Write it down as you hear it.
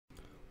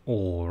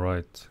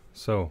Alright,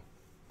 so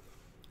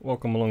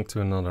welcome along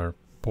to another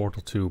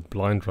Portal 2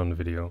 blind run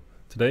video.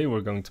 Today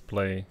we're going to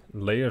play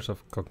Layers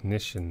of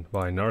Cognition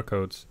by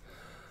Narkodes.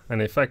 And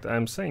in fact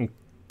I'm saying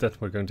that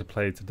we're going to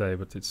play it today,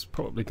 but it's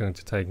probably going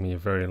to take me a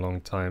very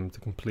long time to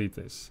complete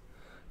this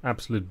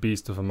absolute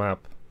beast of a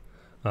map,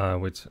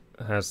 which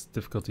has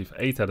difficulty of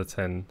 8 out of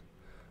 10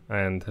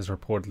 and has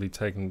reportedly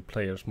taken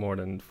players more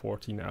than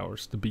 14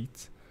 hours to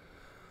beat.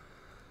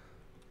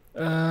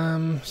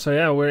 So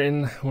yeah, we're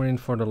in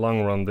for the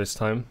long run this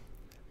time.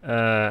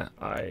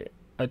 I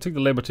took the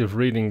liberty of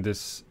reading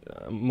this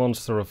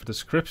monster of a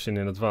description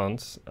in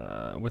advance,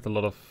 with a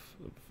lot of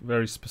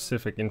very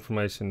specific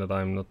information that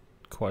I'm not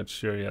quite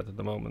sure yet at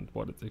the moment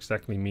what it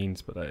exactly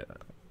means, but I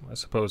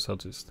suppose I'll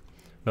just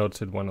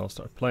notice it when I'll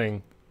start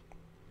playing.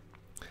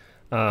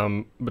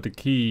 But the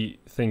key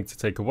thing to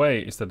take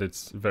away is that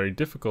it's very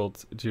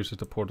difficult. It uses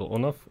the portal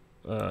on-off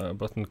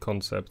button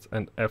concept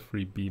and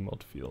every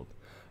BMod field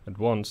at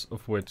once,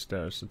 of which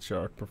there's a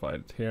chart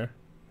provided here.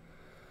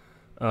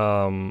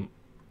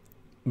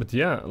 But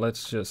yeah,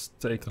 let's just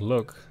take a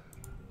look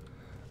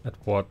at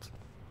what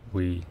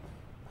we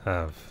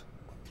have.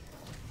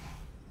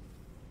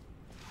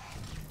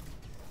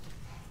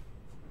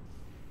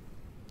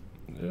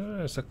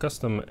 There's a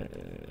custom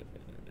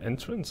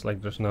entrance,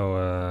 like there's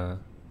no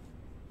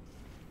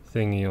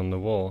thingy on the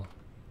wall.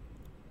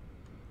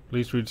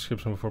 Please read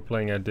description before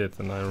playing. I did,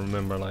 and I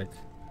remember like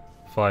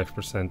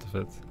 5% of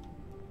it.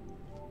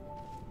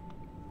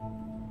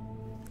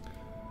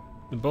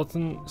 The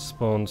button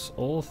spawns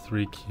all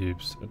 3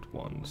 cubes at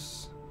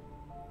once.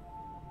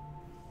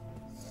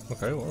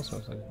 Okay, well,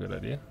 sounds like a good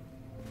idea.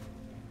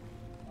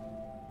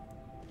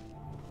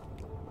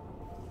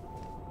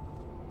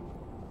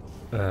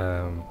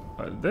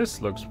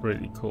 This looks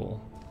pretty cool.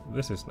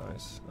 This is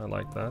nice. I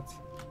like that.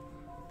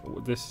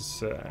 This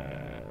is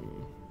a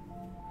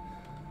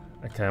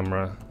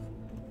camera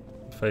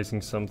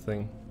facing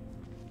something.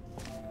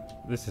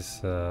 This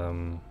is a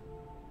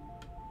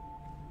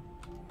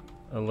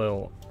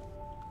little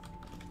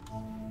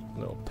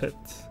pit.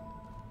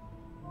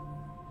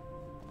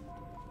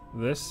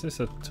 This is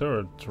a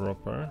turret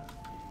dropper.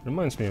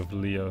 Reminds me of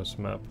Leo's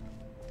map.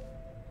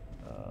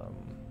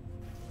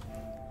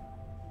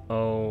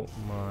 Oh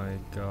my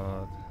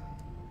god.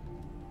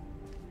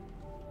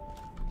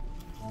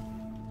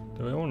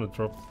 Do I want to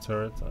drop the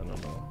turret? I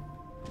don't know.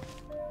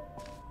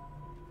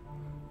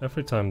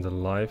 Every time the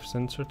life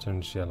sensor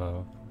turns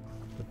yellow,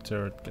 the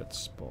turret gets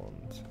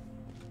spawned.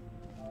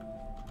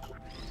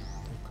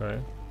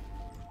 Okay.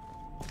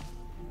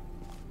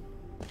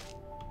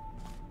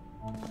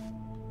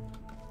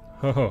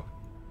 Oh,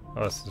 I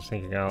was just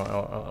thinking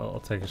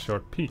I'll take a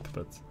short peek,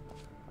 but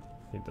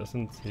he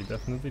doesn't. He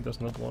definitely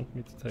does not want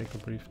me to take a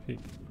brief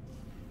peek.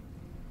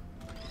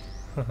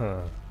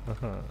 Haha,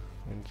 haha,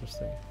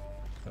 interesting.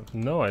 I have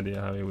no idea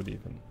how he would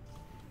even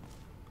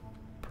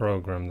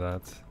program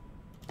that,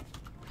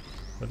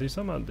 but he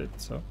somehow did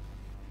so.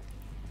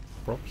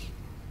 Props.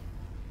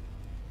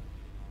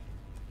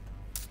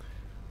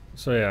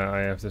 So yeah, I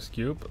have this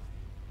cube.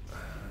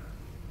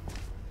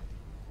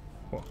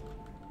 Whoa.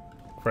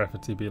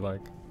 Gravity be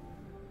like.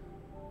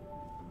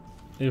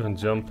 Even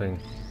jumping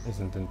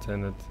isn't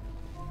intended.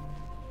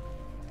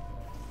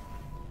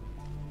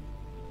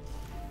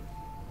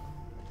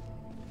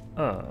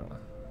 Ah,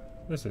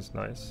 this is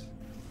nice.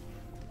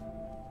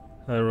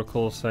 I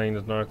recall saying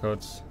that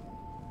Narkodes.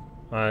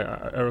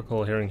 I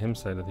recall hearing him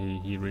say that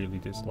he really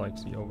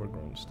dislikes the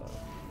overgrown style.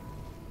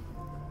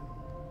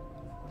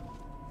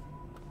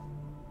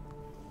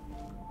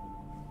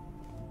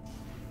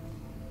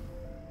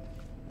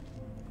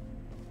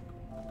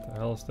 What the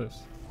hell is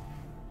this?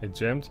 A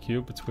jammed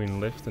cube between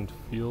lift and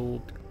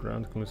field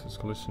ground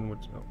collision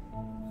which... Oh,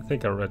 I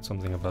think I read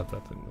something about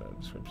that in the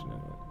description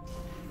anyway.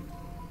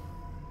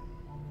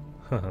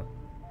 Haha.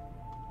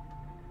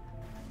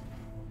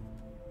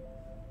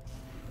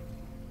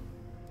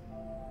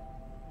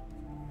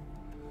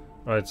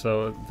 Alright,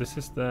 so this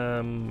is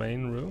the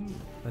main room,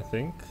 I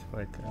think.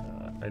 Like,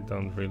 I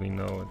don't really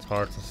know, it's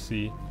hard to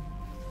see.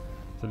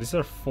 So these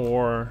are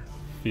 4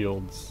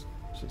 fields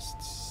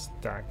just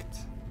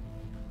stacked.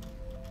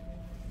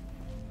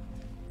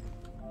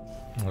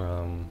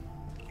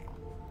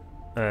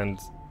 And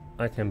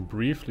I can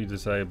briefly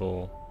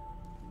disable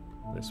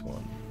this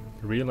one.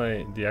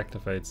 Relay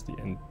deactivates the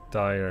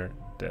entire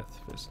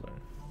Death Fizzler.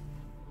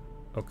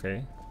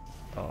 Okay.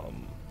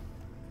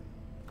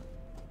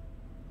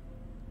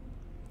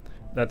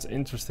 That's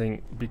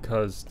interesting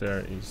because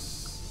there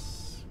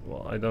is...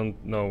 Well, I don't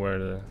know where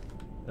the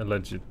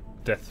alleged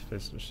Death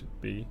Fizzler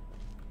should be.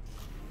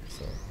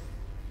 So...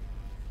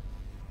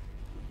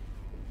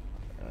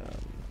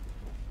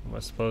 am I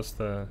supposed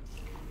to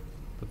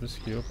put this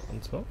cube on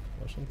top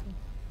or something?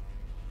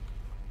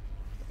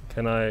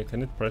 Can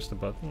it press the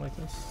button like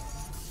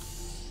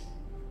this?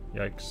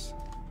 Yikes.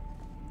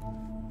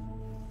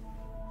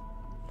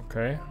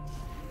 Okay.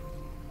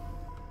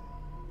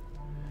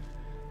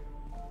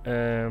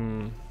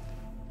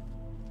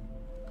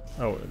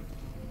 Oh,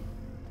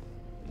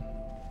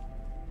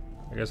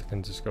 I guess I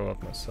can just go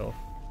up myself.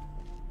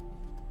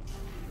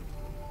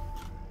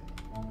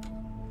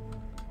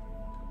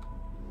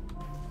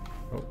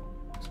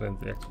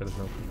 accidentally activated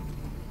an opening.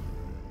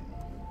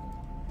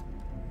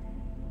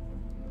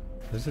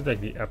 This is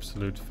like the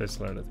absolute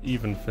fizzler that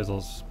even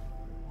fizzles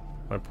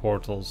my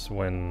portals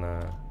when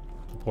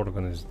the portal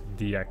gun is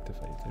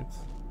deactivated.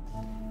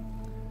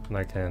 And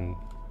I can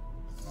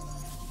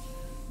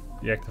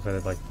deactivate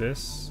it like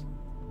this.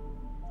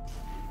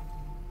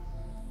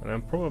 And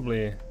I'm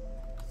probably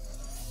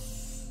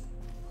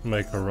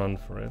make a run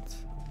for it.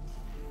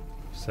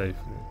 Safely,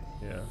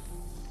 yeah.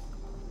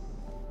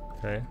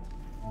 Okay.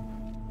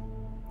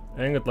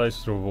 Angled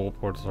lasers through wall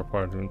portals are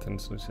part of the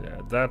intense solution.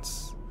 Yeah,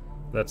 that's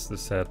the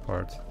sad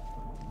part.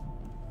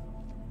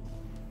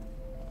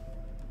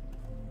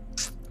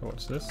 Oh,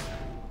 what's this?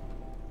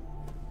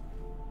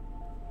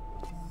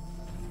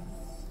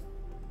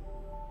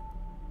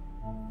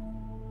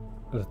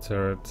 The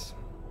turret.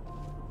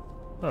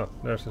 Oh,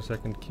 there's a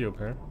second cube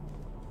here.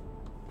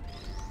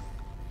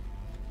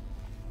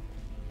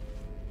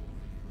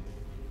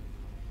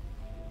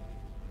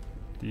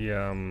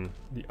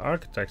 The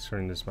architecture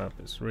in this map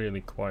is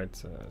really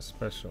quite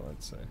special,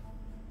 I'd say.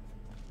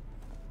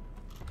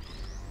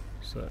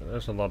 So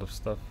there's a lot of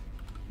stuff.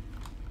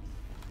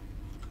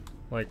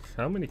 Like,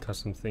 how many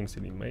custom things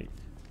did he make?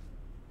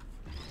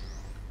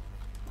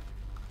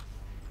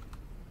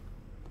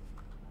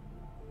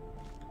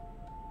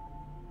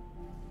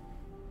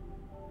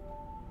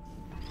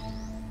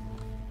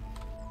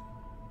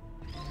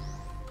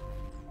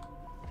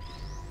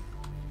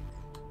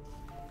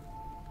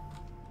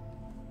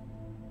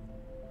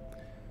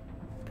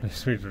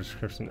 Please read the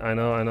description. I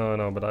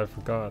know, but I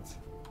forgot.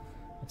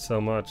 It's so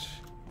much.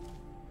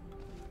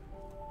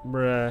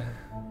 Bruh.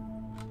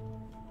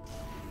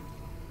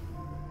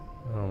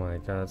 Oh my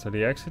god, so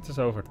the exit is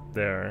over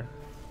there.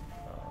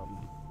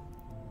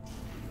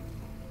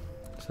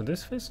 So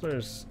this fizzler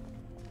is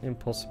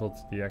impossible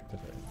to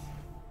deactivate.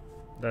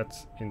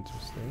 That's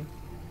interesting.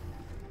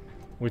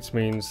 Which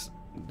means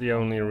the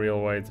only real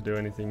way to do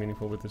anything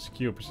meaningful with this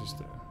cube is just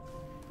to,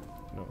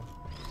 you know,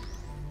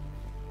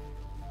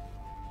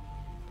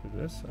 do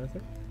this, I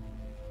think.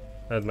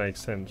 That makes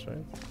sense,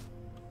 right?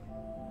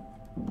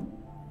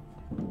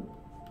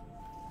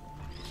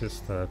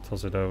 Just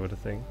toss it over the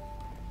thing.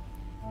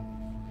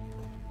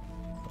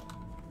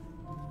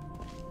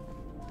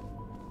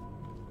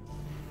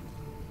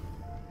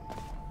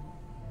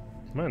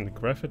 Man, the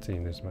graffiti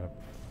in this map.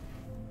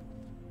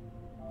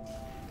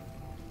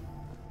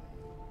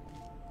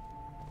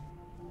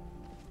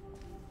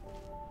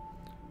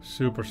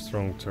 Super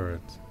strong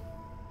turret.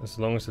 As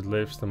long as it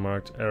leaves the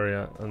marked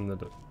area under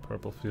the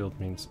purple field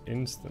means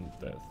instant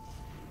death.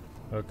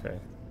 Okay.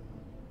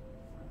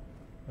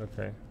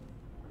 Okay.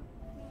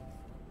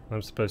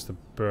 I'm supposed to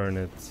burn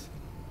it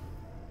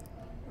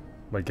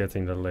by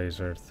getting the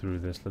laser through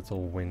this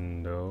little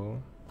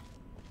window.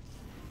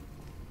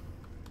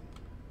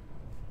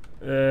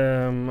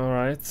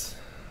 Alright.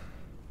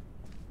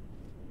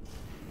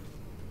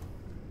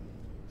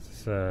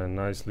 This is a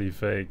nicely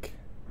vague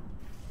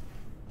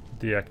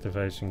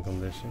deactivation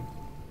condition.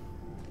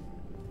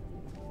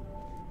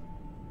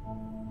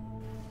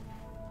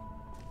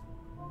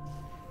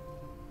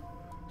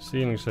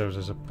 Ceiling serves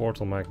as a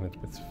portal magnet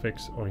with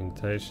fixed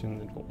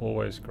orientation. It will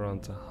always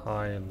grant a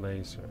high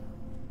laser.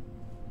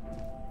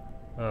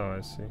 Oh,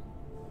 I see.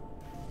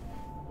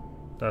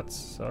 That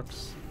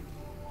sucks.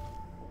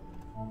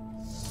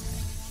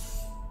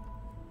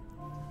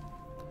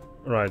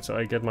 Right, so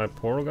I get my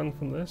portal gun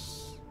from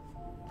this.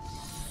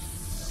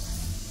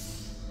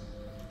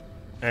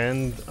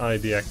 And I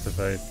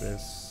deactivate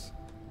this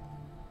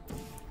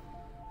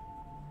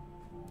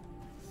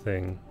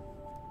thing.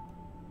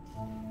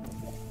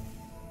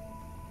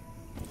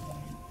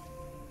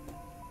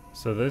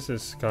 So this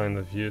is kind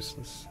of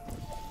useless.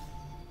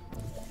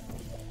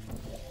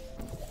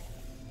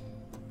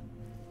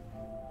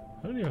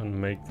 How do you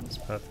even make these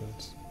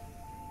patterns?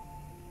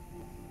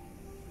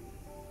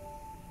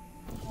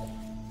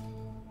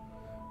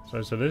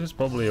 So this is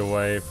probably a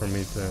way for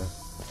me to...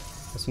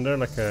 Isn't there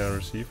like a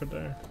receiver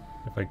there?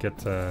 If I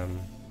get a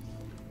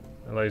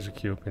laser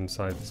cube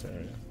inside this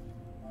area.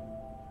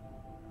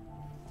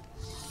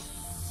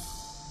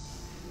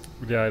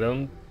 But yeah, I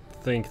don't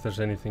think there's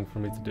anything for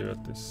me to do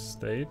at this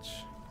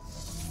stage.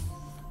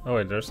 Oh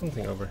wait, there's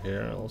something over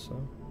here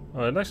also.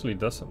 Oh, it actually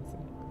does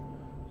something.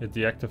 It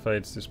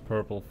deactivates this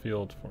purple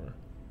field for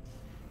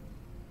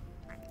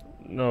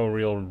no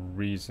real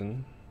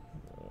reason.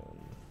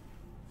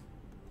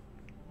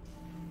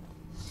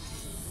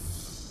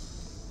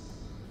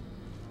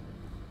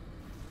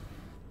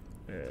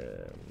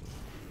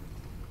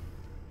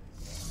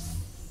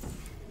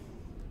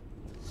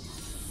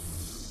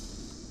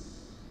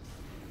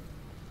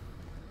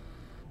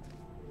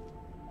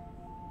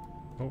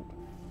 Oh.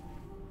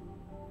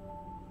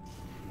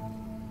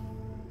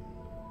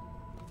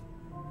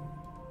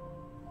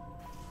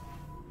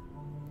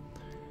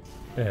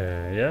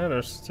 Yeah,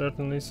 there's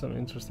certainly some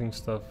interesting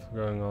stuff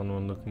going on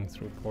when looking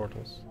through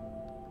portals.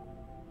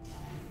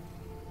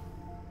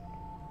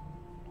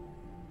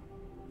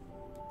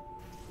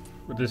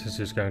 But this is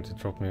just going to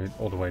drop me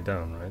all the way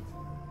down, right?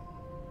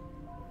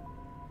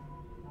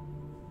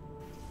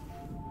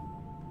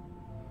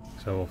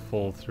 So we'll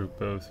fall through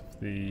both of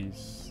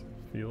these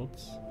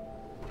fields.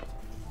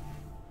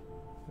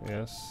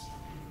 Yes.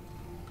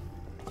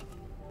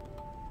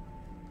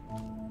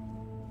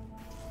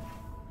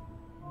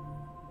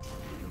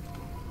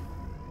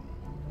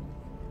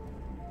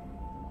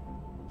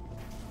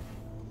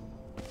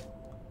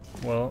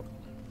 Well,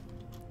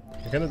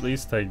 I can at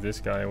least take this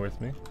guy with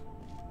me.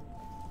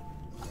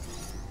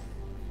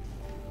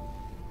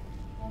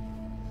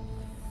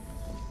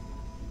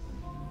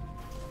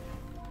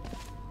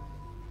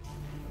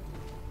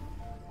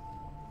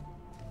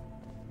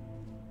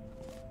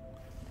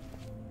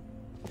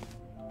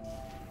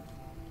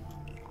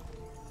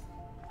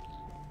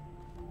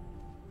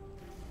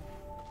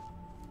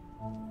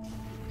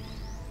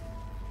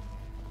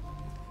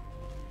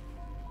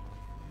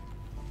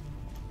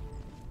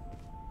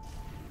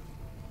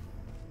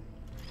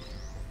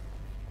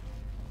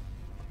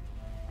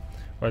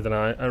 Right, and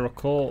I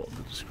recall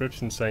the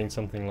description saying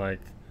something like,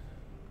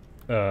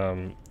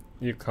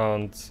 you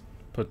can't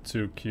put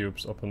 2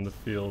 cubes up on the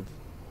field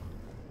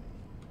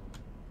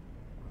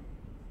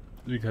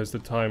because the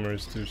timer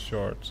is too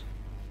short.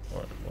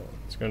 Or, well,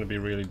 it's going to be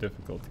really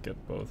difficult to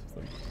get both of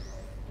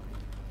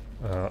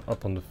them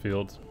up on the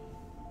field.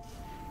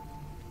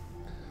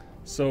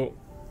 So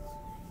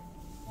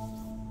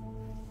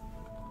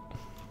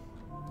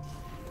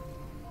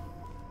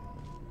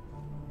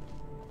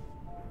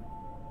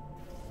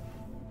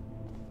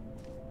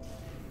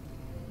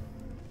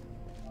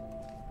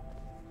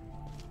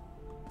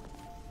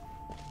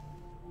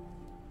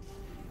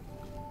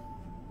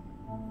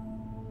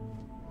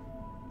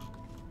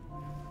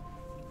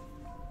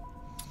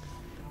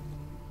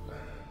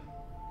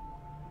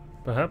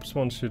perhaps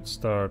one should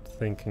start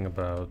thinking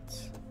about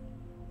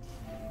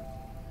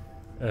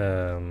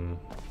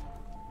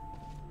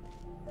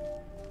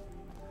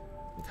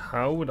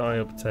how would I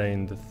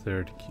obtain the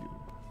 3rd cube?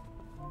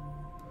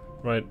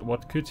 Right,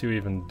 what could you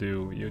even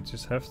do? You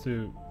just have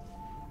to...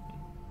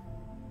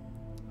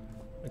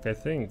 Like, I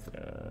think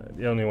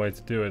the only way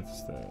to do it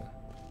is to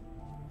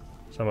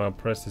somehow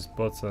press this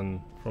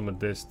button from a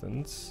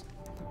distance.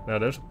 Now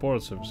there's a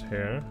portal surface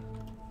here,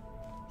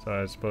 so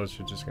I suppose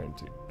you're just going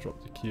to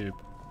drop the cube,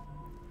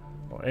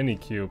 or any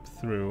cube,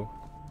 through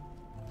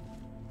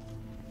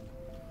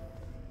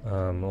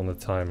on the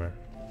timer.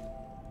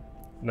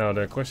 Now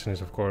the question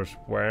is, of course,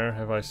 where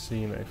have I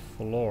seen a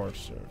floor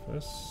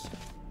surface?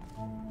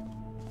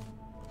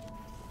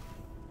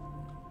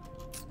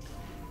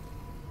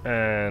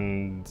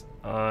 And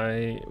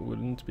I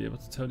wouldn't be able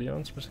to tell the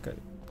answer because I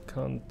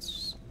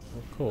can't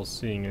recall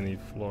seeing any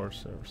floor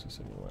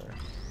surfaces anywhere.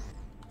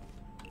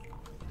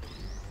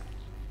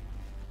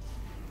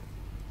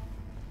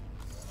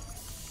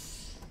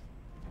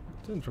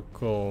 Didn't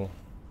recall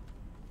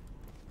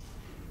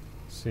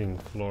seeing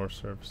floor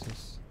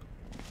surfaces.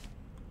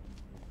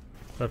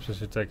 Perhaps I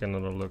should take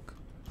another look.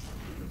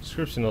 The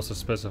description also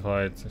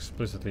specified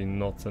explicitly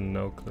not a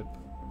no-clip.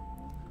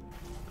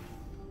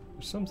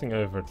 There's something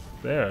over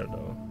there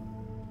though.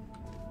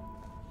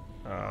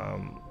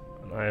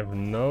 And I have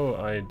no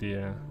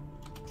idea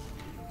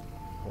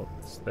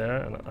what's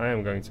there, and I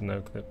am going to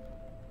no-clip.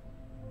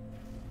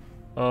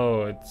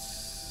 Oh,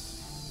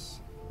 it's...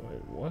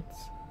 Wait, what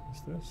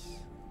is this?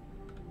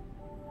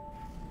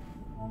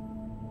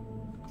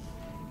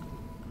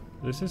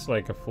 This is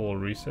like a full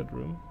reset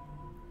room.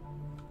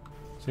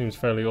 Seems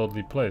fairly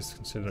oddly placed,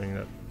 considering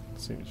that it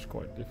seems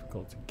quite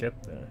difficult to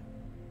get there.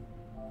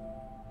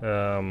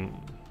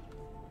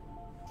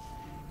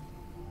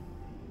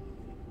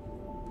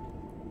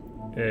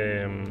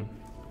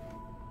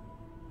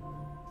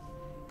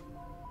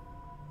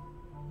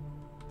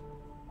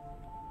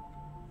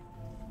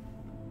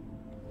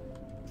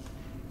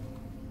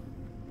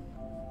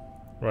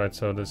 Right,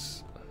 so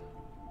this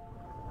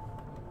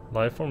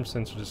lifeform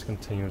sensor just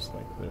continues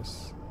like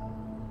this.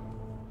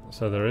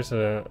 So there is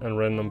a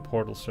random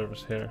portal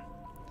surface here,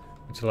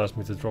 which allows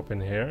me to drop in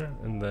here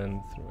and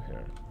then through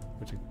here,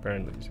 which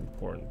apparently is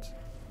important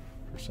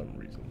for some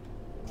reason.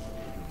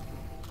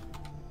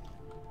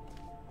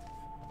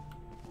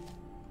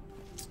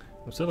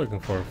 I'm still looking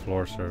for a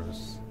floor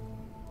surface.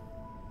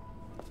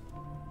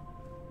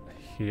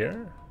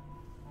 Here?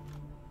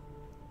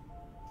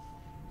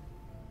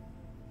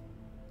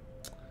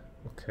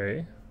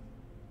 Okay.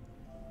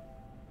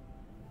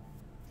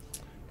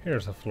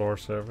 Here's a floor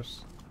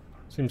surface.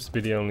 Seems to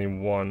be the only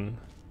one.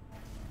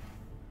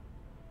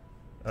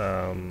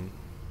 But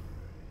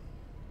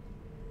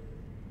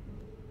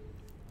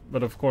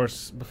of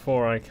course,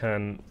 before I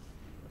can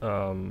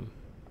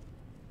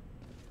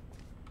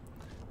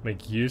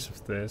make use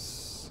of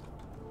this,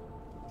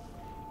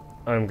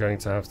 I'm going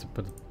to have to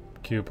put a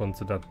cube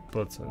onto that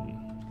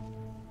button.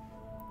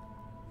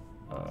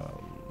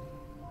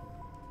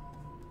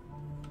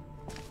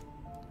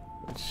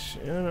 Which,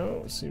 you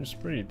know, seems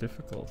pretty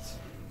difficult.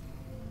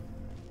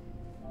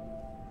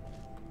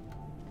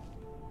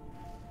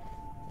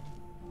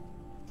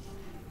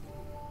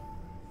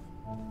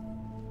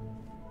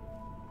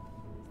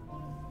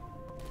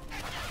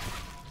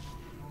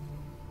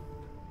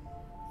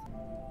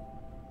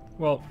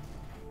 Well,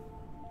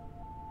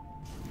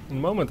 the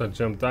moment I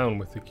jump down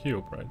with the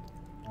cube, right?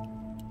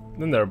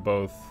 Then they're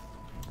both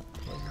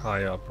like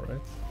high up,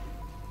 right?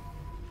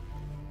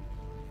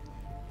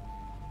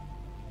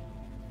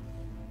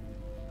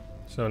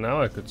 So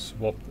now I could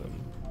swap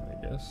them,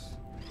 I guess.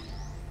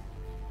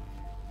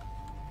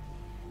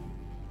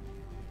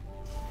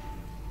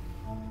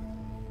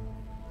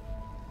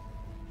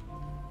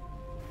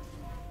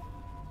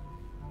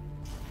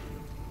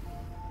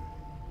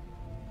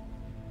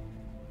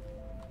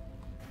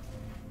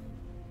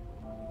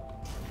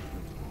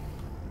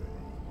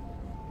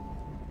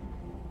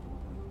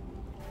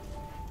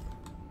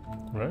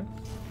 Right?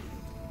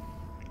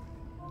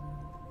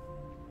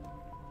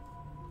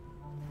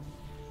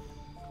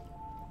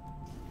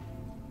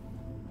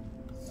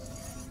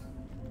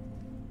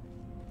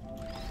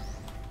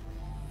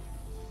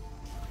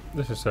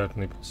 This is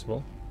certainly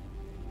possible.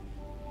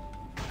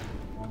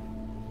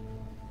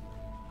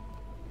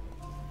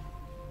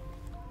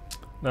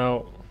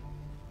 Now,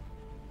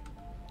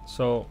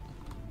 so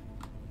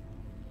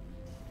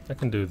I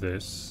can do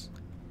this.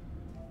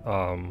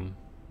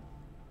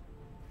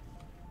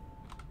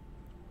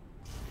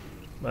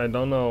 I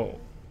don't know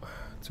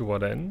to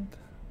what end.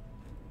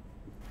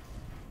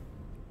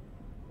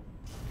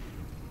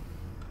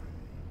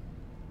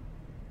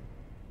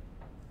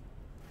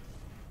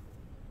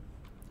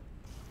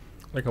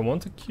 Like I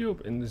want a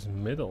cube in this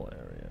middle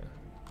area.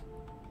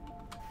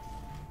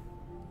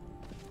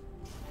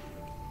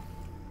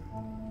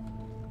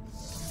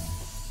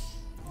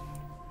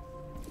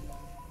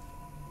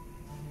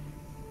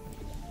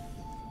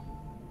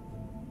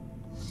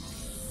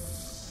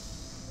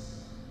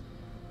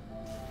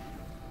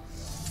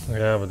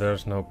 Yeah, but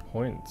there's no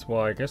point.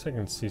 Well, I guess I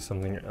can see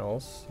something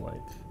else, like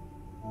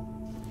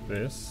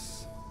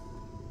this.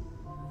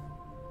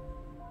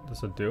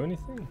 Does it do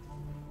anything?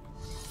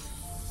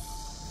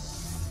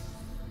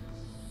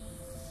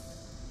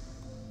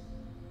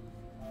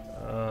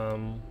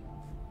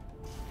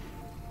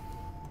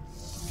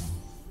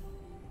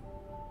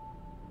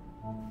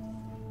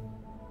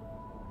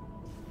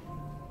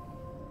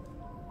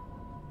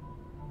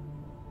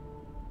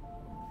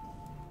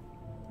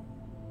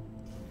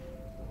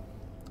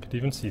 Could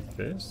even see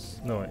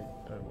this? No, I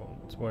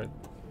won't. Wait.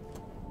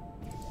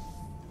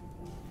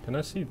 Can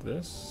I see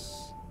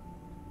this?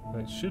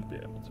 I should be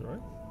able to,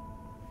 right?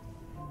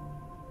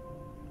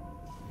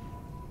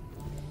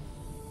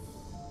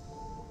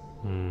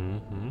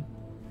 Mm-hmm.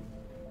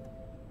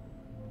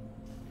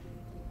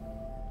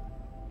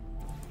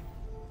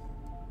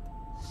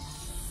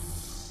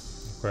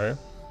 Okay.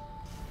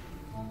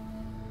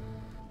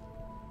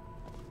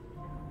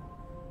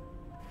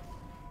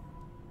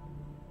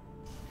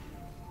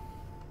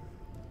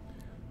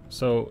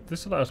 So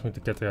this allows me to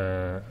get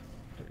a...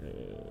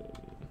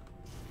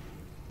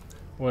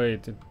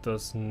 wait, it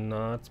does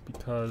not,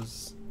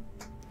 because...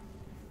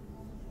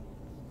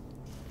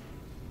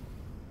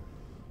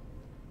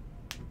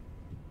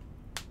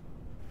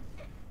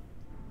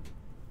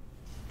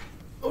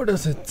 or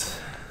does it?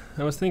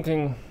 I was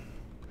thinking,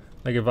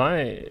 like if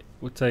I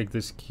would take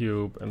this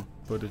cube and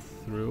put it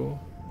through,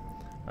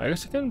 I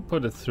guess you can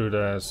put it through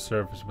the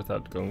surface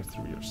without going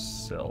through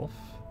yourself,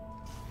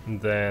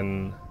 and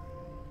then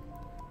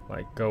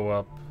like go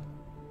up.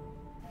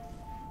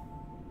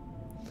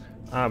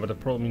 Ah, but I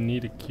probably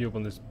need a cube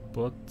on this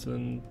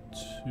button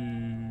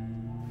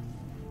to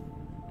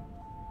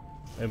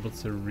able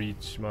to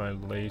reach my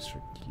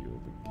laser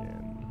cube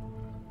again,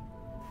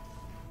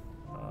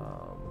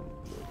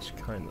 which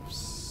kind of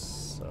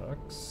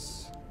sucks.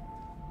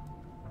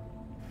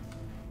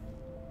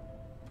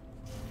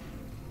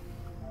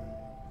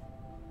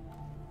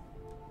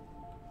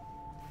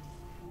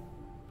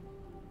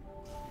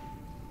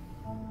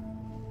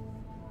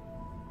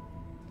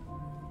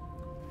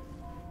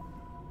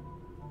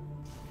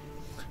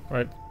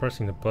 Right,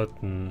 pressing the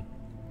button,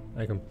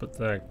 I can put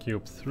the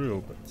cube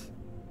through, but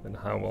then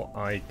how will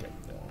I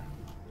get there?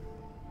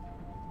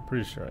 I'm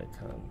pretty sure I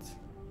can't.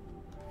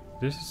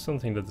 This is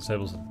something that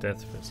disables a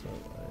death vessel.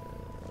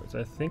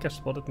 I think I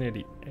spotted near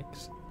the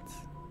exit.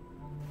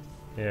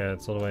 Yeah,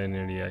 it's all the way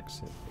near the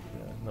exit.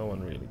 Yeah, no one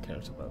really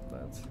cares about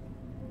that.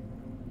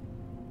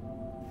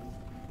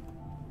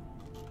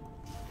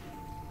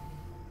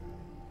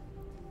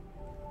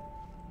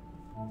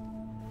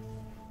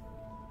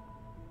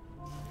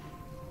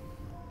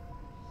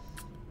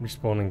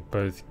 Respawning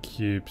both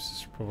cubes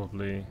is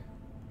probably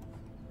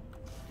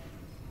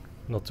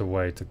not the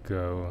way to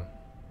go,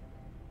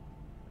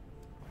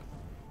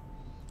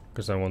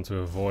 because I want to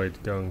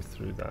avoid going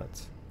through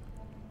that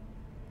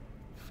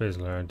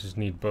fizzler. I just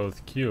need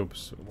both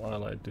cubes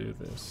while I do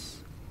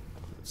this.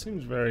 It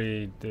seems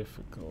very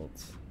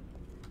difficult.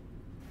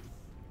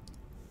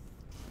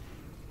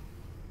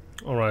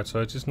 Alright,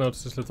 so I just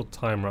noticed this little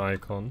timer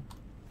icon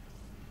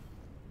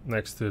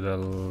next to the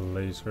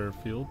laser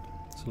field,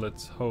 so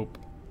let's hope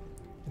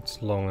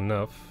it's long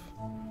enough.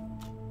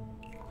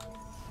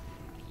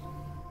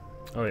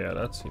 Oh yeah,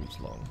 that seems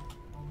long.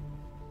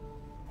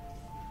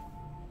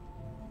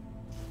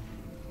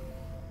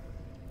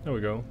 There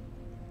we go.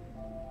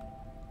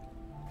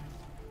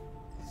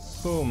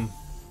 Boom.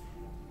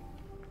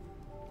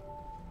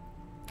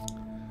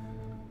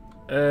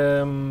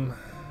 Alright,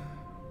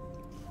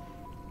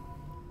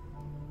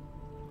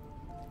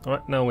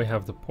 now we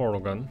have the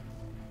portal gun.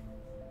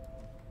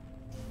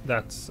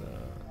 That's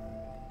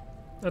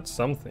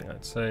something,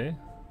 I'd say,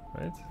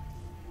 right?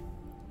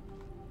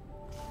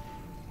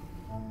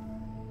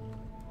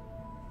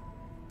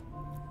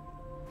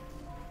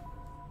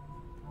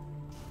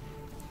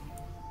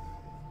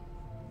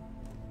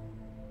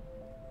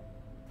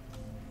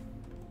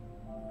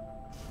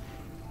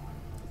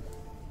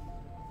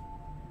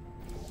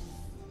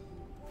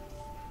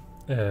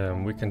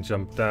 We can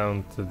jump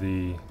down to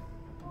the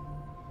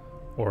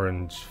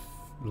orange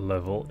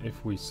level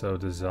if we so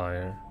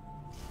desire.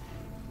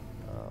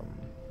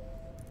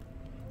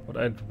 What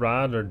I'd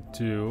rather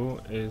do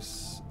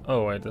is...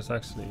 Oh wait, there's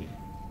actually...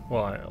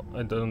 Well,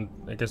 I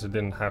guess I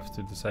didn't have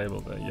to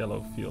disable the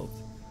yellow field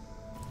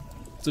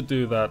to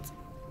do that.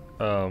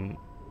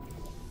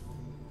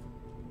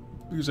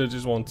 Because I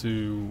just want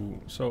to...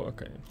 So,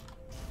 okay.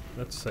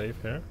 Let's save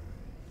here.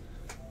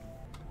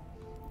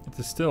 It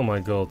is still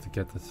my goal to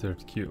get the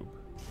third cube.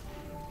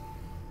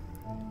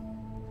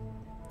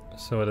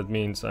 So that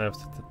means I have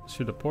to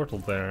shoot a portal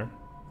there.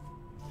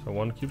 So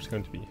one cube is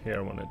going to be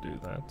here when I do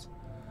that.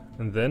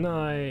 And then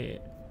I...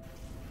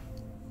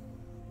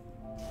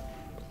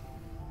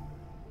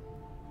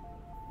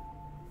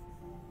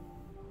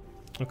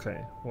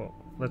 Okay, well,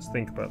 let's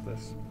think about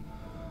this.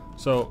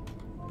 So,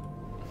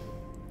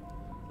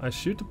 I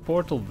shoot a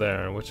portal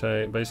there, which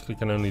I basically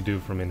can only do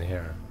from in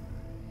here.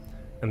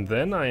 And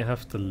then I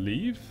have to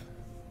leave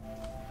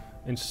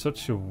in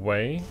such a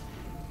way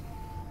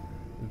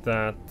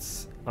that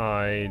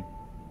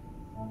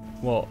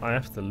well, I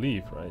have to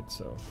leave, right?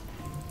 So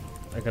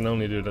I can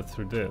only do that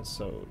through this,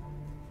 so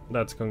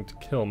that's going to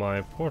kill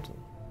my portal.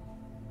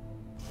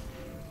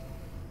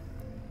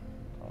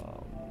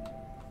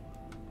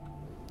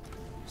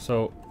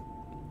 So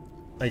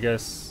I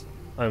guess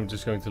I'm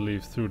just going to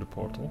leave through the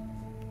portal.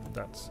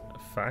 That's a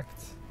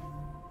fact.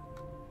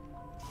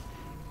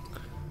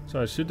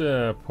 So I shoot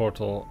a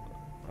portal,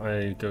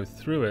 I go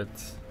through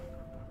it,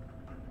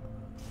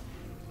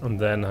 and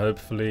then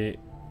hopefully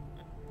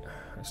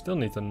I still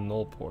need a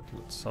null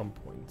portal at some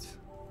point.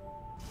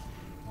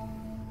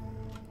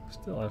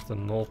 Still have the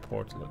null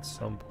portal at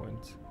some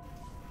point.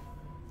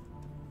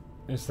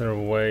 Is there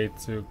a way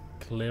to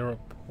clear a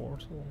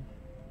portal?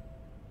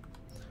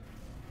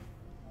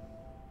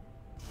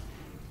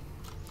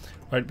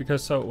 Right,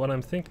 because so what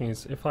I'm thinking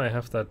is if I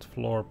have that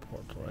floor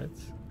portal, right?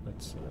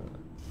 Let's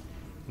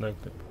no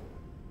clip.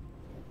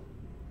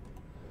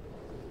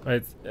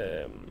 Right,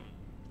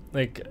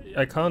 like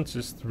I can't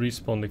just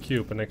respawn the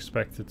cube and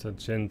expect it to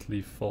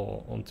gently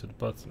fall onto the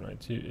button,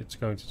 right? It's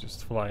going to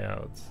just fly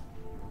out.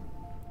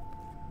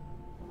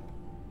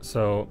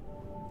 So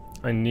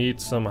I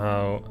need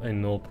somehow a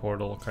null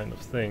portal kind of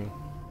thing.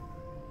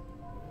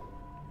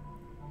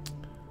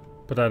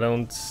 But I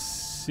don't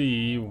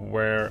see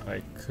where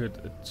I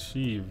could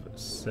achieve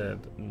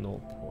said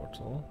null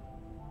portal.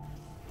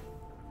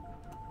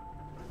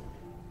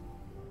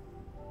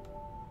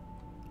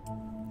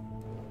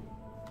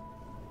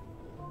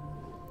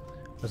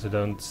 Because I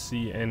don't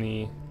see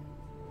any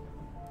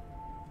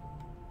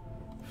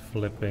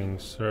flipping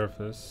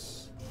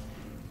surface.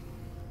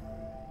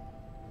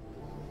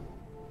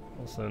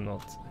 Also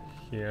not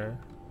here.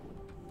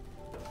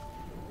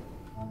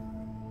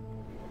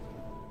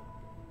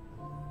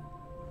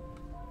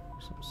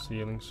 Some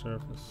ceiling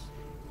surface.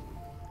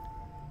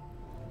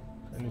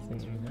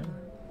 Anything in here?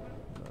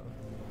 No.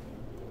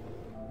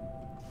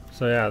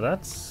 So yeah,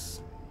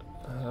 that's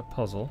a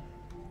puzzle.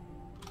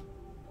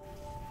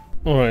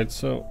 Alright,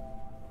 so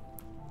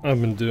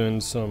I've been doing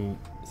some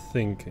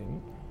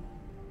thinking.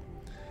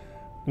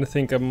 And I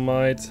think I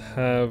might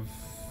have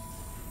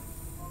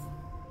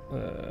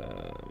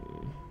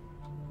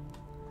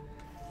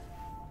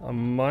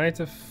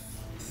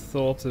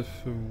thought of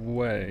a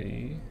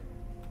way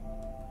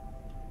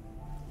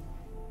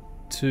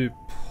to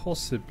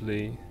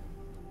possibly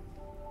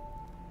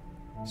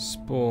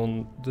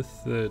spawn the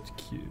third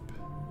cube.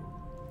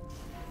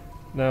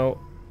 Now,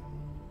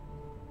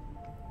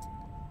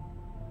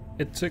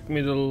 it took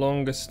me the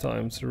longest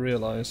time to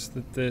realize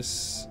that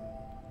this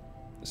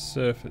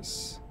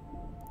surface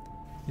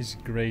is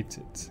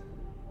grated.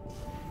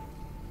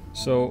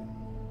 So,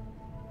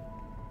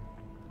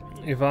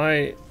 if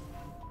I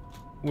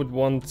would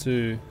want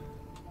to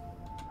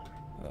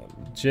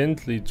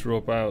gently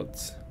drop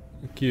out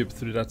a cube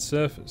through that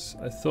surface,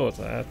 I thought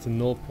I had the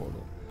null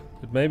portal,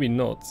 but maybe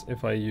not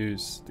if I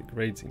use the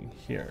grating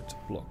here to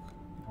block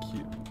the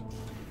cube.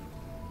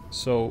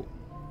 So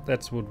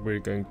that's what we're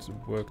going to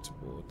work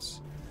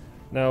towards.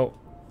 Now,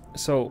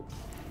 so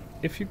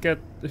if you grab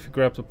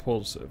the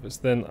portal surface,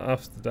 then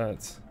after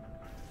that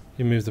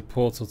you move the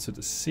portal to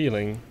the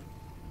ceiling,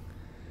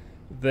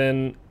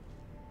 then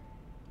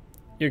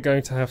you're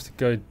going to have to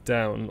go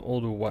down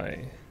all the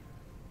way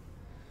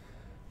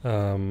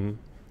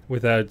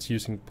without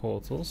using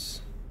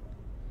portals.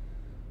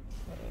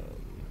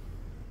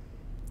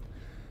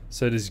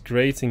 So this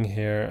grating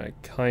here,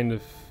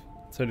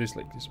 so there's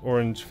like this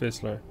orange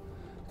fizzler,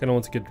 Kinda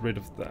want to get rid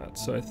of that.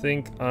 So I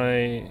think but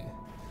I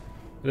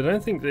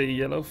don't think the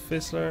yellow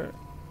fizzler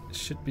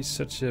should be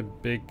such a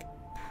big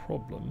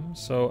problem.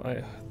 So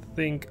I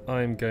think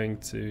I'm going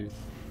to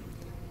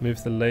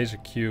move the laser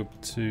cube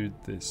to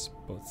this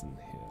button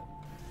here.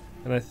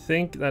 And I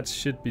think that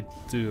should be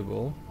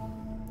doable.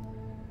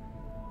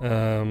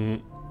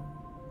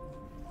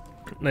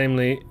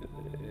 Namely,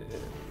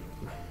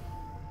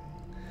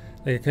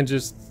 I can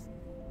just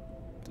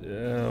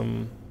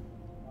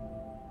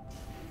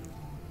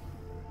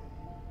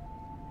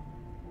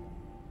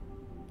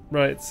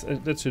right,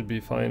 that should be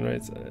fine,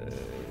 right?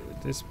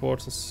 This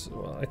portal's,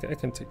 well, I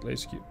can take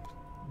laser cube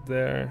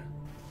there.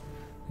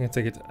 I can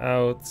take it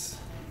out.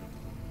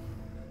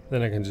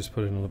 Then I can just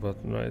put it on the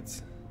button,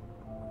 right?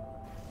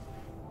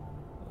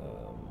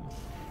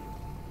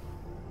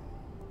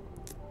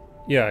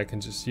 Yeah, I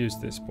can just use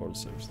this portal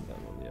service in that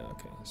one. Yeah,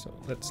 okay. So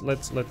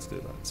let's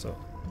do that. So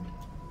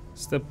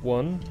step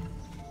 1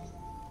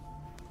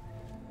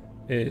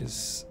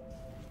 is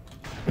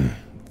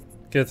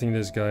getting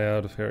this guy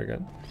out of here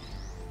again,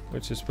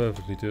 which is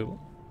perfectly doable.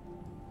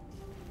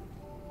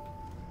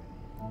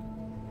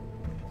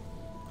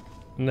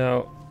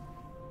 Now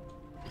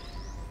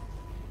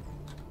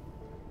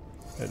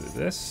I do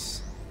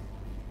this,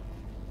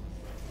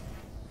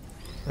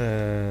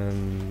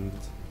 and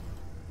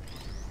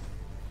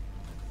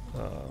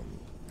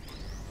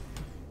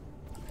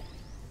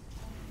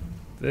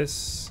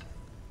this,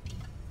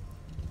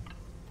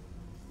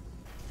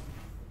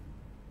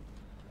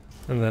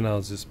 and then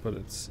I'll just put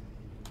it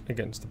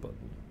against the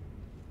button.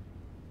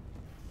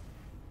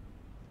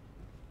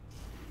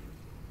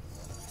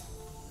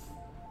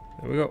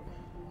 There we go.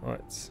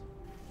 Alright.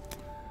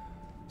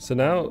 So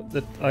now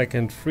that I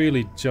can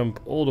freely jump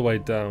all the way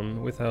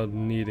down without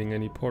needing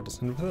any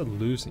portals and without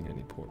losing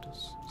any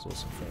portals, it's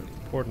also fairly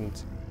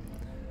important.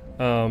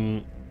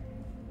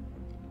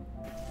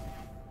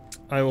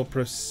 I will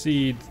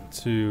proceed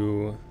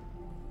to...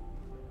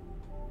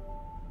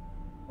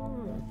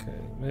 Okay,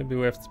 maybe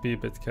we have to be a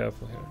bit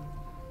careful here,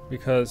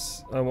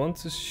 because I want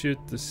to shoot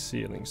the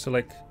ceiling. So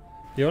like,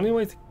 the only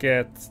way to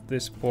get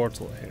this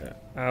portal here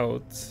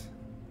out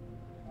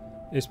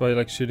is by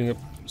like shooting a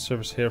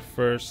surface here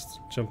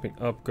first, jumping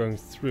up, going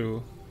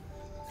through.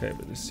 Okay,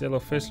 but this yellow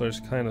fizzler is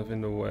kind of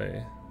in the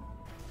way,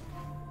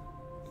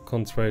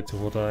 contrary to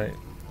what I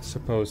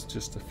supposed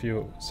just a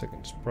few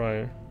seconds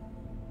prior.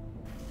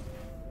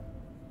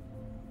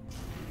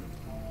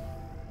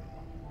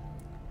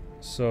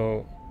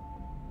 So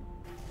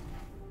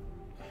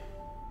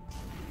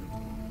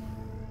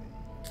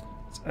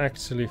it's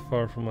actually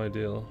far from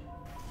ideal.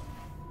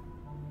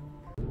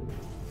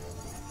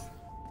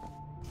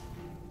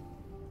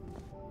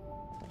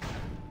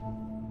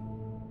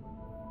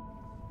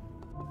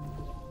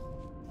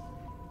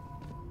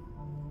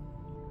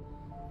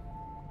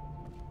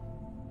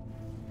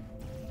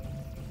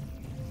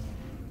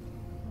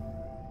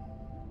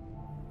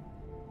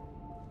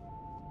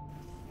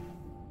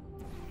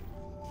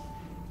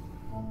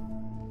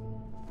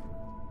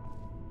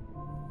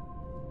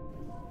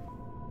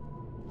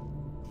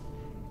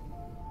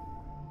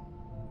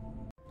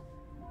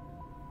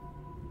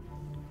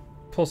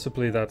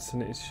 Possibly that's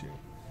an issue.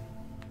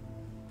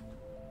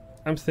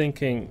 I'm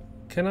thinking,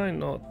 can I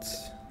not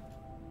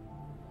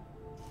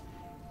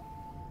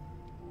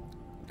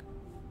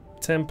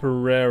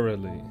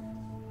temporarily,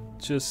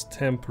 just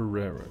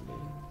temporarily,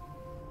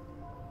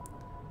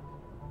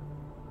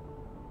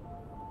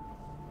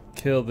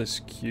 kill this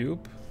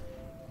cube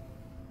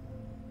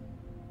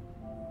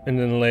and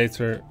then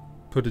later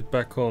put it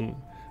back on?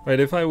 Right,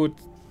 if I would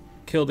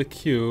kill the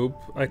cube,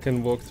 I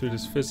can walk through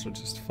this fizzler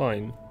just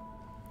fine.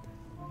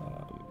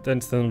 Then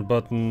stand on the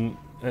button,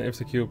 and if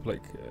the cube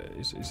like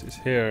is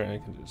here, I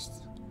can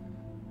just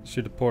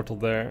shoot a portal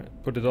there,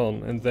 put it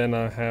on, and then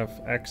I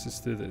have access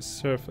to this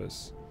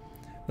surface.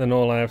 Then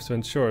all I have to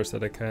ensure is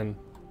that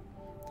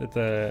that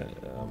the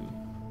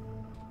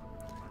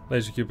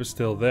laser cube is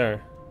still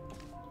there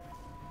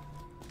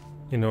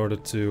in order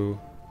to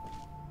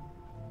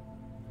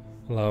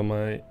allow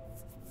my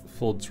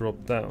full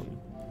drop down.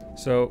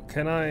 So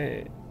can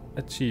I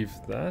achieve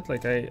that?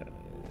 Like I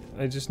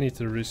just need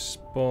to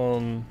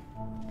respawn.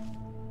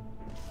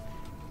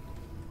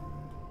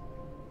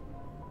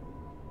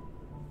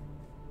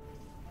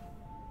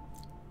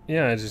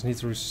 Yeah, I just need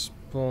to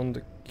respawn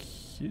the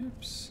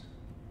cubes.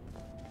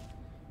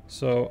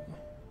 So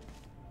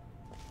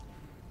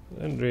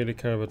I don't really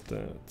care about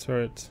the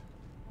turret.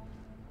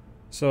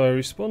 So I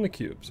respawn the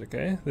cubes,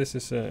 okay? This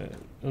is an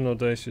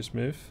audacious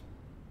move.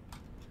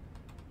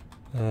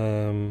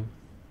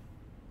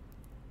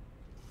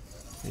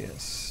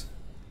 Yes.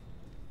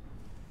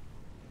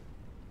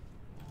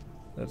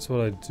 That's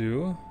what I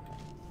do.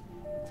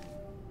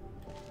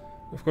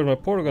 Of course my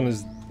portal gun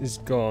is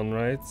gone,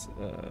 right?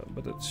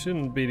 But it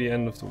shouldn't be the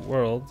end of the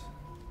world,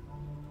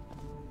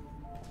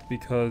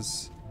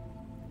 because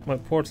my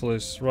portal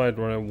is right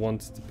where I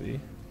want it to be.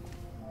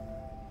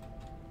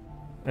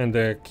 And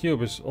the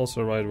cube is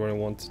also right where I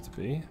want it to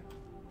be.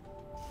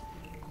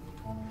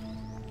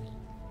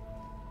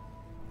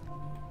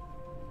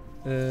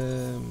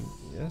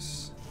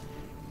 Yes.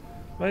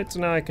 Right, so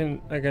now I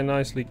can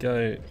nicely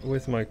go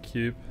with my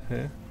cube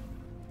here.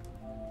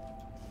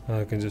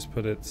 I can just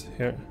put it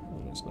here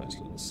on this nice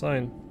little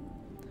sign.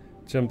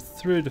 Jump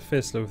through the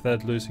fizzler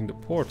without losing the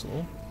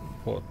portal,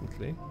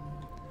 importantly.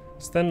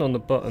 Stand on the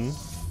button.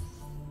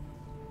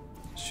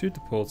 Shoot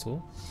the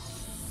portal.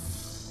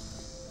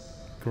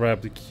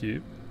 Grab the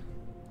cube.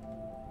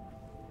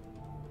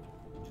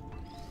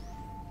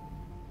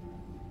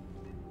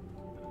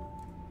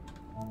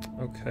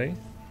 Okay.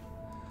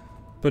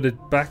 Put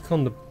it back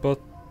on the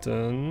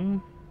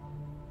button.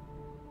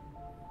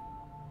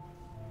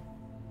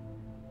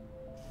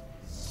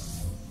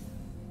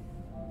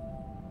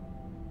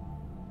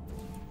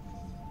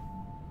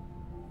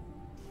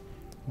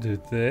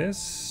 Do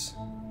this.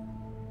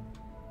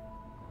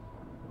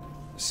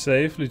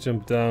 Safely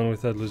jump down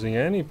without losing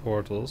any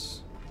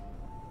portals.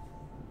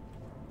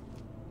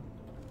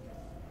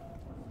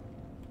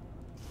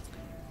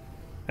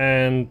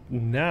 And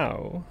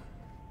now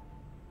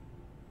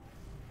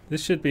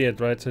this should be it,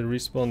 right? To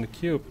respawn the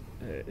cube.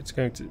 It's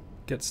going to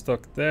get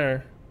stuck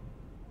there.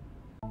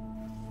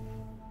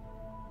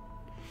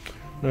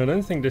 No, I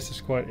don't think this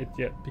is quite it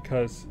yet,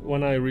 because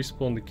when I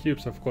respawn the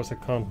cubes, of course I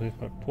can't move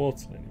my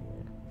portal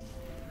anymore.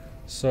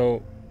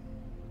 So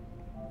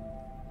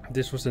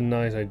this was a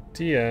nice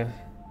idea,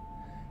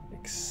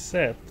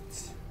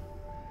 except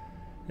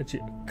that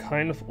you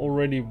kind of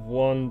already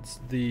want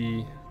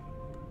the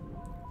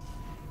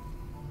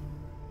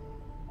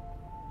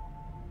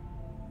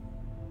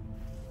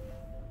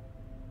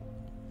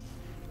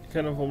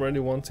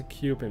a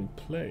cube in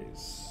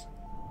place,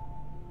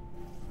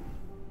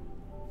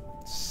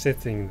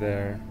 sitting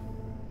there.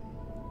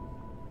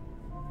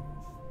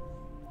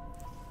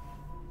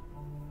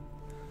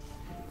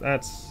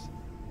 That's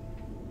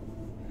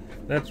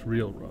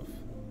real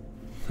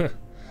rough.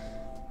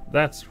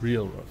 That's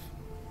real rough.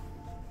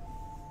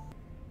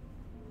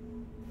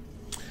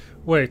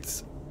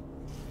 Wait,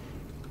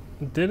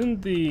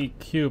 didn't the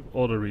cube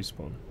auto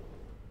respawn?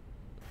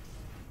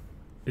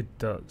 It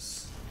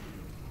does.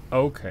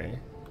 Okay.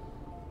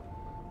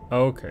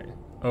 Okay.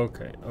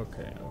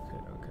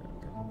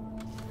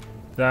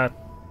 That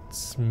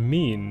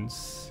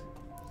means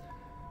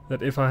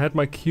that if I had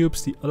my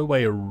cubes the other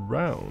way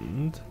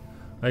around,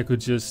 I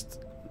could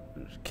just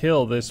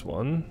kill this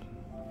one,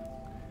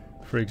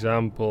 for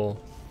example,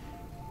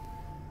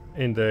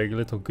 in the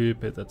little goo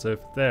pit that's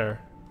over there,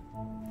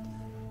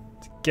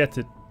 to get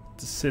it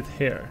to sit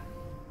here.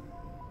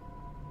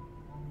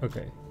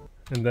 Okay,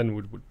 and then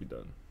it would be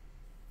done.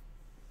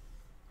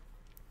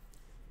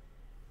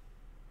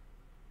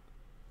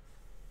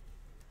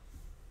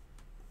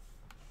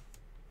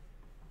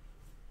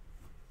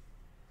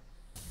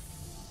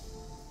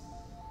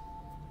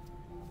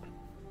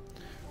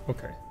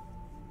 Okay.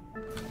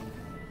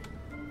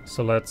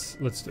 So let's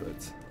do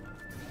it.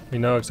 We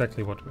know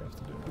exactly what we have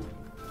to do.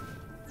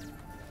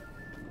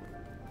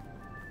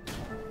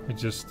 We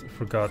just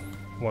forgot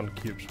one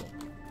cube swap.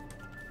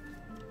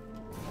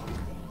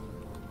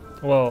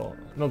 Well,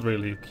 not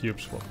really a cube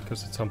swap,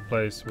 because at some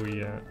place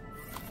we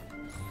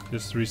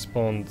just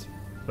respawned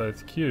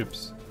both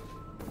cubes.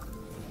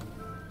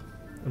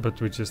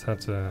 But we just had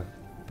to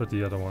put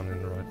the other one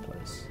in the right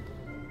place.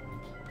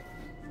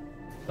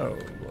 Oh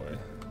boy.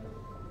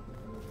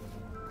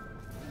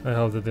 I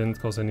hope that didn't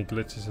cause any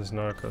glitches as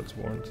Narkodes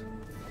warned.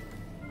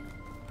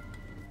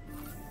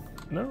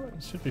 No,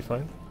 it should be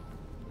fine.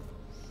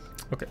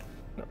 Okay,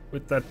 now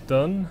with that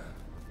done,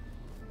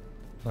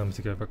 allow me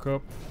to go back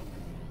up.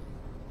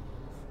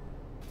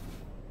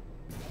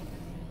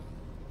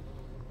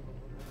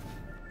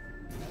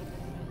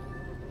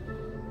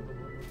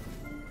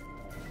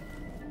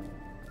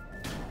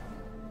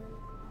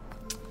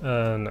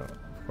 No,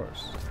 of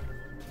course.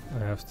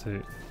 I have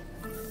to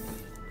grab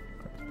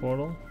the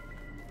portal.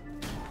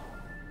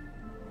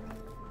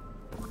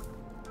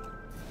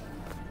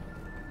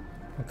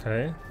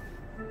 Okay,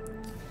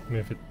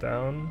 move it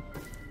down,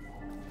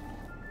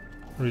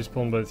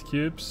 respawn both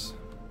cubes.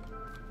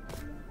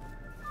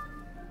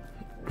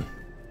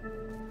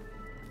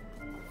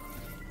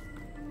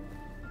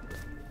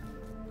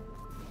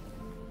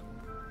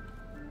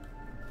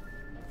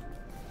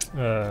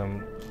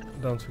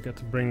 Don't forget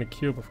to bring the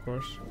cube, of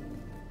course.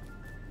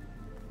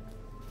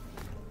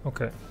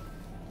 Okay,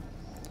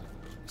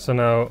 so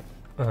now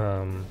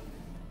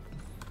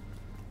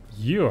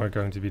you are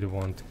going to be the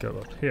one to go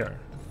up here.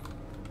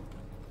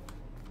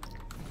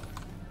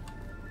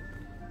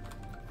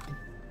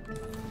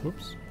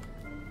 Whoops.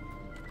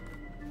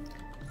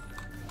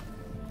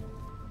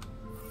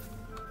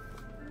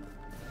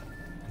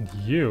 And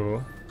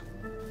you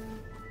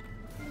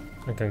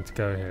are going to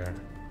go here.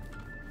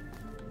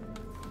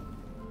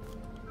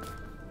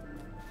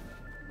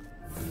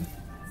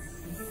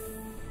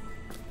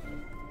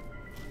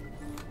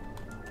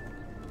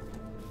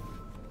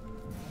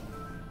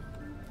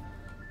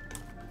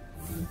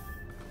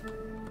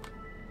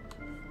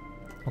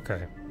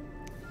 Okay.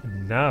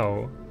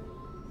 Now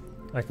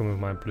I can move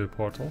my blue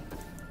portal.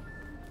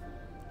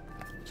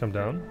 Jump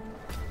down.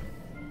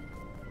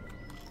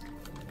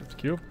 Get the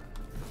cube.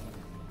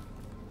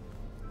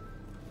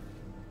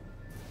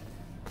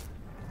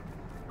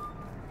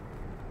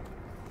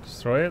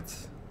 destroy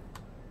it.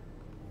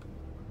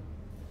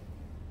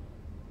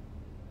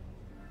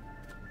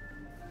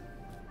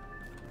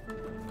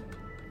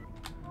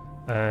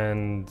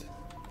 And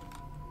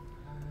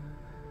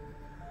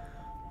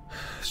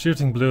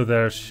shooting blue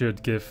there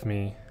should give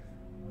me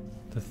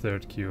the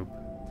third cube.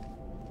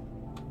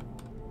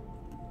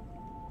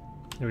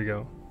 Here we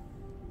go.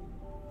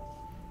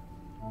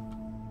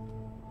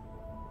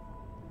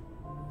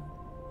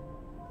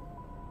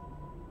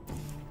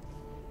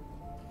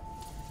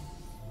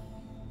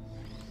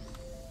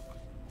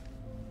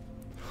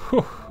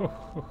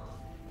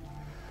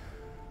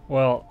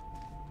 Well,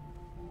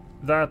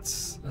 that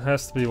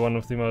has to be one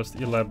of the most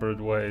elaborate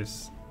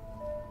ways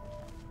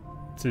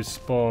to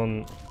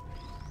spawn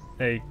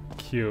a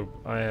cube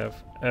I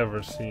have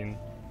ever seen.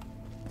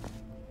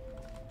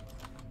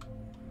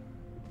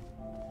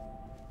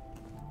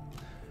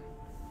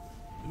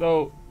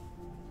 Though,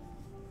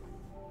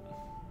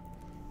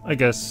 I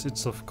guess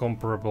it's of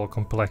comparable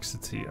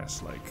complexity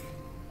as like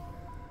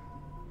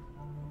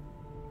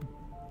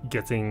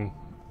getting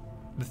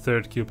the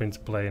third cube into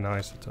play in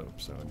Isotope,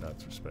 so in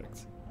that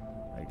respect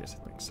I guess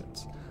it makes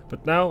sense.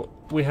 But now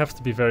we have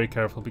to be very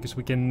careful because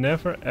we can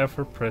never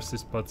ever press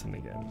this button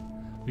again,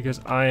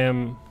 because I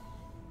am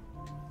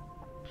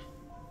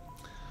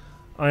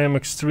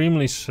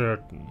extremely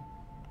certain,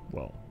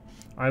 well,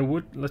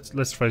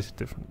 let's phrase it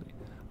differently.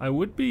 I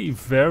would be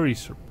very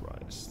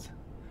surprised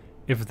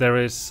if there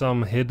is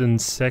some hidden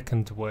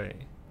second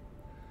way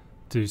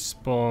to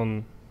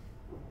spawn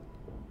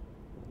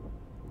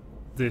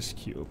this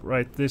cube,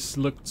 right? This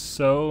looked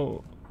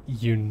so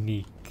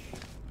unique.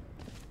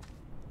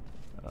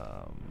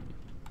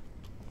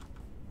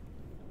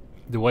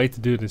 The way to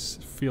do this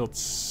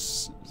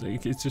feels,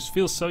 it just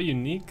feels so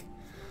unique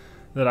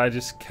that I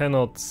just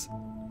cannot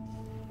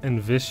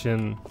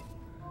envision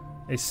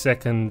a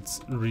second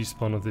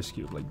respawn of this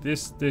cube. Like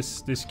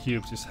this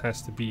cube just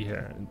has to be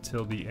here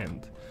until the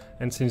end.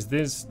 And since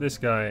this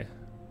guy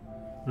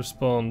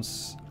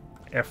respawns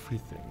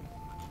everything,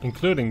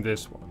 including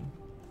this one,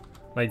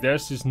 like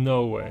there's just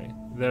no way.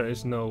 There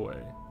is no way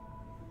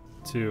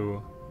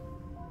to,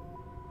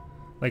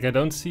 like, I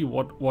don't see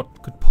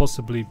what could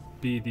possibly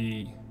be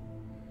the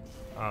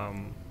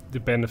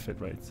benefit,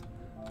 right?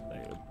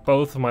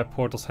 Both of my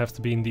portals have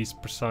to be in these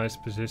precise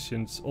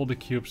positions. All the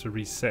cubes are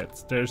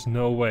reset. There's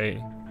no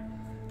way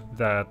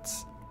that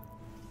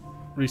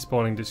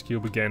respawning this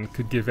cube again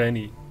could give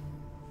any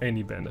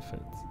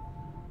benefit.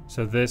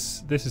 So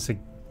this is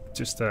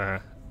just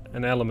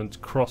an element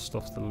crossed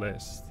off the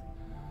list.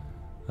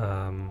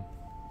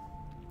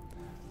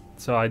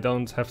 So I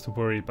don't have to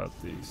worry about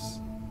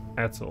these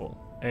at all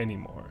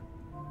anymore,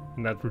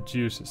 and that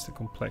reduces the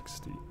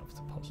complexity of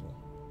the puzzle.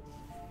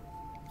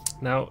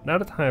 Now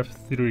that I have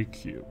 3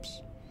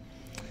 cubes,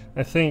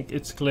 I think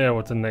it's clear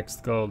what the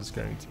next goal is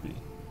going to be,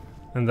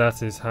 and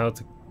that is how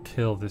to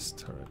kill this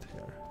turret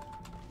here.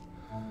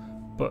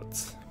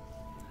 But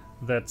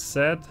that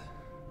said,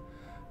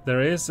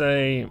 there is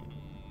a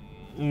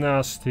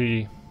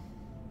nasty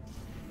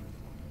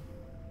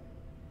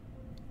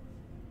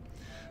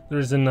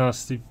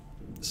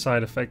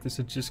side effect, is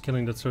that just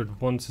killing the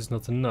turret once is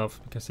not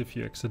enough, because if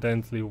you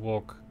accidentally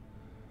walk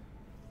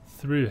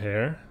through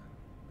here,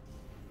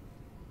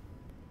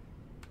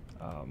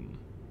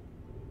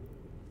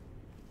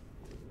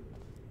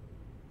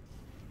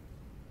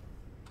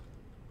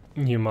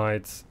 you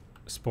might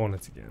spawn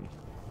it again.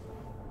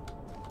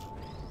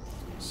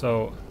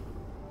 So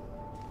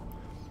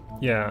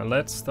yeah,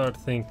 let's start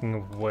thinking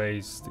of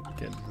ways to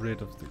get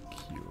rid of the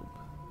cube.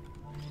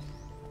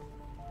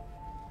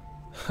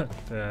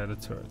 The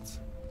turret,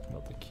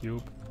 not the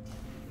cube.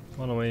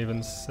 What am I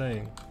even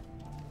saying?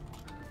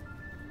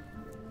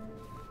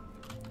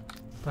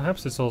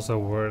 Perhaps it's also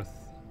worth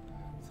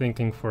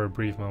thinking for a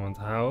brief moment,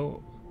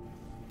 how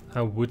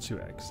would you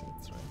exit,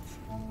 right?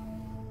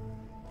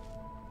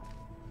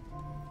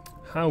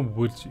 How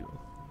would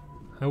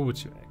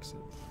you exit?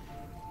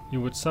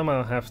 You would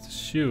somehow have to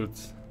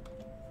shoot.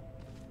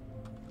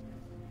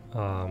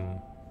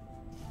 You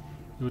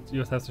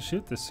would have to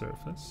shoot this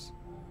surface,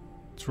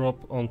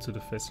 drop onto the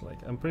fizzler.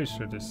 I'm pretty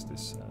sure this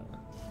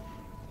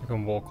you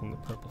can walk on the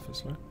purple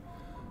fizzler,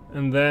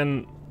 and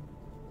then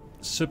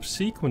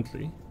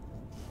subsequently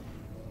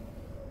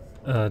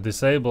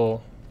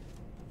disable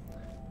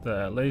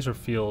the laser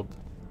field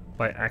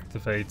by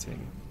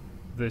activating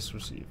this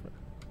receiver,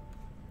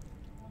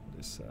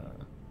 this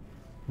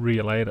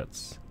relay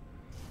that's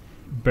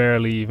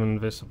barely even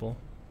visible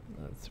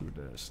through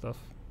the stuff.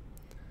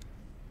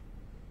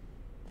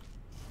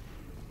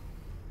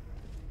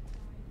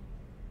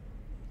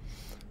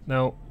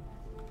 Now,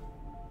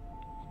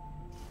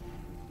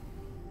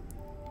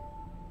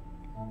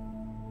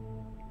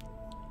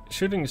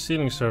 shooting the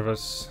ceiling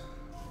surface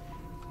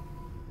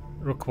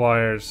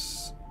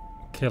requires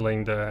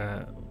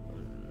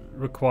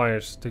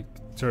requires the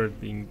turret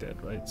being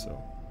dead, right?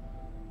 So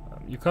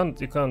you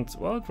can't,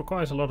 well, it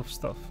requires a lot of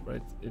stuff,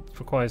 right? It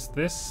requires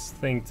this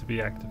thing to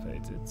be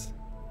activated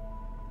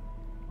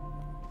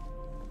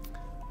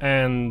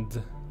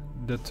and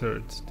the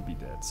turret to be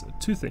dead. So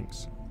 2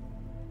 things.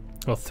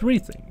 Well, 3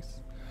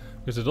 things.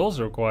 Because it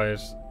also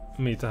requires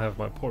me to have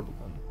my portal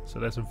gun. So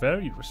that's a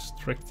very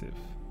restrictive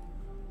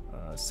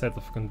set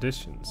of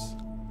conditions.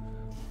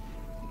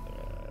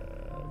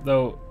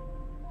 Though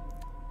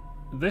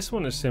this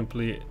one is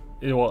simply,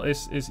 well,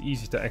 is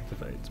easy to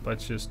activate by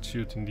just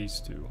shooting these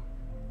 2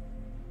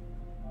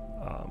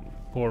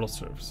 portal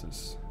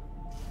surfaces.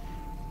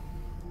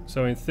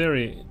 So in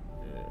theory,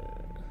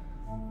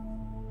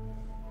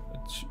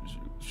 it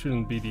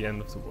shouldn't be the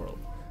end of the world.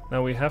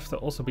 Now we have to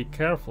also be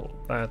careful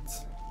that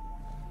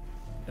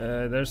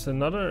there's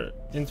another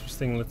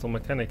interesting little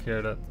mechanic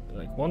here that,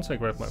 like, once I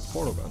grab my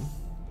portal gun,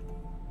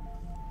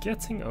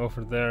 getting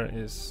over there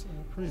is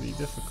pretty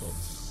difficult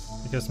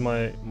because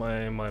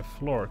my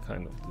floor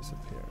kind of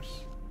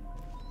disappears.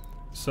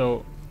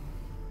 So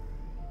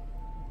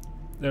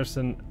there's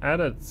an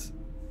added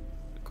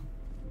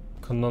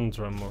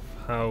conundrum of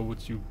how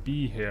would you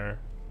be here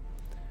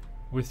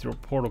with your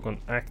portal gun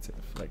active.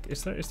 Like,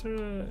 is there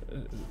a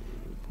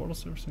portal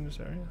surface in this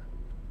area?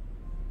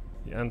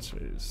 The answer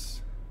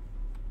is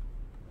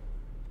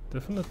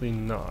definitely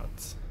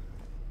not.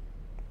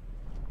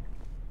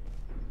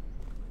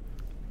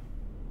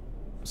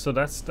 So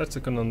that's a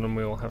conundrum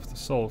we'll have to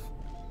solve.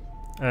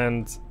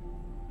 And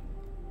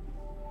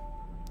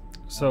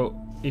so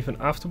even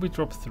after we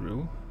drop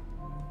through,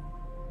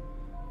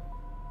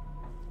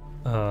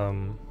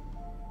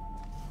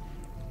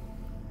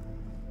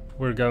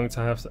 we're going to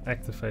have to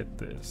activate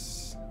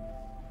this.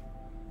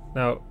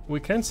 Now we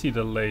can see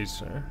the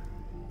laser.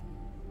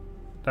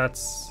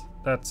 That's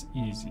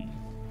easy.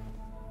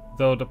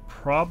 Though the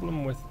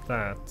problem with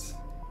that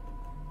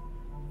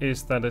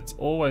is that it's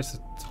always a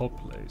top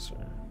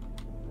laser.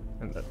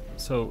 And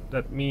so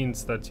that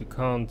means that you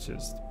can't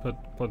just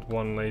put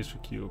one laser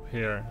cube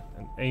here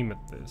and aim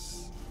at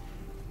this,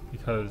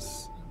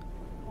 because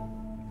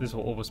this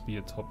will always be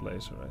a top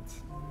laser, right?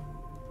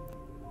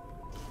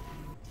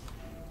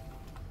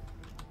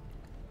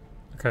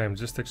 Okay, I'm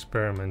just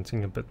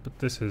experimenting a bit, but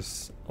this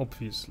is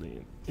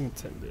obviously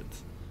intended.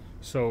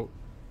 So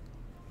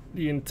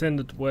the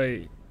intended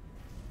way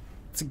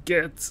to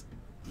get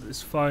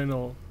this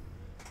final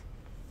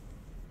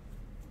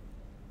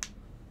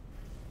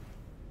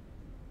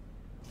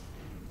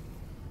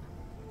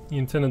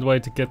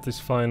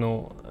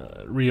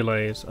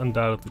relay is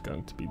undoubtedly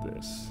going to be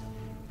this.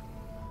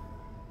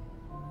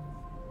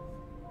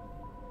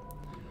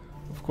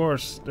 Of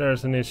course,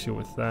 there's an issue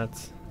with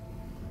that,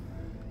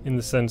 in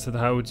the sense that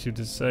how would you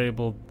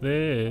disable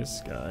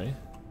this guy?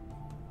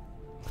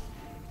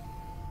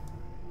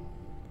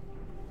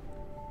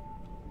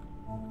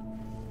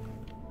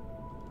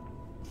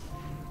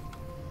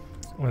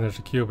 When there's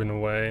a cube in the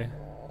way.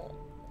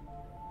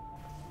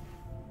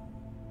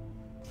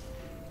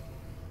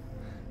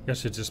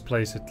 Guess you just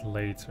place it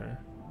later.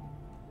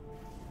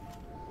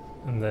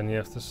 And then you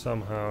have to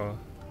somehow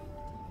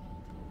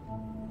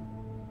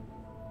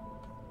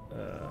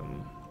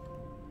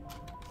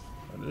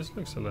this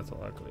looks a little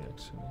ugly,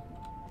 actually.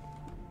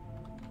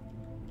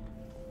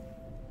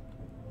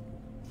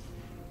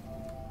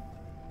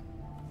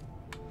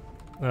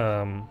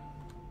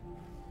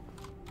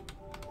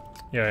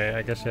 Yeah,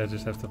 I guess I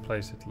just have to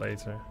place it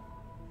later.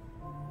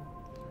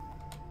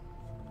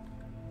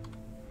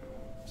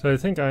 So I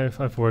think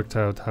I've worked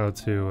out how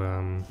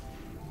to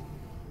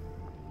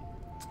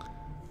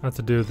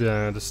do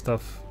the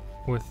stuff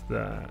with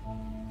the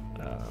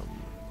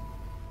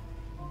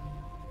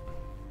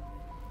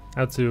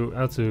how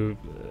to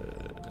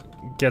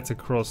get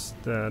across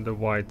the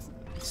white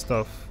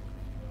stuff,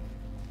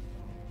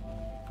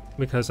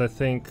 because I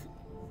think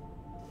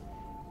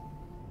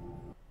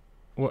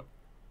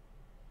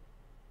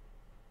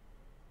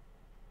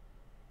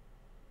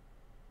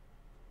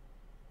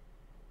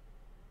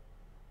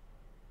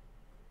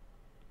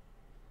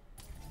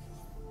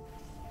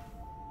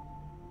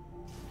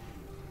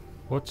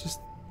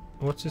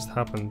what just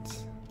happened?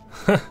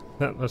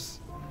 That was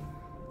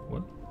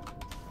what?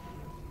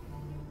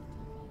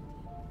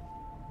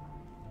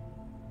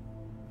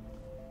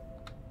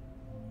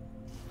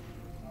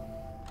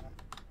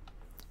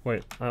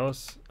 Wait, I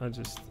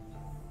just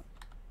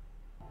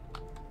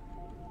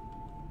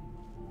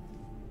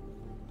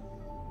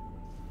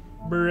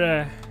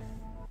bruh.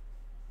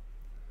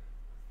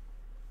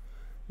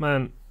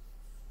 Man,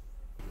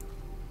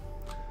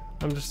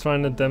 I'm just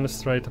trying to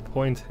demonstrate a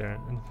point here,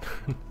 and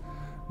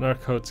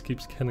Narkodes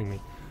keeps killing me.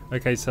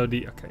 Okay, so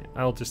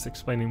I'll just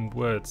explain in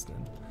words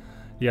then.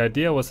 The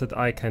idea was that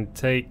I can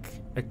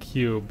take a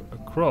cube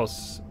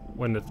across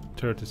when the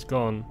turret is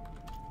gone,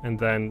 and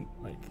then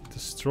like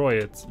destroy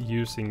it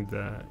using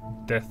the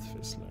Death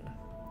Fizzler.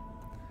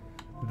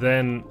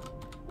 Then,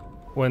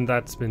 when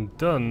that's been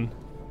done,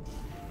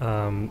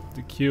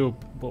 the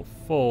cube will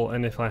fall,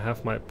 and if I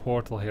have my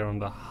portal here on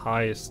the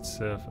highest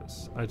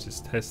surface, I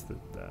just tested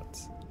that,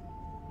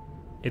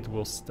 it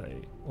will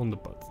stay on the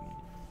button,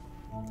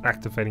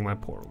 activating my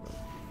portal gun.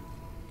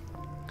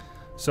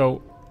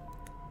 So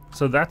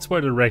that's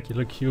where the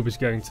regular cube is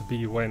going to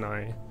be when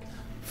I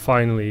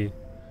finally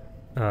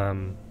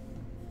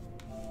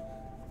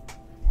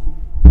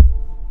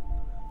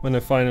when I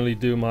finally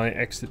do my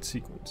exit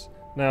sequence.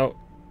 Now,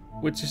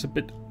 which is a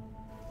bit,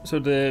 so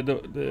the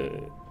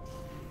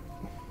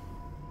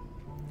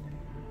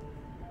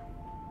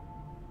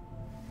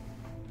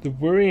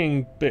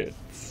worrying bit.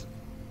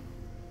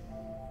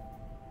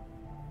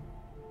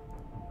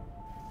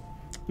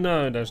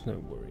 No, there's no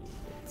worrying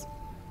bit.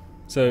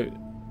 So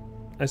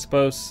I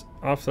suppose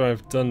after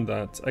I've done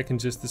that, I can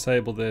just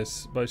disable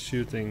this by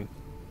shooting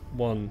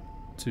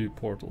 2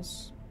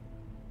 portals.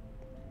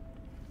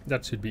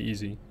 That should be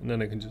easy, and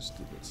then I can just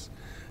do this.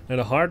 And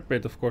the hard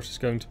bit, of course, is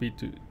going to be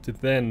to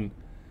then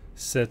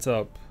set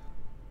up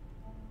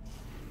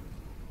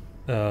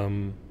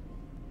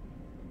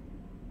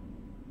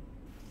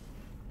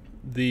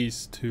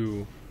these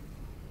 2.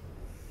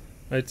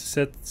 Right,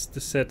 to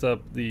set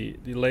up the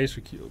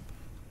laser cube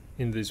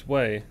in this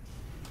way,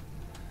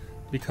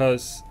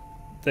 because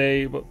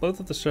both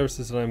of the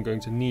surfaces that I'm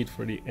going to need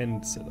for the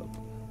end setup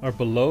are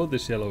below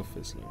this yellow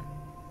fizzler.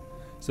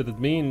 So that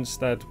means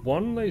that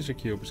one laser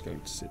cube is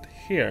going to sit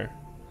here,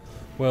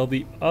 while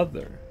the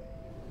other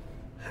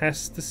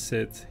has to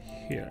sit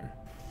here.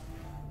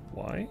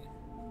 Why?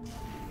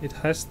 It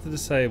has to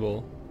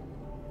disable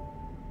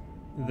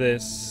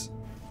this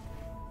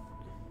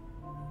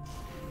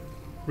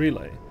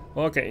relay.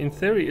 Well, okay, in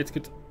theory it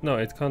could... No,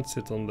 it can't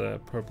sit on the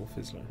purple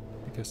fizzler,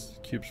 because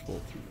cubes fall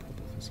through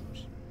purple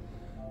fizzlers.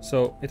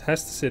 So it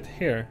has to sit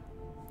here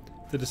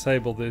to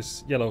disable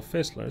this yellow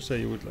fizzler, so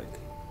you would like...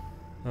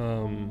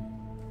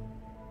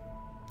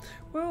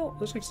 well,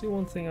 there's actually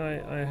one thing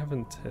I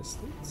haven't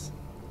tested.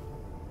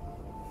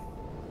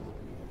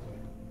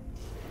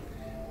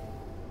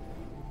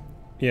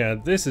 Yeah,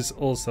 this is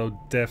also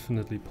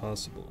definitely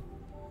possible.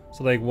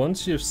 So like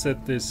once you've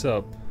set this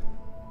up,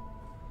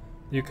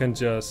 you can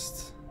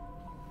just...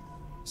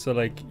 So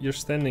like you're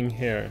standing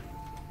here,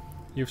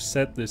 you've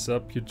set this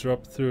up, you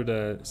drop through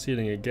the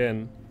ceiling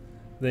again,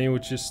 then you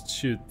would just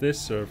shoot this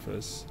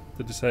surface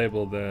to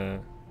disable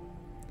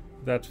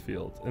that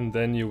field, and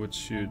then you would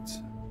shoot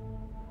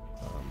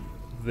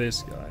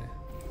this guy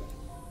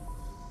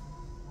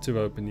to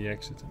open the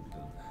exit.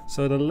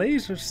 So the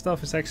laser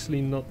stuff is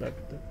actually not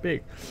that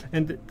big.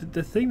 And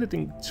the thing that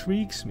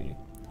intrigues me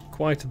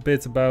quite a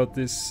bit about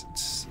this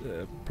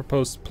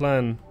proposed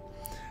plan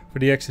for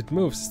the exit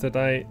moves is that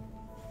I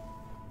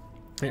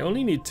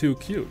only need 2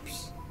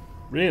 cubes.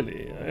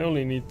 Really, I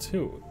only need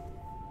 2.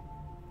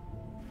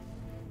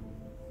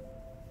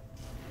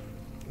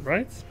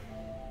 Right?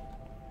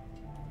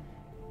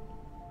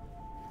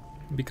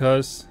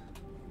 Because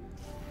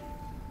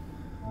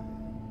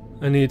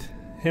I need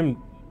him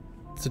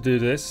to do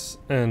this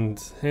and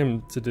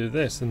him to do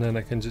this, and then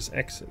I can just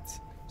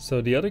exit.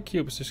 So the other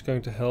cube is just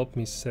going to help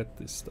me set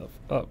this stuff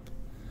up.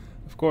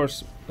 Of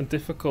course, a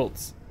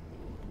difficult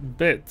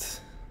bit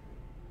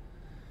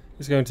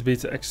is going to be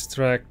to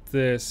extract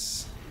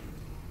this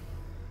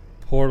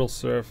portal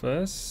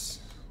surface.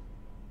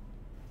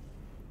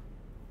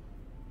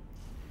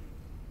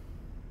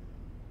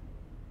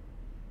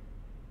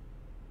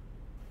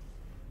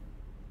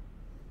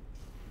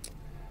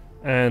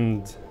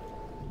 And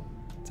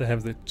to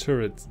have the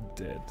turret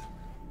dead.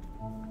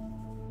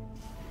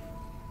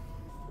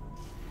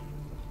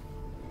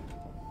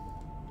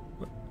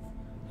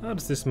 How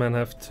does this man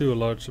have 2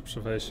 large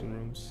observation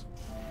rooms?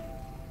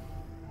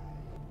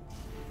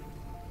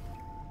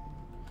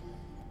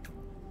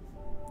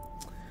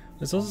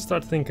 Let's also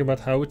start thinking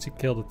about how would you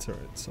kill the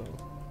turret. So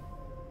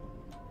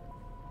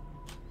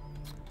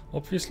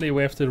obviously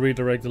we have to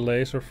redirect the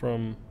laser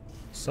from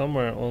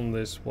somewhere on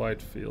this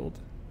white field.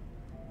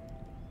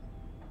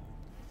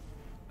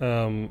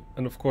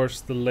 And of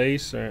course the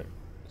laser,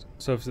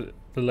 so if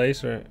the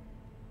laser,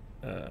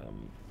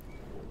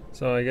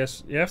 so I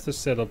guess you have to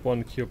set up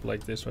 1 cube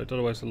like this, right?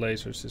 Otherwise the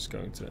laser is just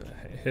going to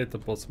hit the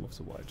bottom of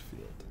the white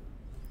field.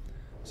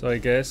 So I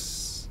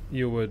guess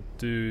you would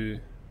do...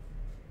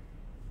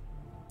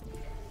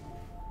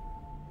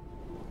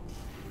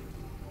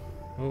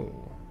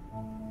 Oh.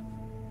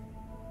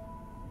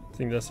 I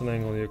think that's an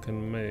angle you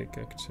can make,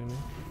 actually.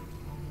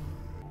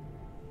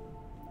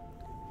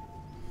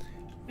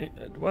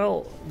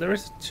 Well, there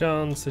is a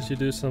chance that you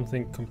do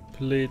something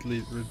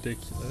completely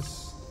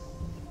ridiculous,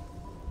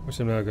 which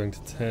I'm now going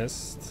to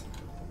test.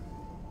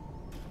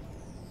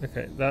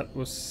 Okay, that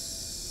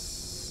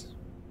was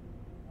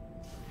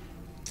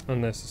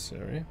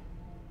unnecessary.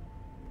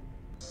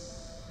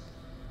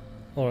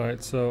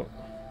 Alright, so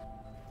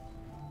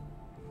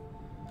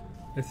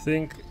I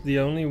think the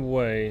only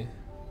way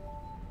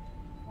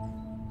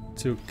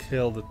to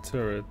kill the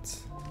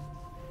turret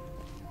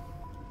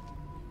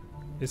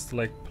is to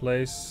like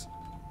place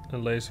a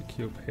laser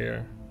cube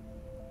here.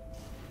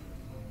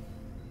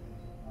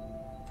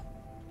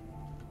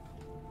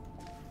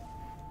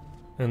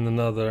 And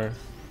another...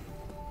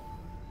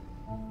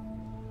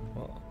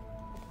 Well,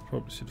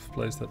 probably should have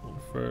placed that one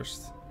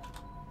first.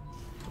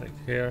 Like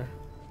here.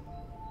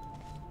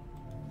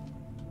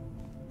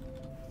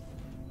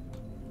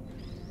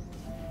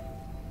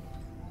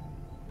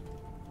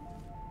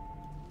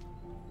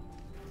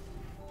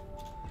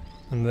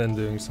 And then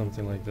doing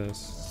something like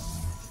this.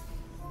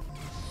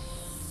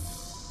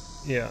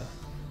 Yeah,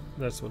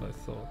 that's what I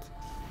thought.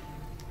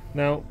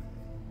 Now,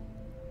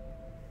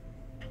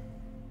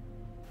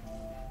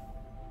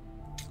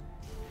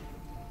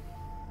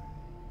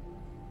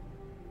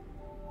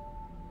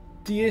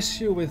 the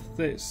issue with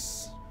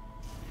this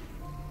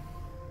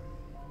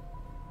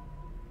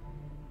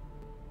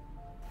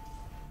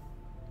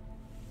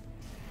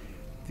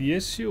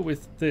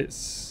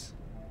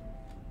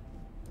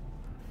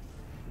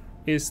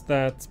is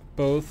that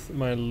both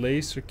my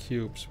laser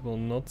cubes will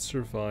not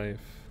survive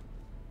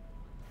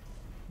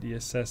the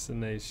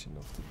assassination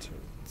of the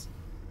turret.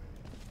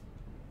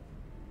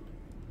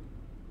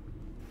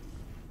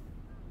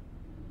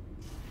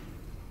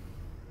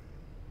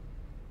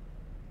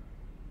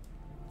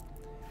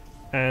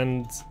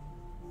 And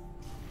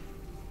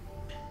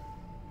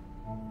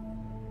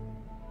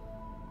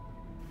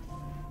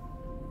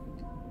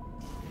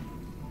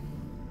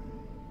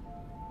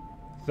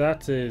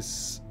that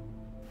is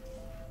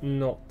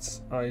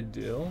not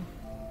ideal.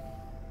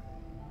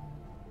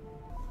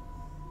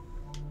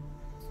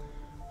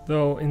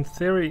 Though in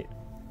theory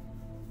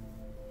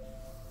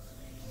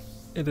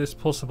it is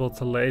possible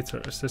to later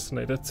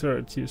assassinate a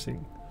turret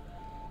using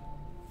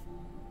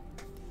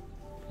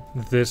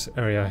this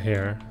area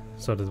here,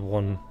 so that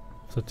one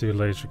of the two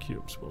laser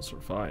cubes will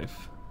survive.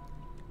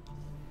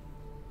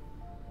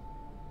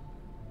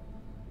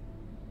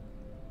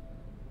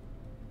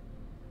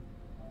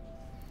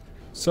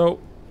 So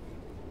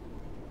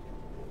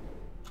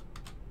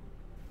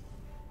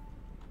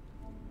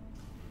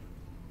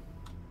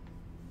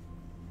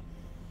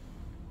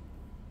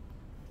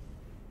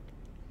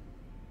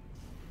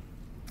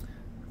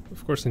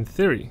of course, in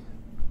theory,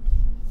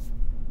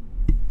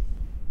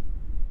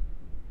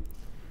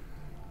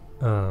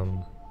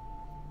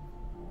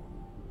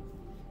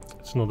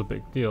 it's not a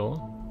big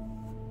deal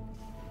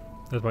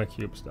that my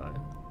cubes die,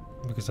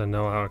 because I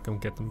know how I can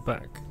get them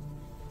back.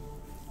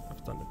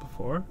 I've done it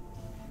before.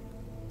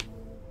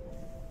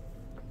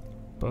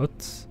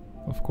 But,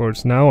 of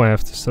course, now I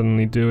have to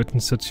suddenly do it in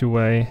such a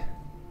way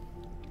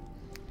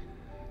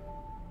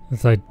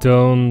that I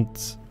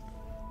don't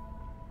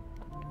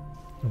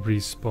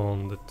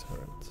respawn the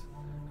turret.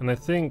 And I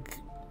think,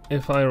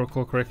 if I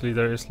recall correctly,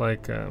 there is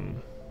like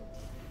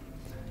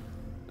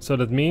so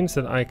that means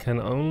that I can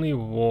only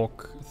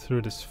walk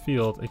through this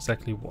field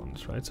exactly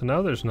once, right? So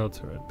now there's no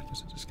turret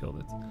because I just killed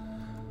it.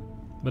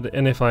 But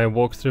and if I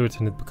walk through it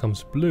and it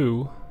becomes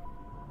blue,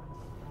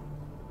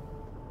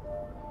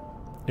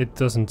 it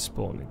doesn't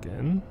spawn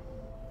again.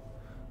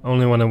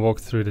 Only when I walk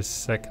through the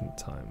second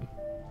time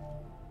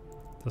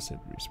does it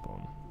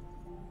respawn.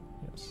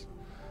 Yes.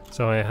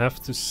 So I have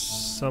to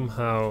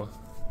somehow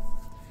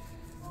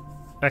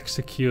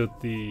execute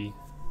the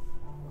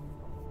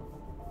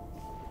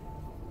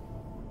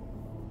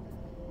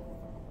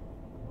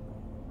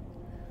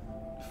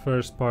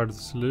first part of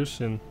the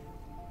solution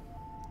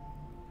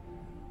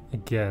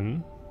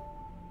again,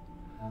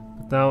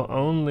 but now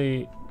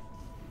only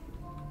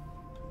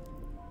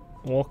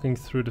walking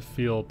through the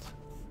field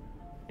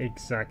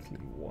exactly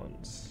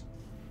once.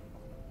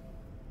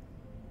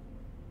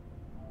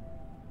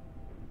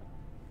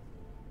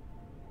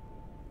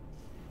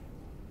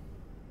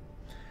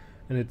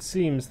 And it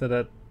seems that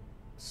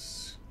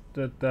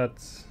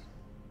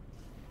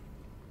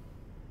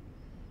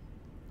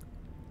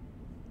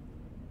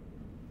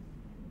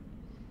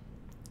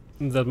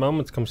that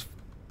moment comes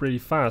pretty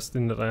fast,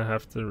 in that I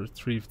have to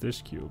retrieve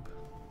this cube.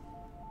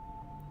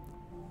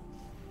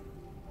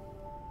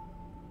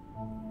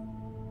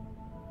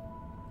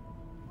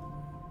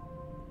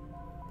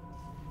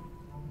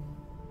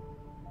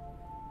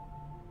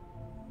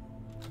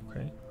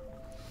 Okay.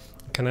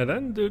 Can I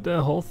then do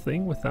the whole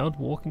thing without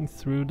walking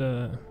through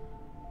the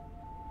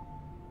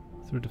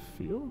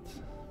field?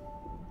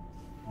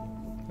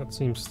 That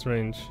seems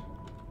strange.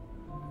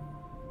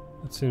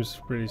 That seems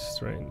pretty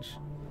strange.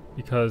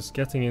 Because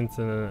getting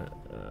into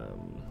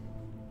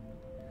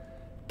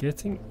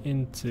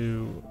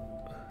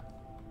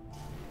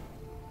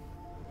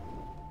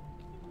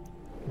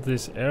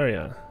this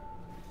area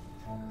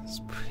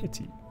is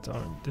pretty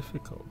darn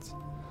difficult.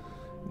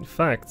 In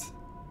fact,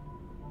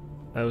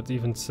 I would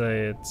even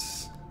say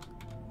it's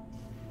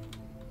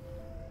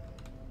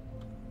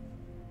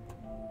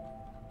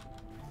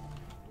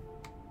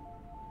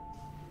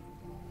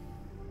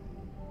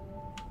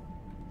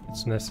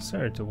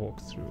necessary to walk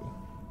through.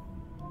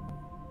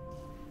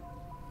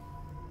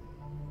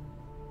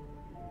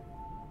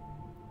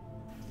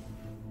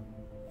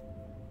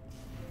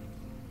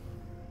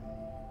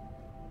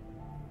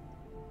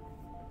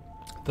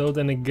 Though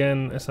then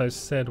again, as I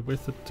said,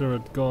 with the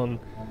turret gone,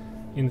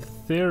 in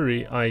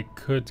theory I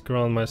could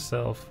grant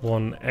myself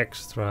one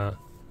extra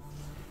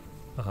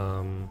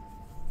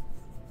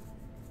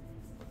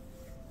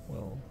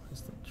well,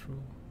 is that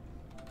true?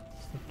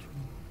 Is that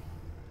true?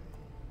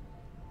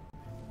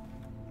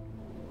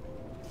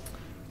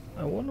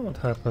 I wonder what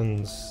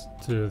happens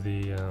to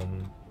the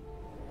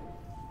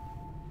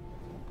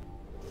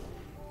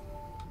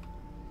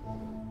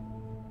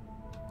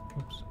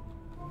oops.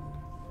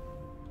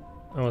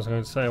 I was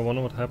going to say, I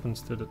wonder what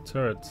happens to the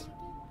turret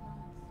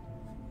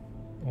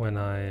when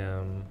I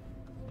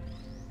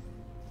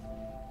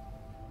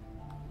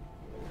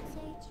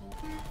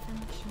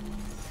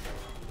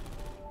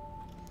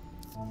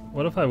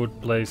what if I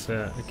would place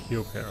a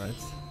cube here,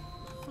 right?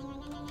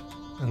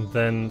 And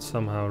then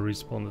somehow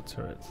respawn the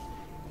turret.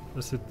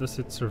 Does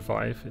it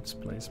survive its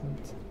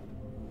placement?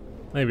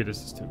 Maybe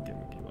this is too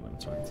gimmicky what I'm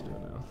trying to do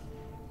now.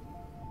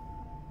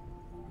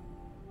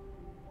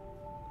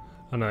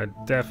 And I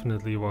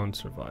definitely won't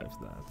survive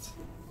that.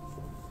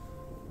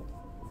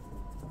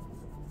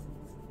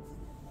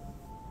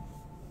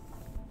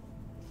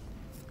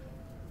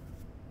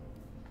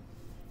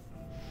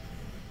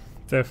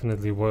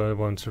 Definitely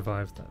won't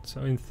survive that.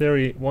 So in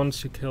theory,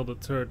 once you kill the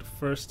turret the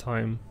first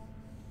time,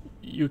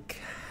 you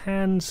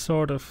can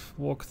sort of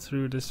walk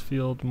through this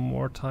field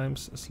more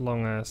times as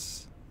long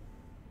as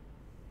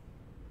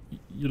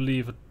you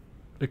leave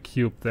a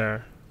cube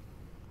there.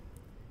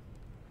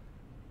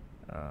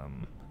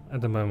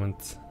 At the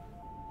moment,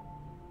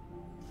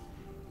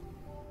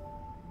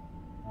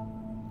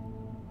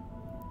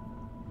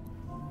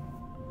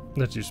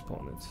 that you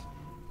spawn it.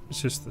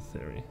 It's just the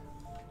theory.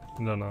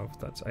 I don't know if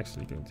that's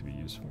actually going to be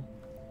useful.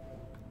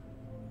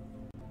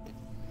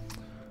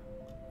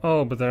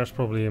 Oh, but there's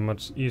probably a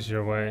much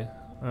easier way.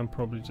 I'm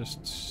probably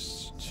just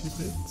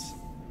stupid.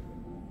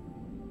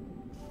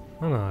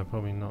 Oh no,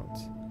 probably not.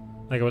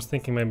 Like I was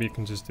thinking maybe you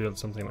can just do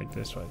something like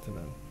this, right? And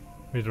then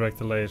redirect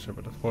the laser,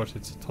 but of course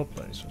it's a top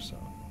laser, so...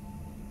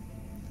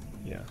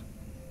 yeah.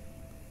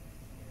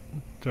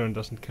 Turn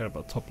doesn't care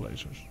about top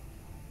lasers.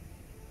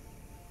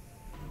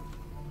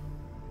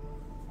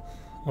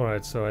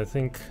 Alright, so I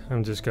think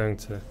I'm just going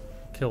to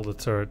kill the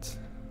turret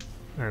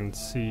and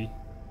see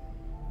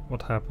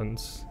what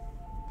happens.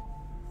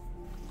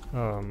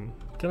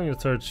 Killing the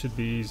turret should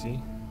be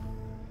easy.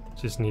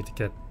 Just need to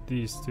get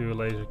these two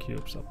laser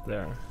cubes up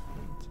there.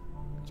 And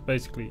it's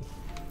basically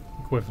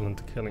equivalent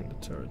to killing the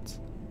turret.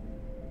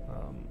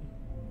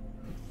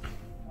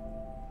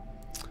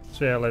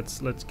 So yeah,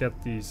 let's get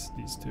these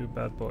two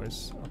bad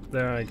boys up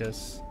there. I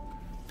guess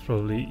it's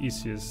probably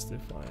easiest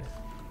if I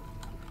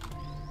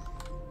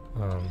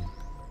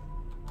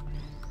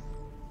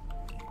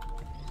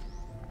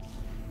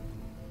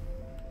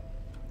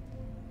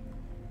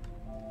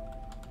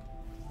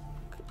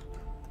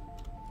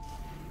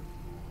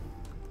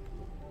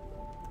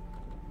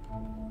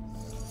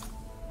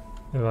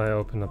if I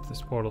open up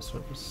this portal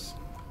surface.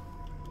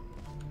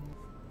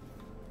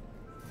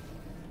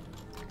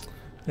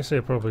 Actually,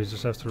 I probably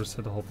just have to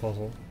reset the whole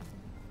puzzle.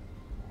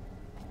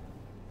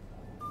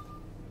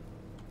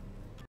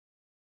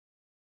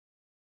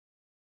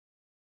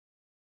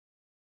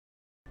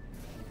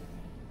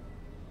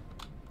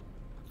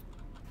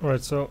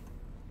 Alright, so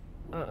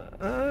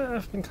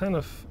I've been kind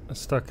of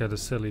stuck at a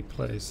silly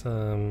place.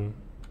 I've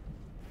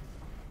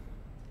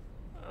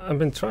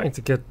been trying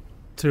to get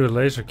two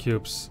laser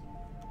cubes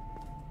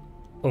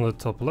on the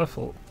top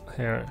level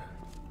here,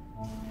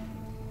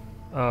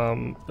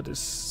 but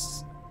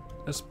it's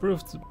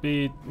proved to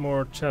be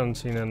more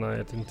challenging than I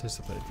had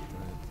anticipated.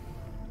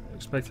 I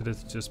expected it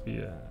to just be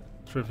a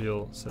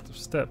trivial set of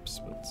steps,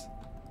 but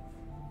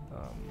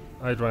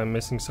either I'm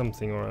missing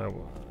something or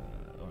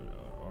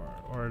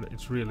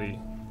it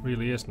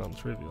really is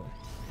non-trivial.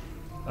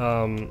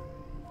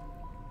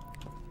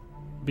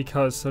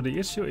 Because so the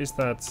issue is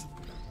that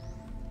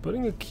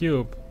putting a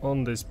cube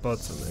on this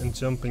button and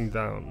jumping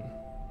down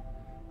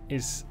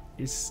is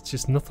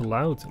just not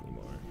allowed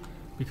anymore,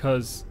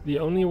 because the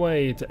only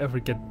way to ever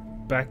get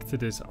back to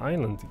this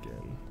island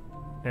again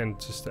and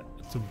just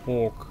to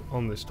walk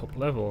on this top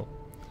level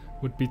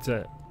would be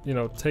to, you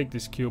know, take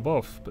this cube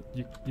off, but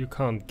you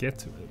can't get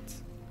to it.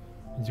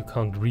 You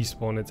can't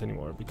respawn it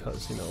anymore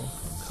because, you know,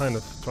 I'm kind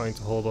of trying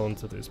to hold on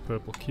to this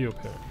purple cube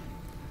here.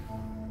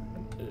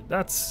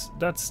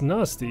 That's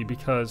nasty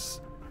because,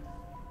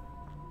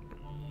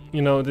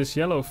 you know, this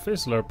yellow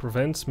fizzler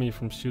prevents me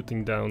from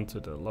shooting down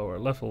to the lower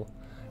level,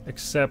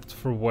 except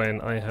for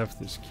when I have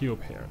this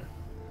cube here.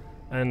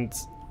 And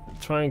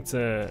trying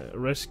to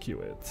rescue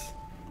it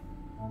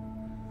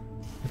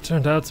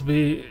turned out to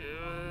be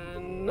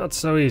not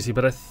so easy,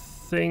 but I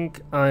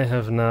think I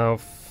have now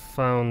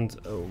found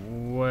a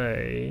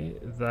way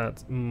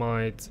that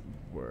might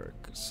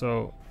work.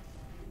 So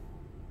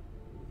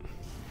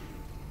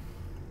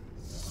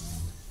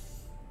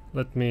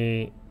let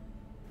me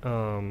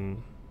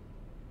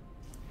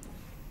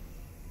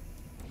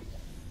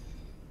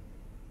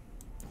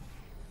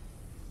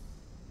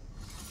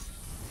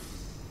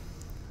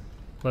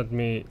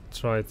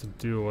try to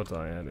do what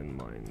I had in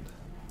mind.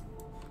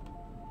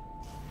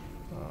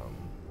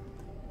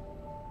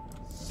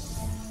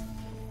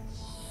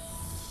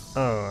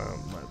 Oh,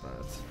 my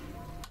bad.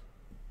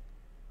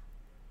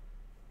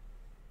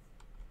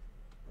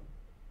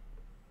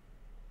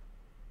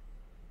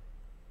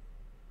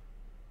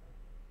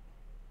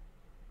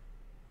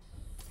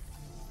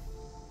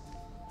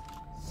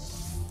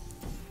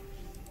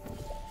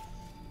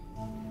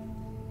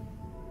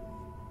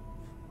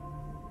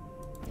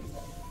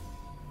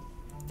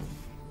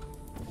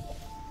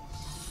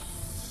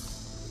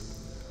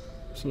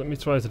 So let me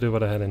try to do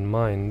what I had in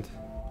mind.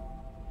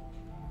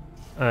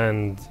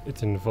 and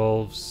it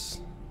involves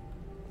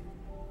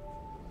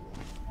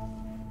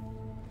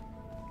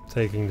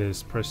taking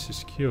this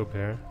precious cube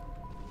here,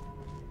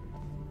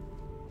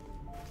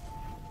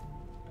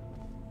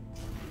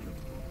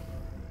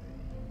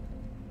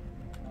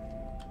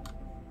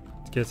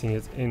 getting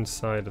it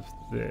inside of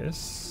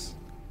this,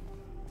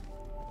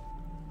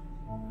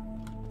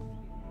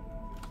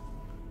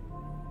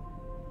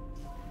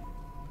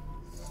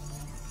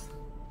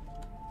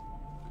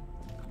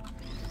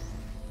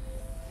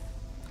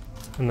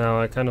 and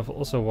now I kind of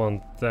also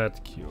want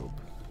that cube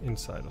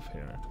inside of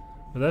here.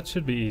 But that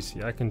should be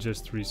easy, I can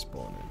just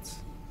respawn it.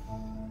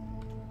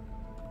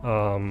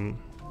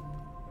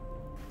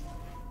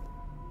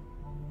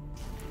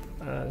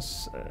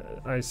 As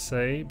I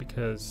say,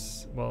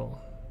 because, well,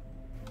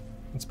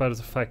 in spite of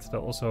the fact that I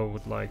also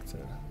would like to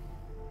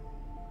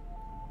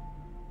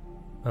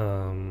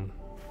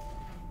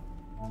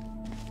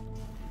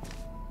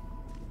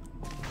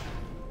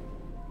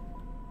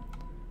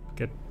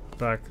get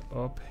back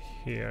up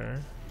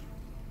here.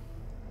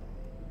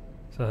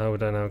 So how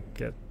would I now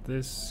get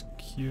this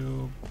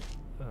cube?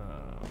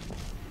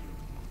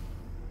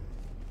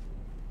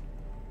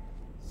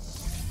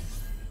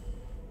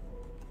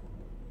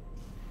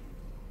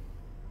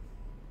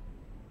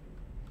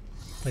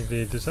 Like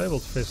the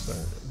disabled fist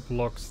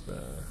blocks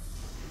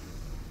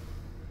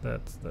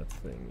that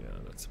thing. Yeah,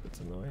 that's a bit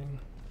annoying.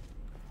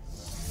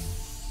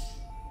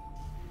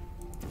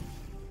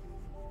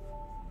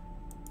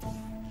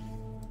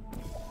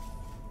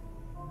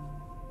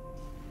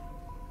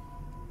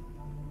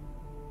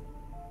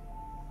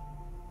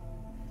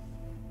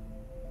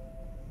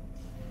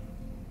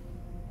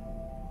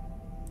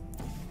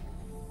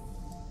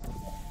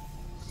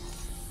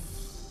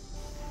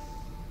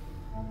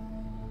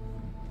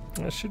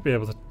 I should be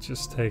able to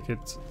just take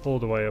it all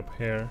the way up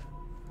here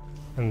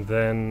and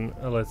then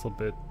a little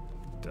bit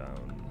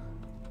down.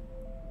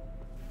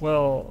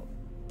 Well,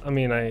 I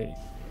mean, I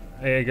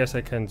guess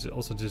I can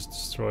also just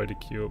destroy the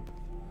cube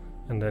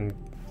and then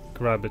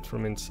grab it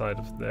from inside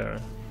of there.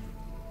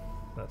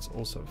 That's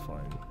also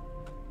fine.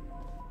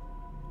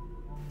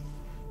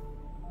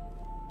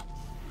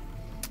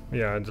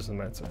 Yeah, it doesn't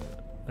matter.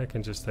 I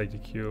can just take the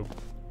cube.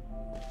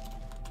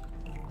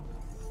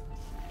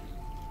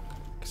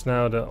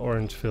 Now the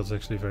orange feels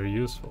actually very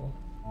useful.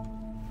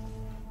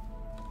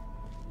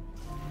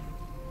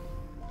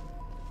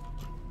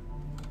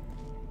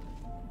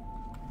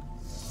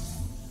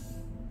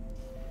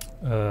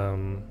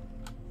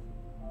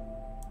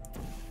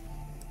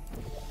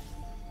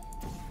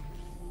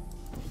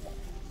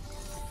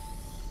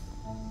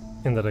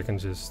 In that I can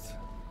just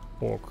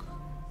walk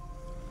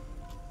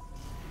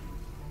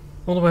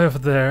all the way over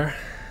there.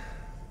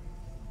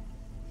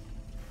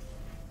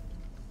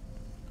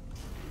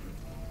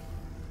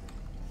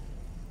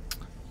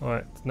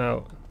 Alright,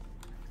 now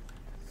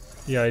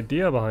the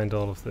idea behind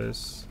all of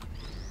this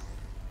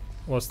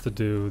was to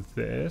do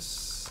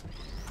this.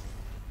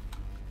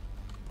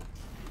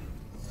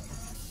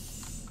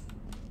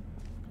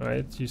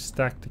 Right, you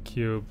stack the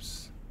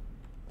cubes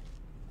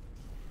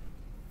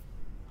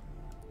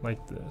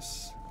like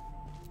this.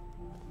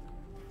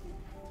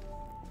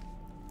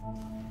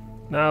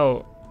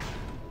 Now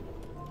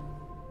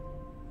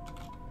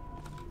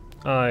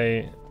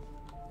I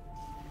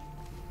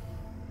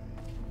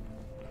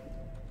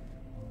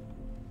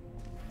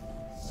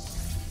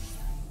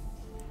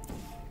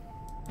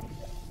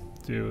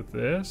do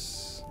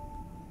this.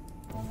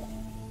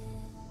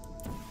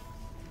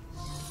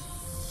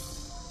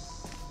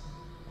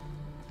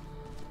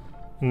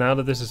 Now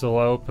that this is all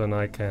open,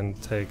 I can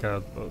take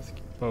out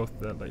both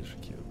the laser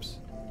cubes,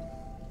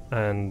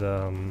 and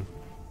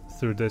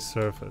through this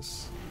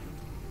surface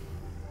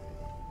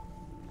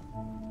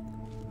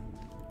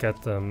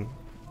get them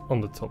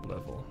on the top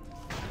level.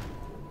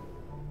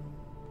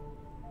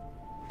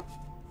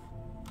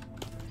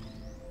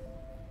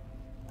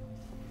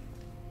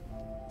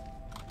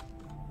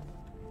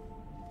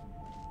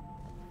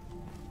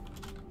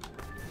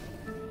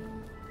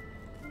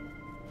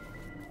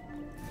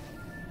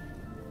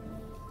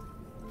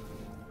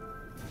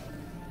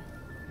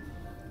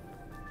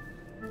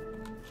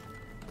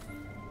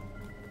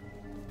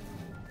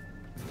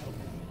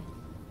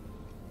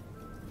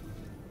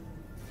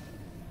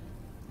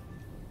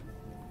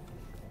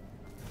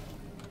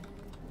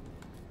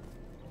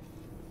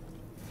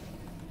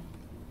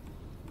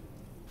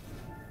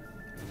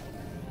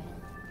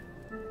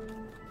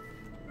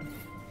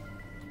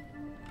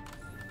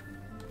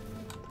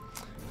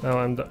 Now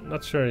I'm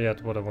not sure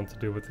yet what I want to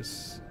do with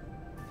this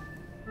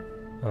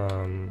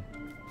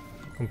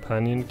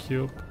companion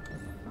cube.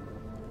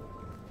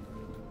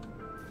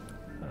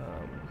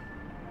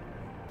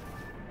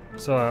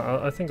 So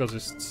I think I'll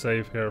just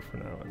save here for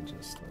now and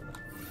just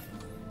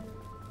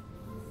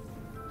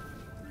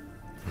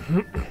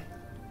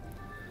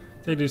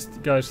take these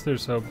guys through.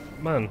 So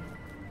man,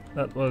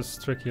 that was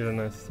trickier than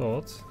I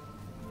thought.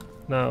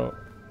 Now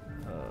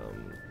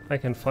I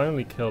can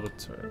finally kill the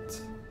turret.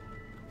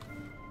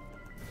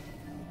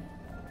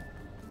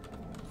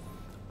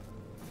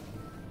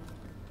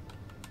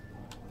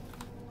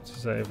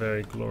 is a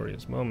very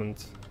glorious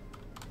moment.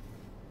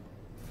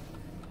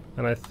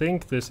 And I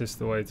think this is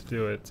the way to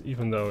do it,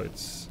 even though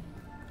it's...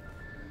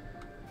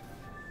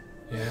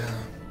 yeah.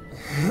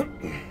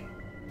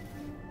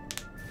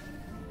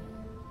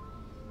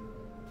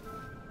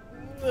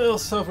 They'll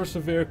suffer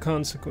severe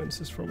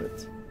consequences from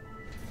it.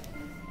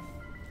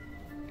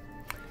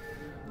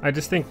 I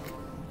just think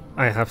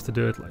I have to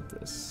do it like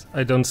this.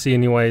 I don't see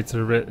any way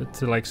to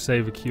like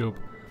save a cube.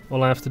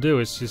 All I have to do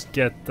is just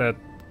get that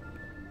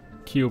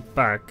cube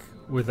back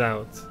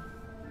without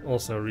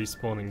also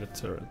respawning the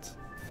turret.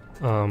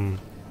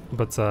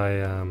 But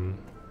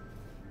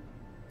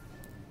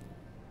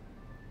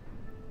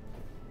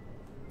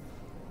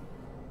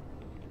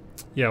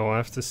yeah, we'll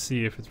have to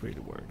see if it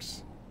really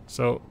works.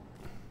 So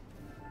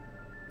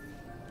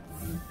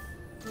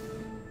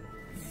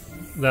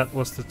that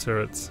was the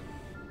turret.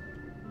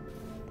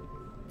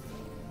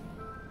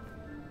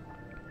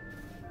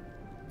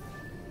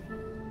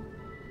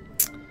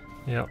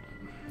 Yeah.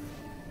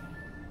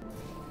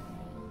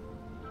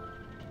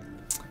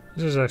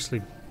 This is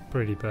actually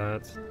pretty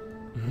bad.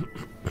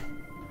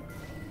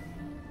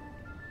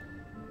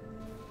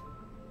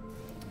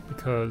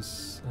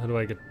 Because how do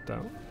I get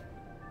down?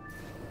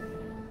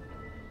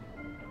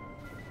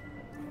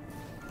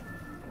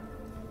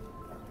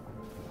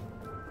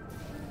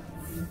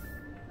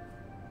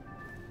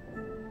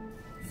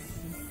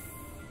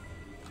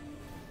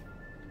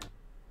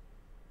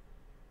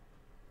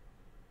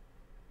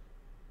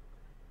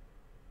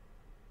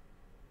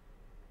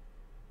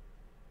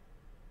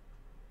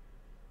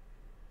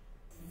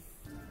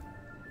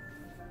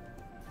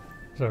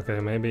 Okay,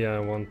 maybe I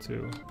want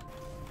to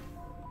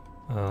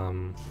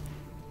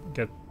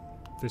get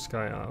this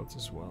guy out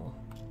as well.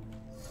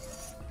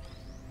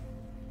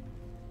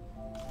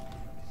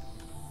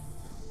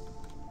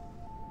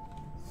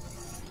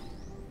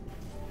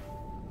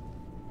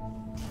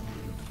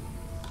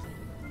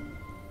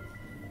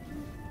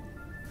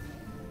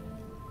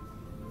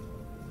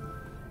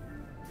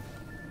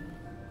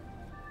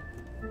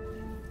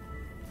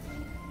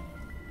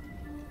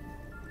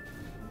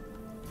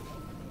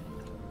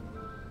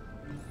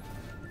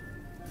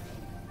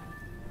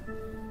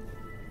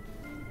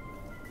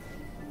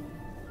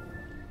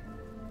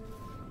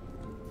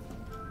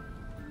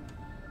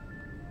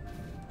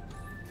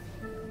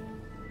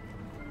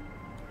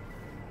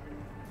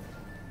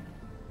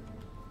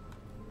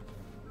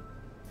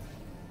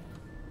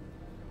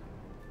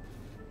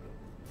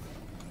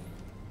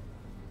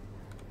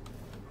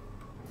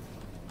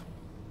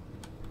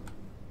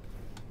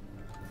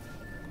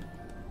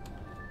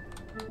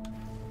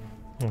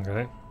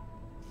 Okay.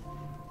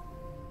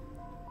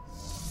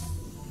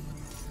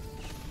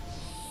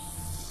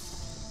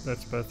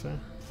 That's better.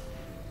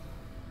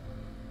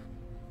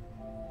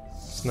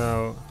 So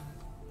now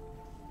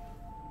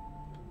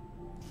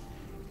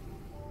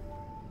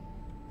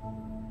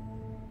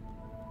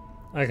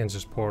I can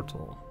just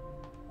portal.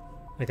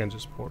 I can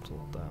just portal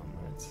down,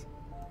 right?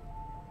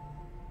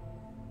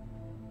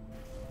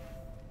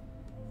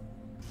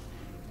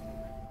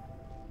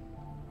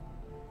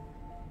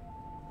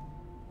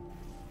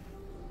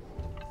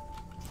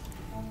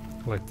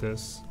 Like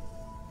this.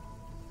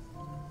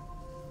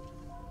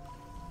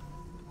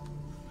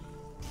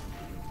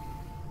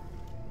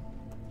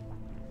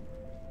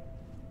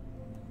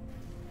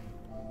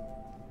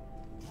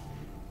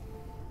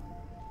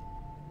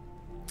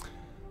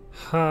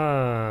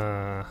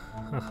 Ha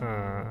ha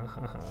ha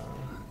ha ha.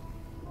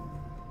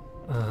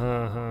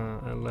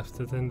 I left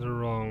it in the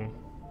wrong.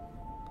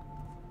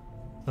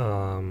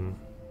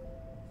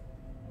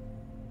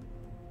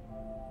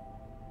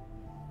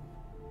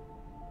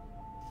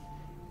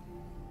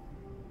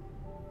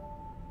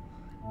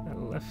 I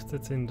left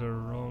it in the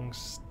wrong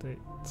state.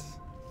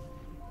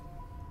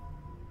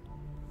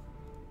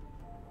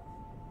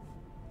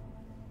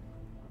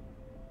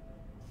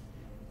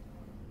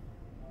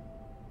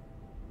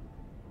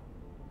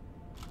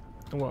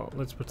 Well,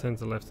 let's pretend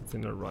I left it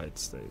in the right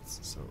state,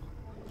 so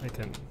I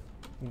can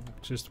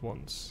just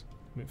once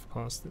move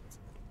past it.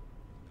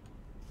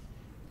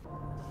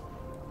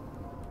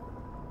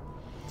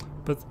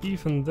 But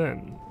even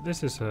then,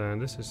 this is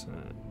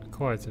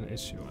quite an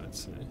issue, I'd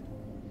say,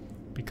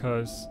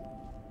 because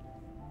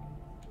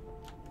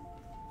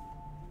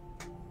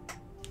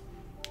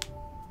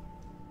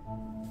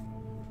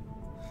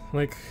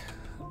like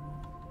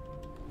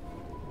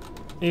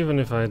even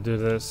if I do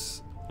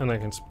this and I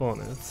can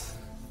spawn it,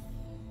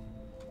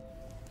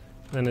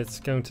 then it's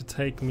going to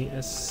take me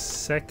a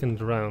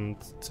second round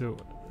to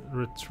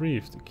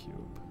retrieve the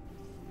cube.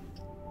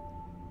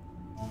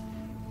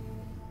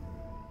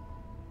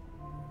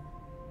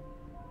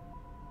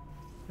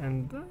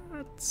 And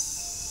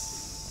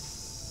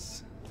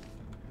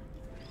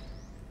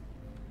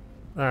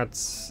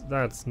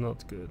that's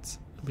not good,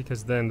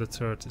 because then the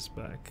turret is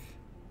back.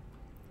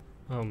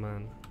 Oh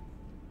man.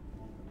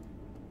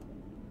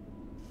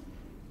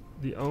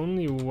 The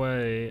only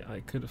way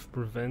I could have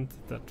prevented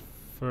that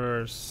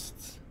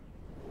first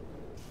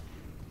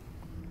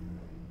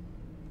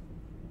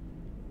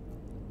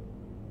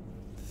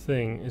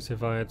thing is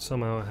if I had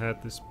somehow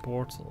had this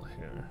portal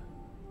here.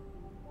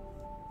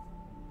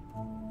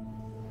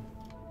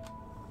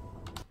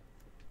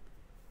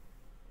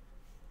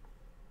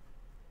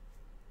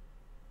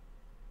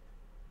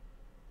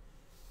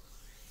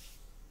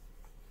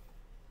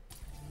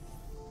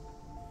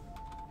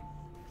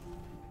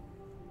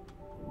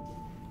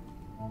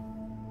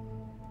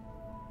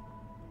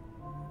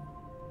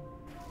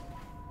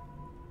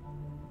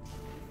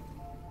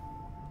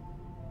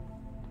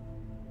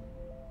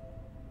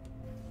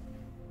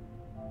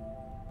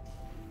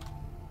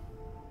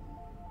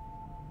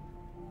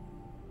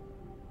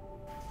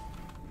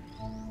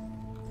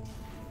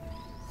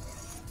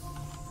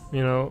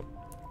 You know,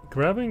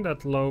 grabbing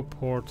that low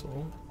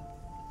portal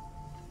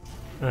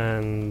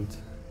and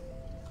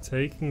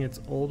taking it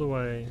all the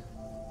way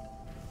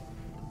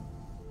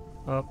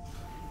up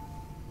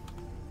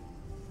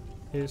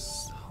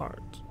is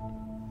hard.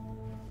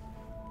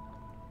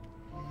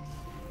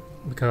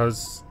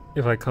 Because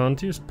if I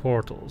can't use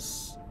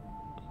portals,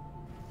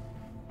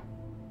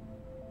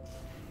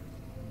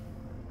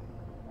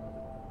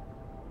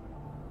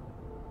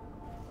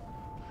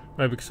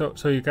 right, because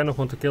so you kind of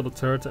want to kill the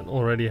turret and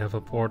already have a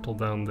portal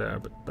down there,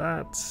 but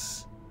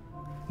that's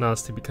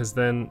nasty because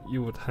then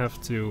you would have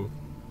to,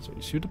 so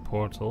you shoot a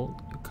portal,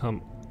 you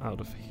come out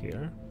of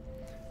here,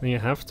 then you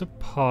have to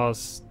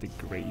pass the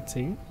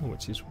grating,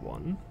 which is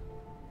 1,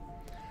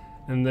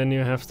 and then you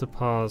have to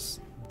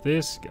pass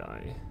this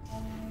guy,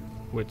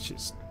 which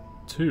is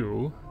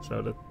 2,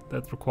 so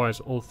that requires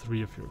all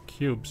 3 of your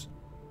cubes.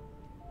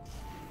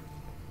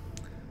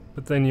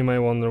 But then you may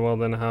wonder, well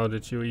then how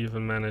did you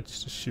even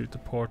manage to shoot the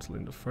portal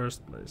in the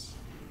first place?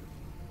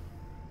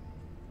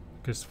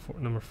 Because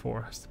number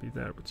 4 has to be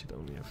there, but you'd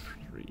only have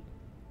 3.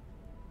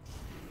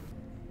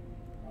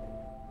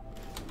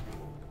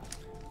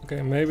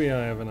 Okay, maybe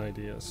I have an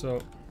idea.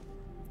 So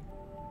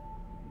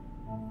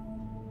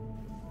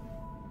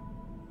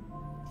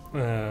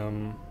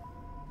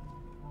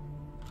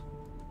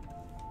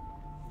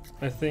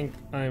I think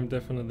I'm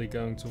definitely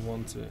going to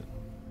want to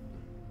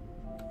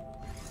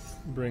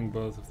bring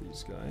both of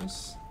these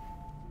guys.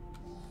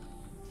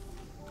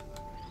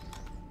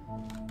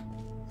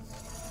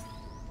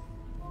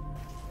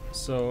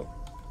 So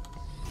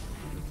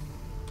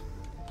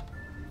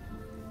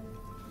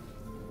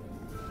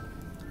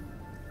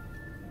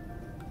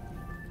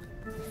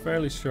I'm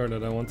fairly sure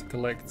that I want to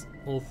collect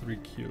all 3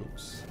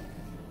 cubes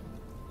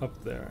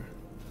up there.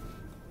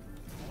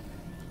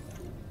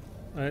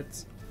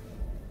 Right.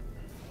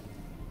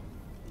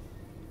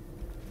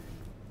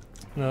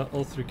 Now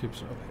all 3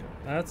 cubes are up here.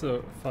 I had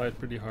to fight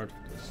pretty hard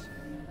for this.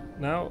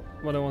 Now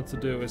what I want to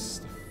do is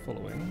the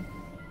following.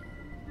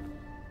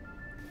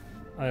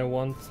 I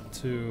want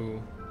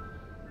to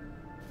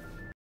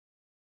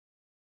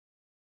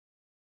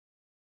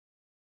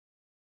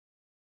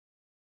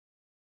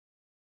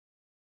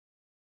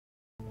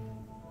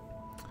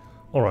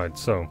Alright,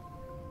 so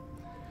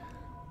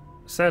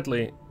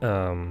sadly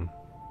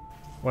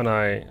when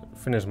I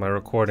finished my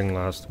recording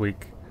last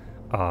week,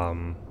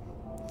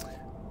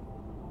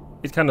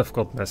 it kind of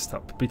got messed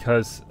up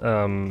because,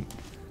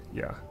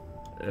 yeah,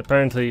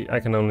 apparently I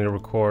can only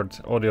record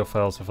audio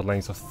files of a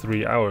length of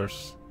 3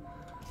 hours,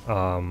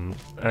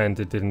 and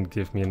it didn't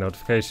give me a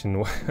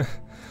notification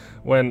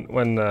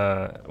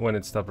when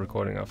it stopped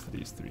recording after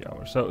these 3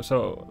 hours.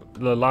 So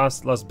the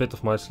last bit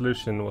of my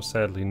solution was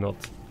sadly not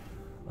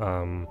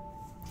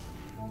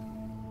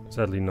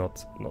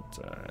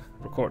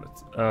recorded.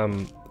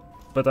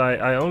 But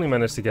I only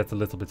managed to get a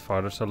little bit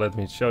farther, so let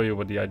me show you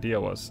what the idea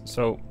was.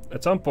 So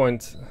at some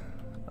point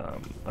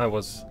I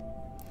was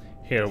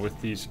here with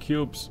these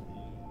cubes,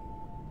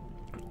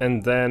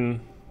 and then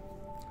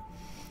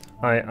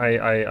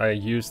I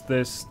used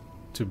this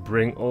to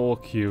bring all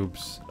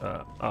cubes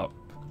up.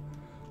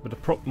 But the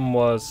problem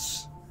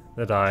was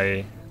that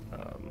I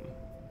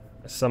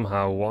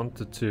somehow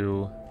wanted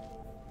to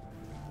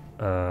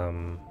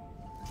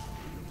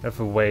have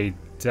a way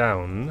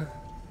down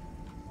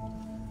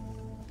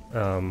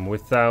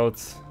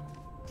without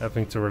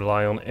having to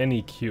rely on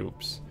any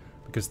cubes,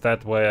 because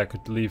that way I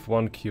could leave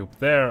 1 cube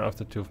there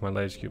after 2 of my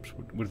laser cubes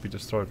would be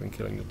destroyed when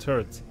killing the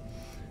turret,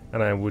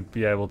 and I would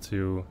be able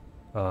to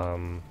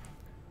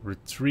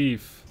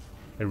retrieve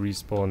a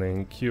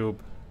respawning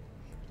cube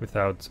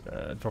without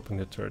dropping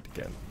the turret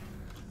again.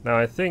 Now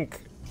I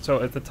think,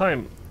 so at the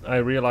time I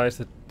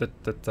realized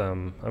that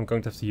I'm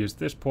going to have to use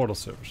this portal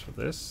service for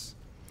this,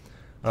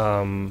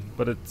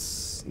 but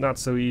it's not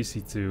so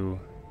easy to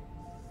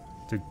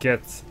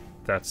get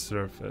that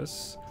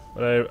surface,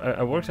 but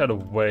I worked out a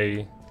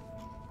way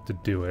to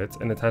do it,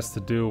 and it has to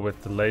do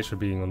with the laser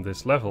being on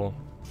this level.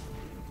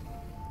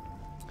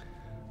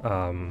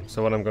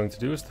 So what I'm going to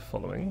do is the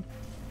following.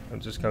 I'm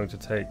just going to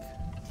take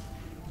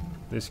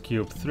this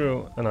cube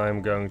through, and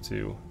I'm going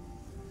to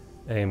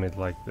aim it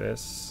like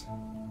this.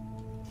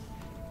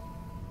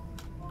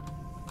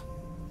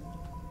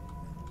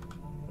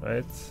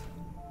 Right?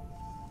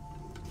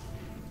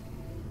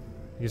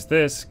 Because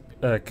this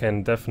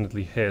can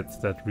definitely hit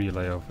that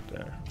relay over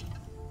there.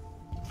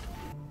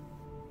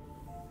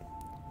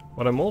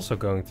 What I'm also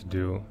going to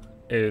do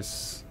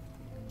is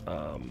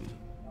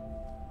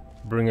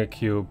bring a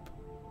cube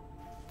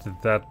to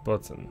that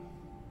button.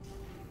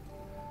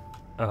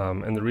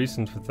 And the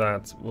reason for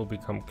that will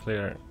become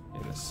clear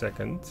in a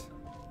second.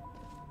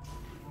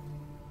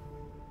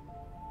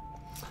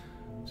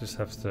 Just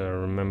have to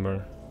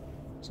remember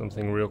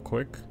something real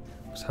quick.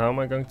 So how am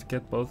I going to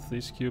get both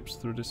these cubes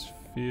through this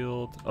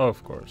field? Oh,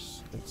 of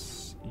course,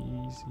 it's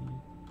easy.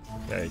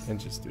 Yeah, you can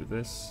just do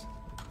this.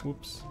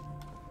 Whoops.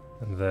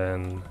 And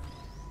then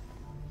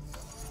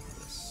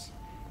this.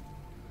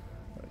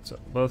 Right, so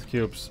both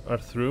cubes are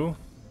through.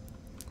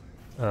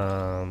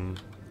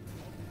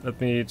 Let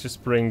me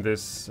just bring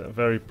this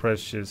very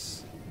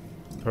precious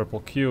purple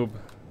cube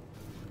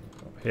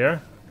up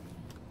here.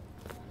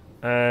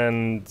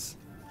 And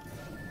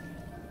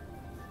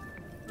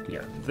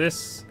yeah,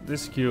 this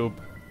cube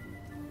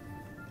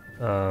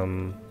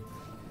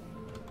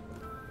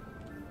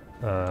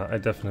I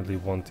definitely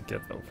want to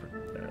get over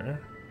there.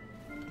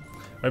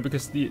 Right,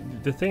 because the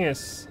thing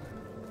is,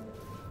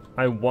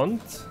 I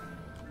want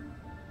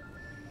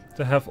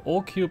to have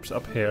all cubes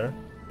up here,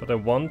 but I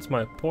want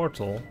my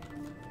portal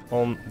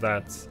on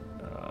that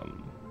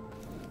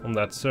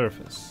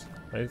surface,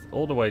 right,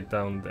 all the way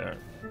down there.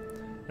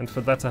 And for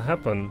that to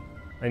happen,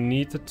 I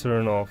need to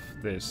turn off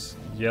this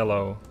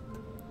yellow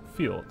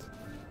field,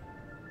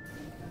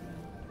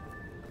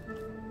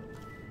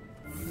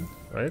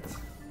 right,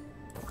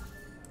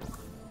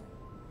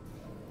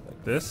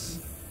 like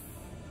this.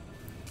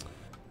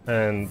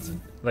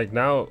 And like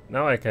now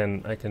I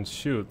can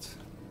shoot,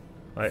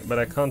 but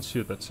I can't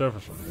shoot that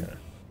surface from here.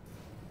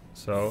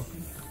 So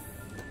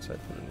let's put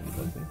it in the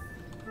button.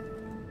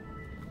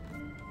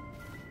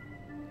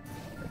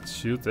 Let's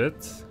shoot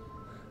it.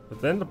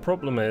 But then the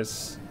problem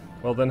is,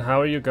 well, then how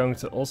are you going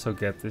to also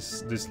get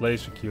this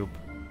laser cube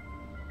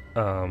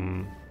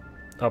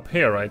up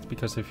here, right?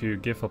 Because if you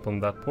give up on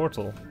that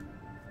portal,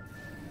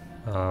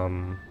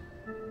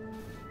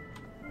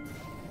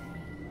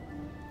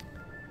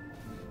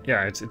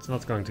 yeah, it's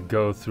not going to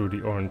go through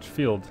the orange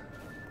field.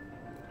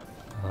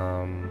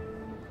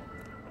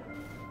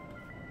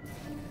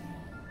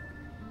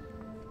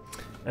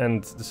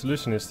 And the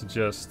solution is to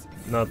just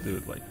not do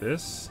it like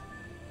this,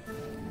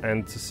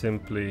 and to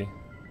simply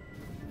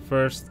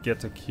first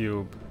get a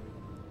cube.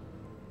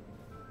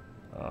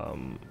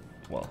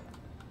 Well,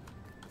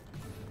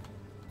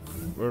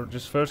 we're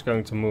just first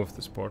going to move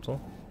this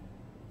portal,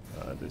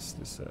 this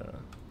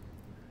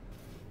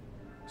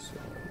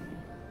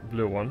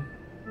blue one,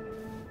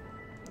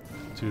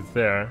 to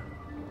there.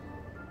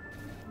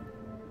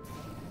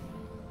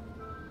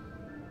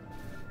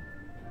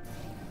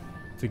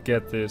 To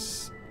get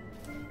this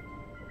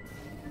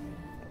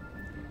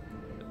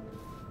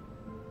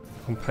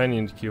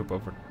companion cube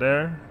over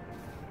there,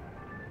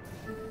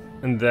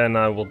 and then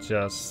I will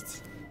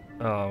just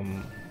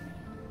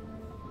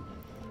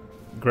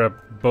grab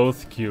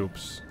both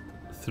cubes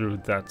through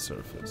that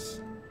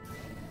surface.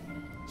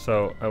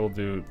 So I will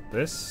do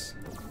this.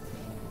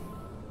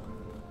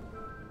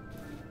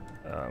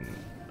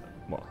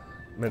 Well,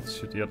 meant to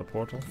shoot the other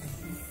portal.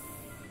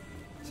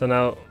 So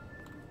now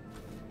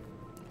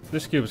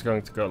this cube is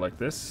going to go like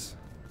this.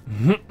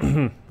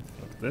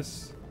 Like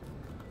this.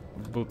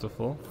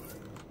 Beautiful.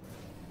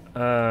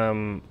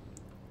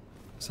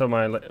 So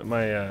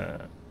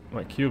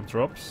my cube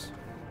drops,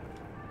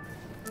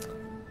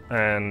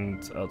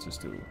 and I'll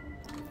just do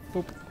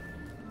boop.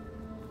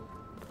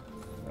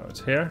 Now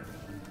it's here.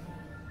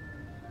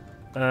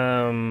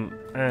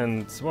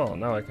 And well,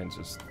 now I can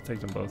just take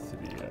them both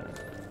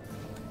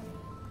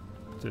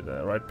to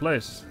the right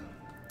place.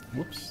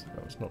 Whoops,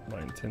 that was not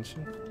my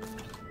intention.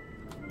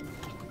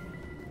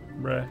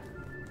 Bruh.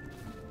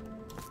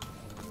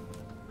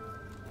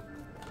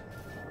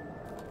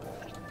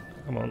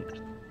 Come on.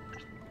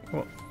 Come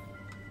on.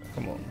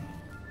 Come on.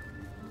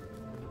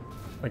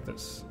 Like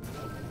this.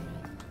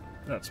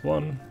 That's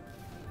one.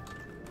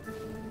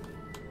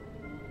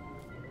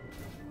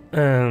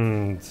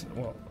 And,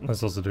 well,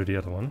 let's also do the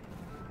other one.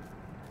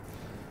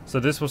 So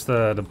this was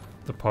the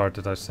part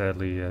that I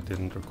sadly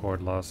didn't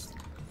record last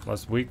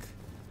week.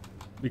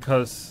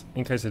 Because,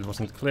 in case it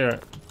wasn't clear,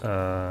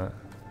 a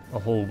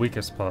whole week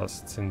has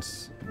passed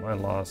since my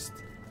last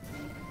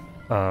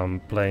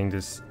playing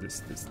this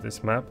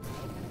map.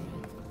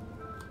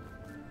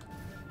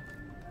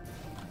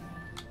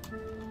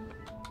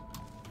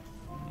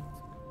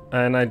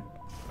 And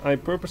I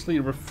purposely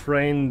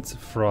refrained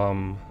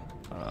from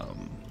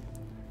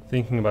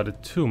thinking about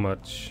it too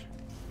much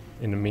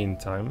in the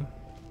meantime.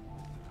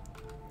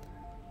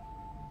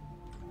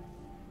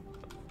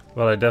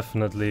 But I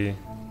definitely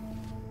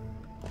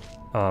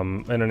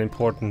made an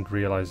important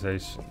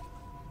realization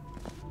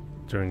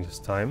during this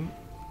time,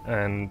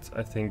 and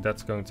I think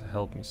that's going to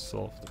help me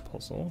solve the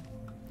puzzle.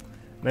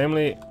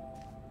 Namely,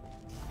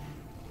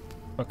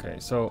 okay,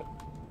 so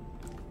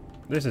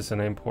this is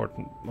an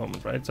important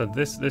moment, right? So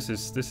this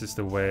is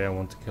the way I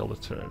want to kill the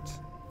turret.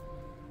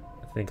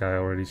 I think I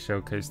already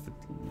showcased it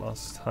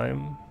last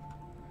time.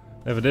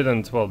 If I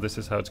didn't, well, this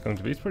is how it's going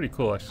to be. It's pretty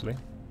cool, actually.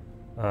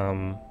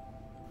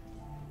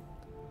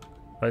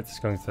 Right, it's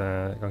going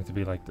to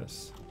be like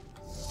this.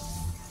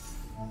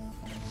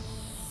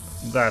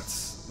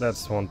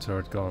 That's one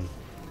turret gone.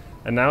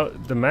 And now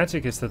the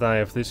magic is that I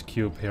have this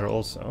cube here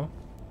also.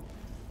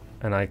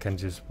 And I can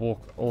just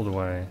walk all the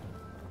way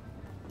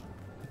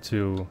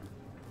to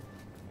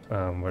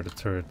where the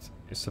turret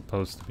is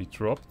supposed to be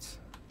dropped.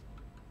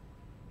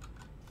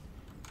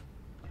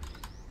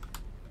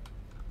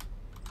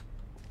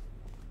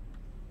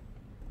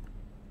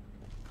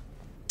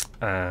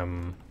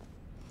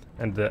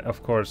 And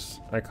of course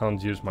I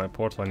can't use my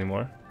portal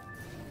anymore.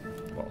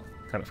 Well,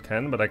 kind of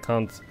can, but I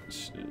can't.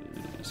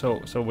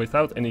 So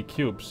without any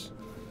cubes,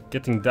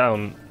 getting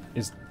down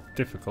is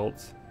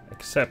difficult,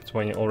 except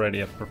when you already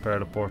have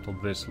prepared a portal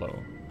this low.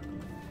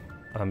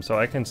 So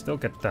I can still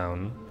get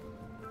down,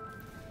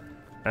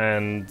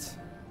 and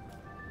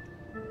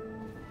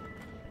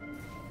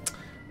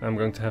I'm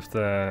going to have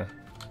to.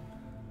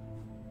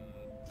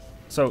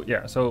 So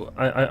yeah, so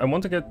I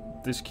want to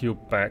get this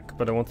cube back,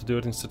 but I want to do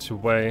it in such a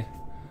way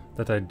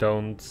that I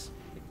don't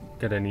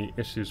get any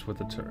issues with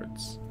the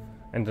turrets.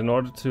 And in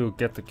order to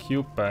get the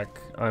cube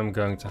back, I'm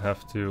going to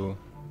have to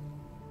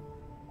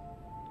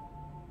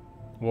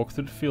walk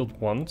through the field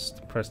once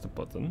to press the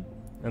button,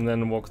 and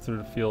then walk through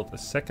the field a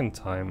second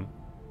time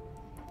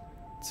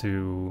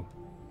to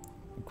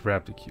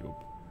grab the cube.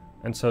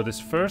 And so this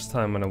first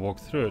time when I walk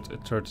through it, a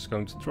turret is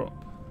going to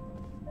drop.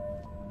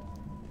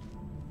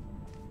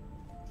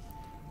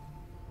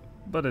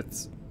 But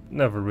it's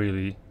never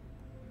really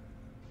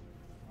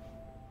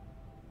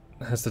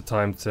has the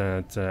time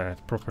to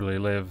properly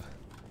live,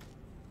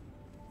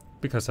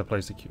 because I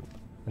placed the cube.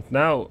 And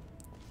now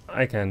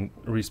I can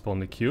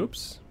respawn the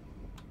cubes.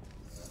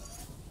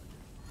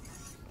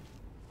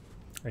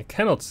 I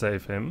cannot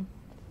save him.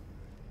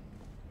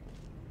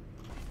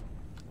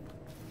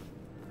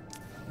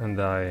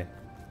 And I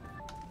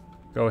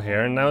go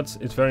here, and now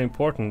it's very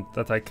important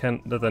that I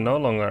no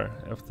longer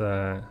have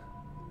the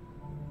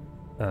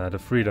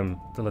freedom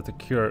to let the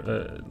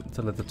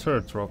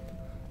turret drop.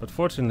 But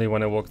fortunately,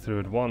 when I walk through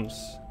it once,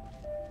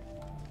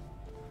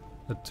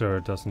 the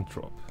turret doesn't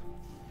drop.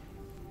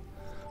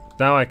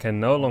 Now I can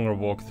no longer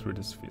walk through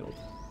this field.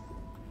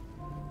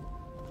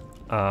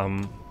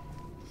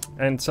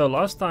 And so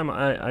last time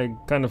I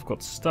kind of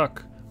got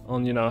stuck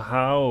on, you know,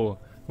 how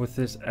with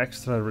this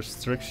extra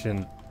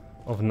restriction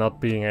of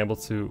not being able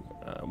to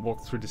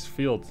walk through this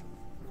field,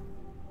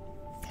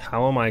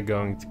 how am I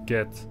going to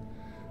get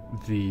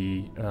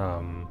the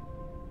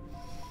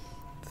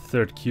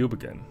third cube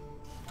again?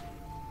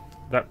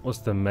 That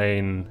was the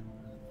main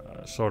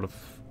sort of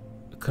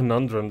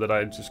conundrum that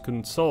I just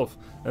couldn't solve.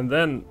 And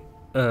then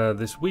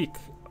this week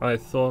I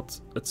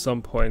thought at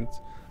some point,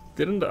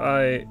 didn't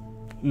I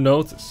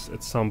notice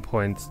at some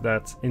point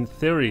that in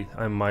theory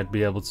I might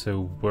be able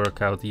to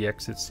work out the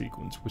exit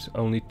sequence with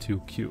only 2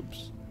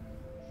 cubes?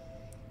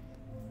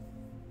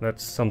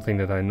 That's something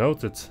that I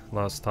noted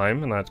last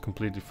time and I'd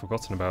completely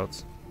forgotten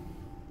about.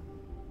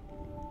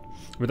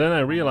 But then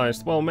I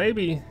realized, well,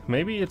 maybe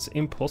it's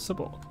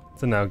impossible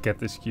to now get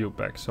this cube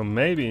back. So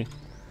maybe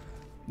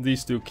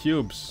these 2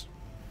 cubes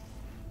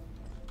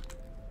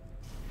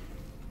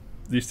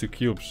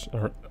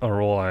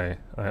are all I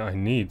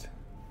need.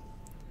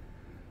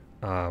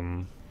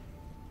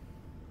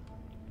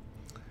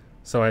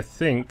 So I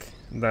think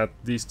that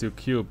these 2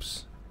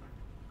 cubes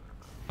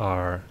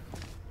are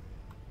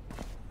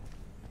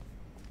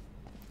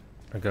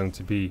going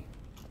to be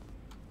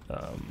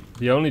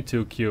the only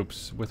 2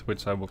 cubes with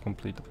which I will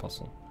complete the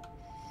puzzle.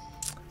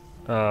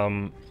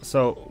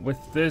 So with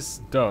this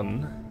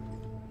done,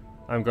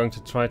 I'm going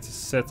to try to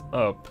set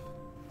up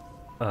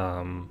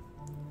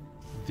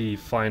the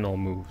final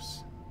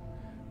moves.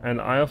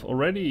 And I have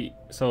already,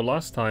 so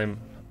last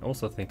time, I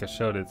also think I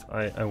showed it,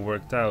 I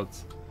worked out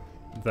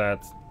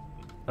that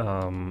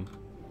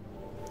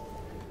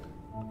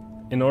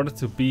in order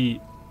to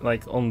be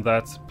like on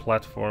that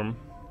platform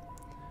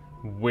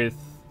with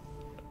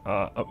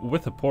a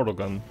portal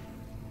gun,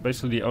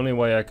 basically the only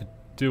way I could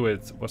do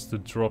it was to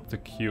drop the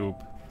cube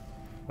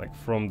like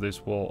from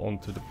this wall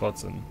onto the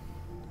button.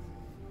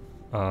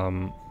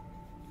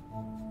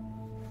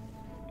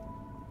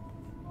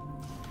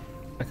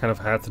 I kind of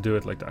had to do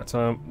it like that.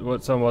 So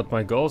what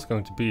my goal is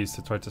going to be is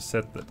to try to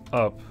set that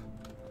up,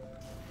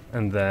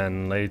 and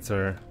then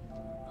later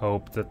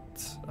hope that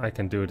I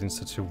can do it in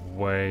such a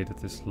way that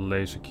this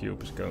laser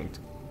cube is going to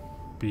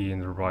be in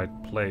the right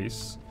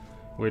place,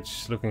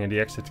 which, looking at the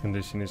exit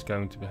condition, is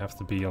going to have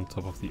to be on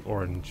top of the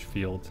orange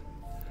field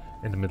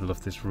in the middle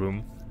of this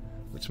room,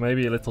 which may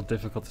be a little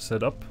difficult to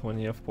set up when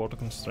you have portal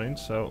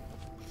constraints. So,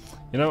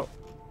 you know,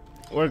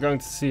 we're going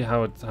to see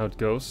how it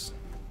goes.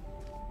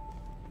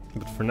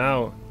 But for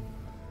now,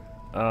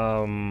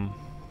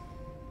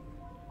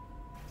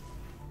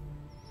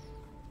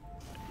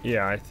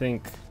 yeah, I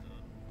think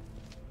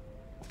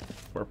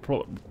we're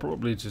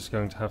probably just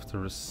going to have to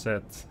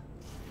reset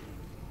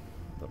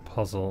the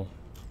puzzle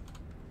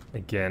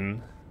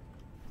again,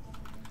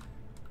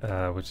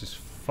 which is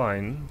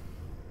fine.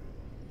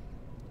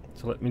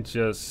 So let me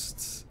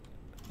just,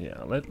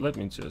 yeah, let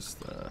me just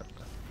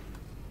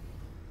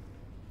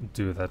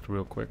do that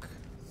real quick.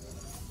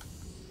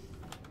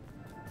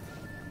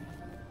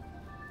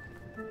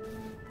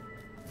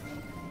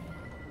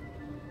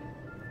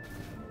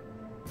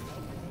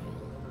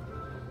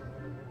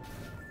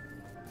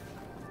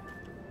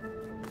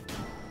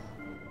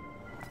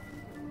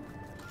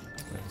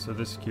 So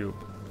this cube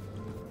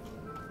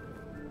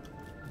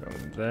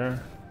going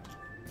there.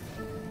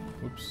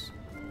 Oops.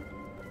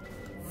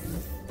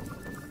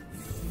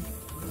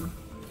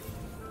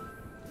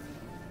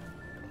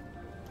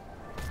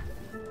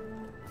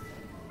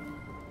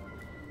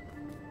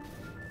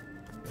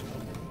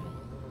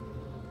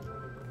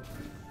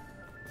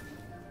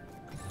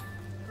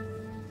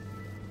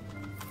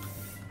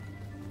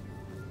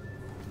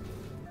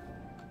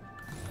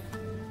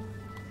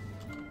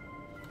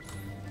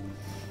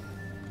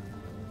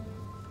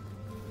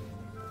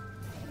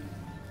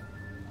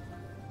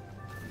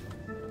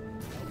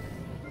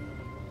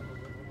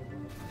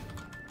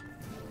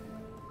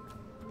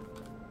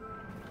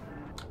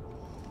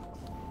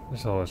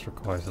 This always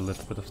requires a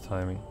little bit of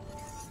timing.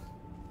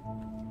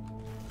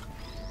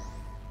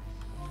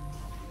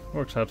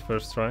 Works out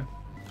first try.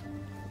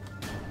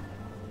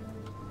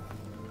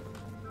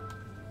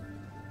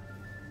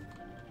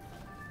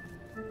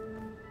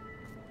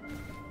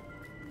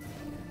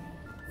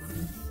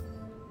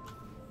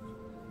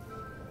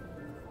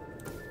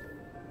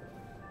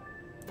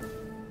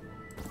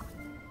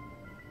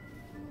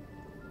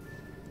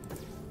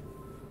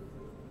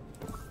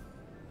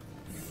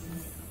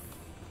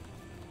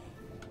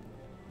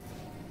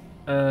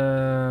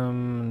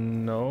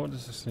 No,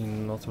 this is actually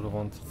not what I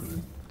wanted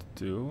to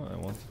do. I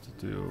wanted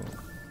to do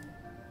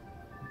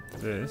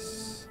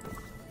this.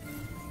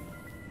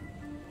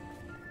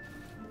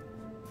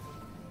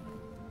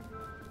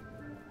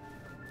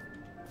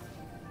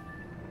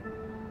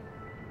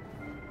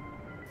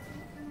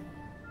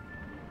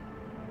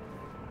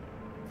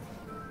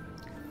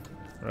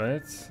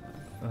 Right.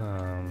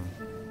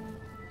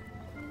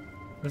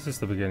 This is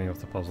the beginning of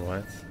the puzzle,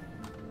 right?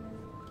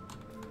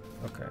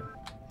 Okay.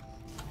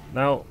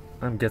 Now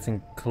I'm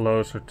getting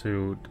closer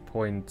to the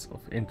point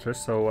of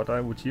interest, so what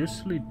I would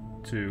usually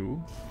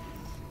do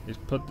is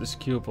put this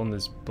cube on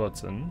this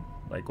button.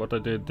 Like what I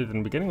did in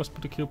the beginning was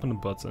put the cube on the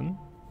button.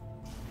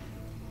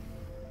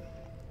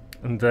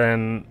 And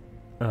then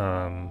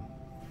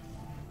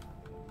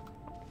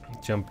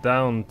jump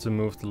down to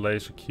move the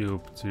laser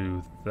cube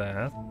to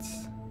that.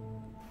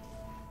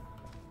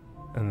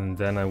 And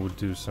then I would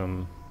do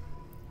some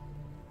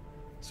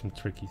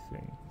tricky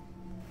thing.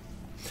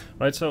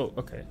 Right, so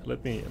okay,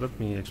 let me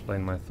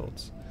explain my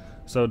thoughts.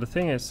 So the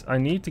thing is, I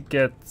need to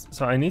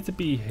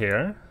be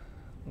here,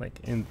 like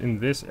in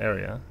this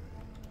area,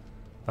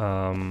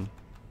 while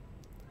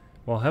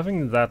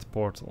having that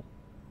portal.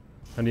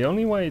 And the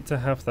only way to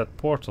have that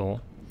portal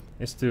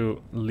is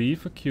to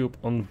leave a cube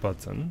on the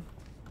button,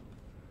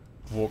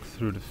 walk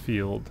through the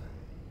field,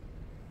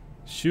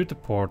 shoot the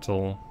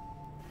portal,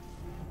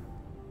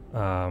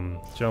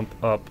 jump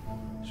up,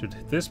 should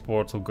this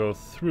portal go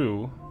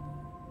through,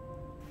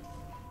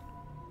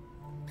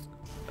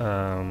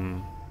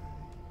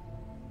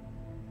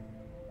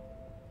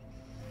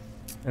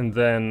 and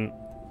then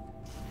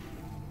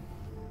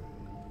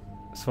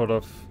sort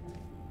of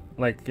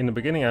like in the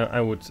beginning I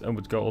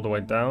would go all the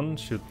way down,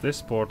 shoot this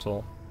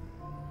portal,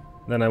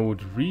 then I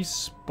would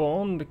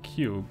respawn the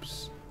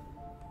cubes,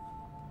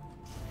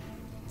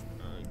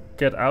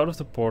 get out of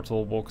the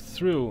portal, walk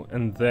through,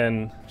 and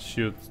then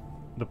shoot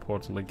the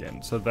portal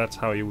again. So that's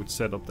how you would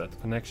set up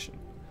that connection.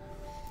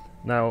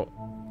 Now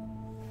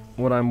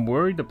what I'm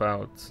worried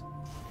about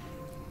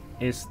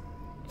is,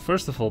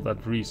 first of all,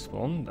 that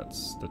respawn.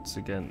 That's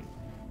again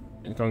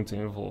going to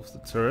involve the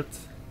turret.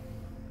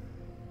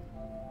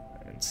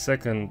 And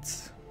second,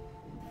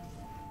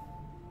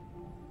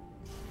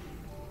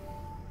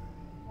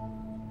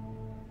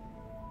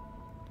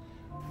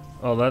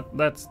 oh,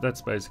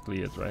 that's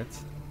basically it, right?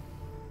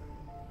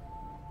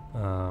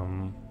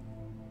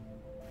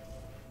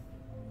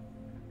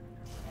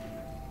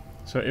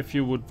 So if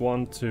you would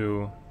want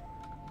to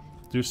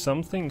do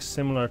something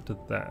similar to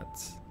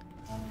that,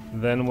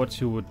 then what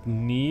you would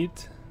need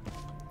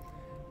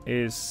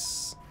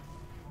is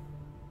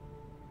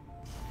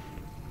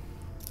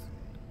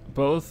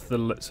both the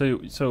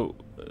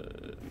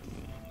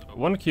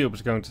one cube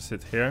is going to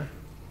sit here,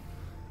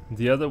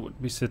 the other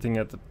would be sitting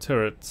at the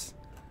turret,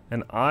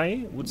 and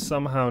I would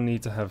somehow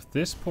need to have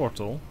this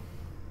portal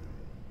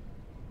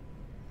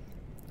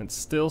and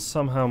still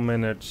somehow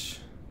manage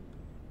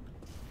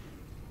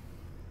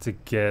to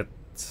get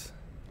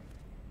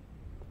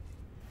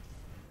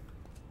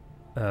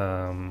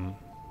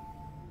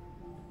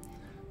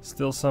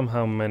still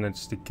somehow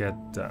manage to get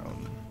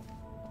down.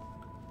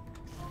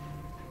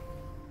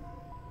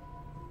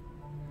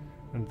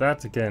 And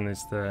that again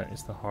is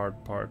the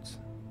hard part.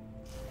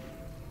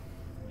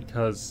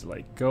 Because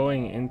like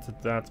going into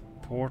that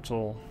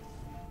portal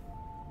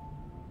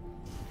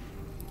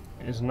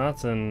is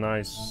not a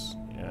nice,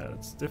 yeah,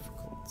 it's difficult.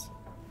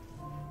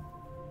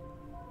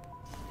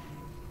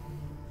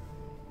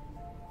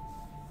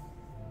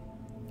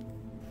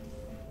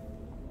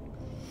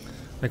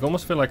 Like, I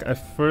almost feel like I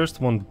first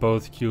want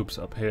both cubes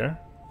up here,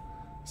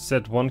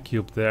 set one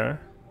cube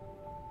there.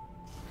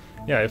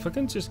 Yeah, if I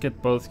can just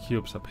get both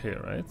cubes up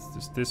here, right?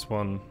 Just this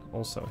one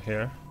also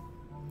here.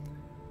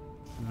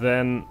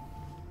 Then,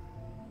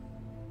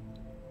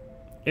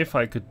 if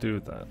I could do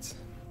that,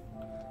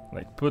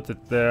 like put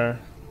it there,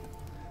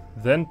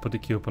 then put the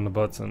cube on the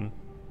button.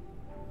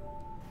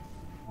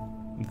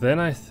 Then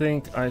I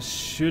think I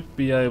should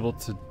be able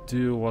to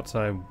do what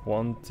I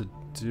want to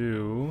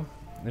do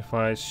if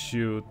I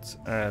shoot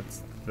at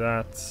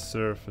that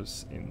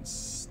surface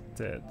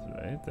instead,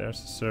 right?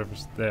 There's a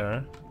surface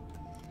there.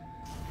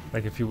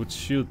 Like if you would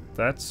shoot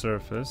that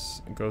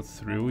surface and go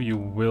through, you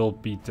will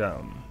be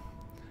down.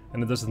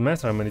 And it doesn't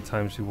matter how many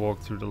times you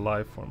walk through the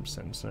lifeform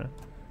sensor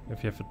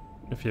if you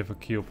have a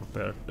cube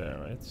prepared there,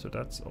 right? So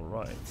that's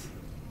alright.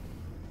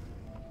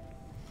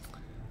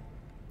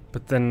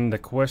 But then the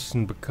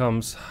question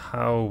becomes,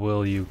 how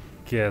will you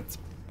get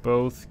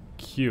both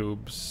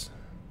cubes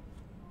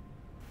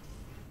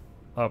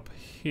up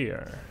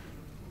here?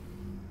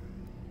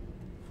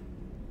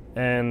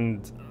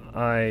 And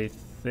I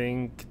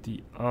think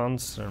the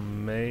answer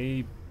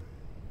may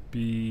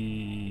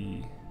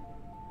be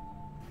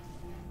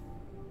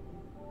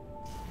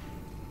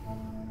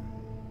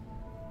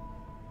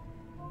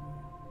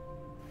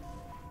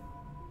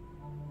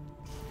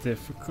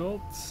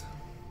difficult.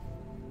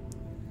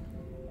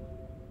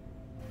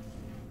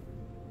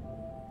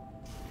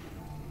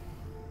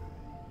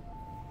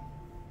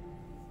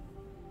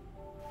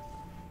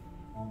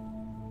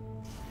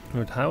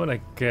 But how would I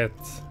get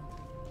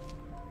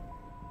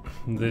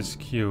this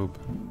cube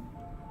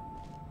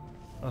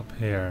up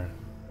here,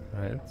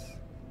 right?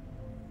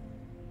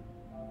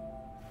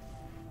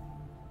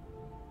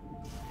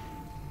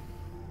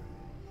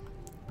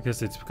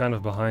 Because it's kind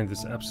of behind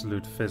this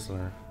absolute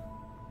fizzler.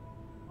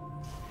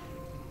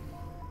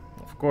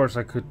 Of course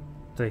I could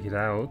take it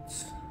out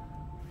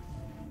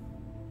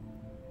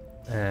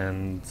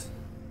and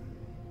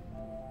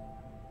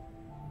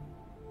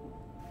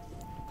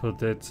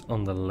put it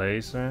on the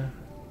laser.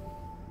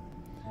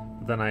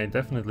 Then I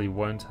definitely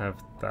won't have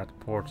that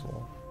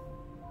portal.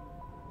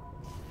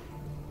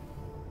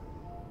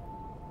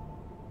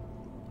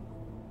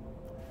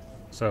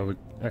 So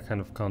I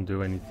kind of can't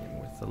do anything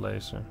with the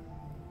laser.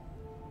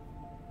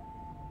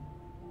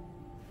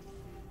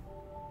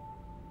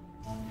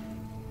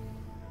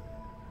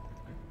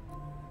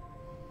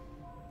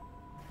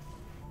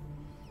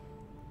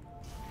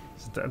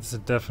 So that's a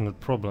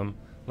definite problem.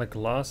 Like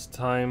last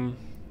time,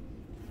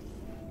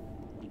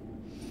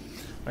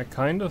 I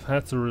kind of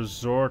had to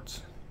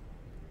resort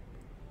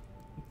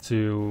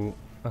to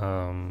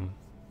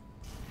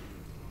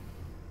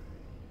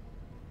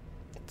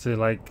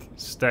like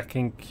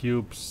stacking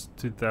cubes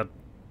to that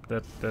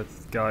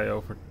guy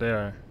over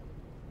there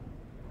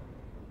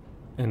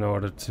in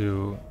order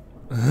to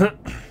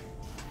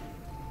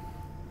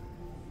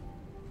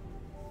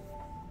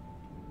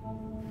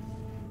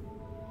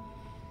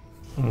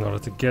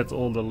get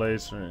all the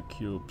laser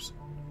cubes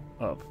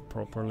up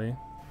properly.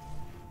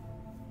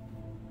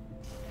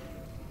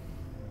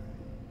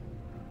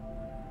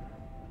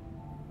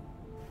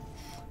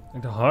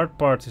 And the hard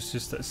part is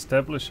just to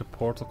establish a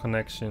portal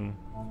connection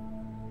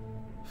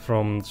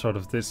from sort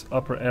of this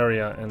upper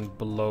area and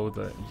below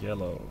the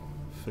yellow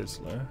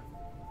fizzler.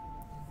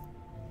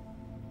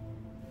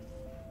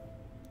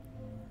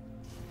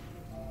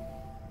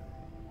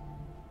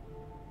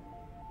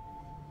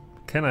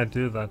 Can I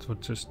do that with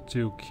just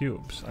 2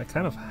 cubes? I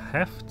kind of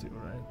have to,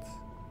 right?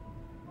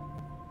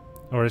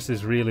 Or is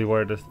this really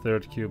where the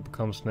 3rd cube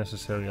becomes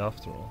necessary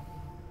after all?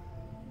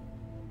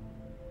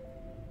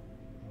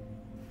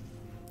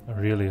 I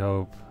really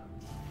hope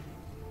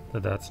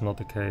that that's not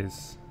the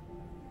case.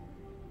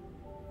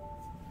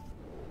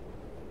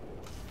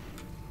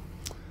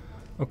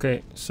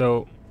 Okay,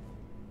 so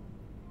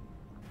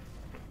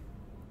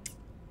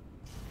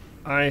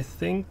I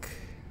think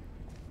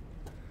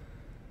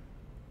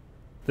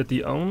that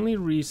the only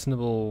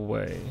reasonable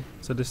way,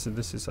 so this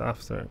is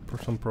after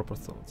some proper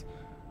thought.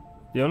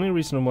 The only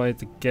reasonable way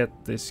to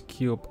get this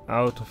cube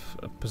out of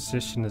a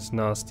position as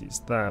nasty as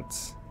that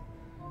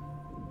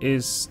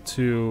is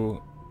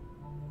to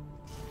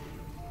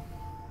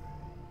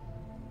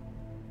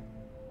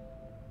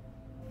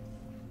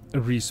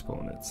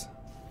respawn it.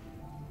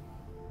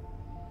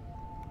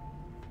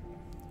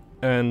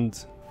 And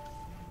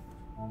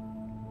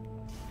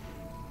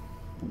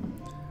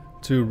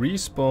to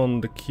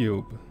respawn the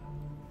cube,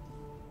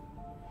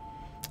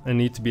 I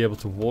need to be able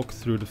to walk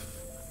through the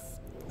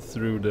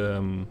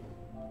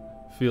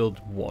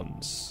field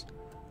once,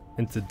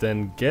 and to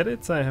then get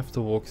it, I have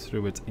to walk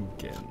through it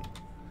again.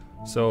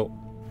 So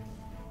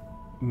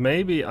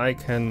maybe I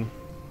can.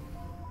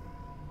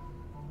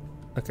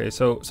 Okay,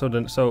 so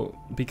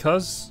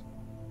because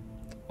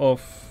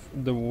of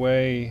the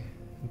way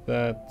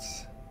that.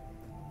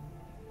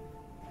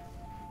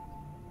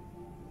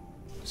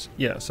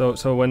 Yeah, so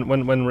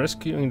when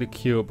rescuing the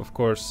cube, of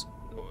course,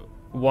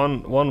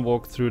 one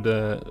walk through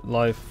the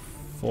life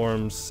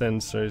form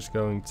sensor is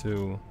going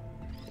to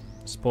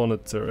spawn a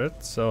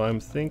turret. So I'm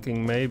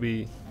thinking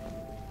maybe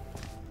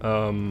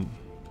a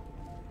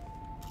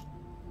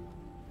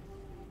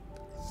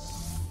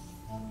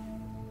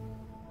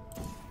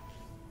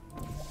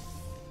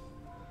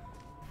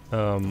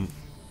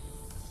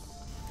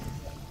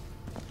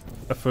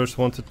first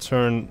want to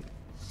turn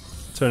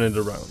it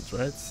around,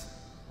 right?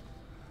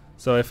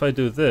 So if I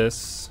do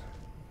this,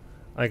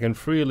 I can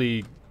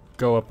freely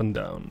go up and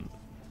down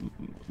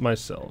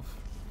myself,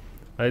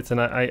 right? And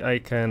I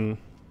can,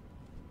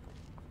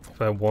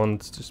 if I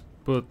want, just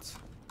put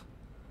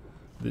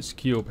this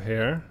cube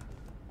here,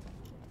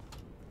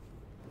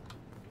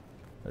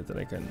 right? Then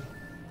I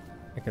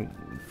can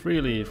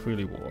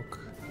freely walk.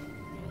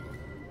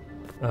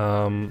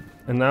 And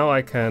now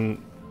I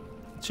can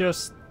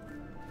just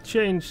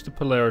change the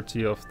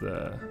polarity of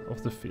the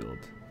field,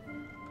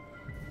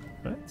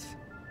 right?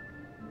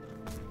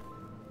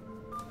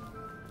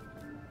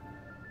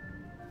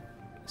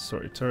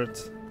 Sorry,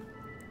 turret.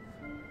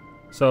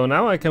 So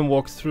now I can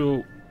walk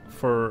through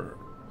for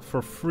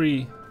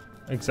free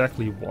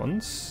exactly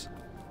once.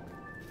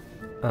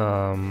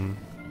 So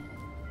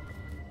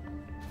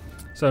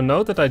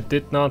note that I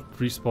did not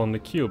respawn the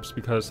cubes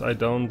because I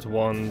don't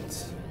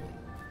want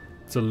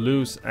to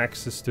lose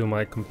access to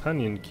my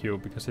companion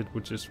cube, because it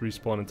would just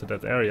respawn into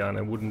that area and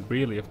I wouldn't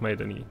really have made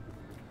any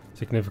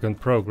significant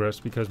progress,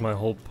 because my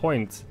whole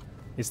point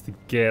is to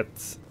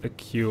get a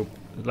cube,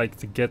 like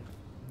to get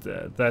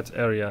that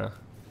area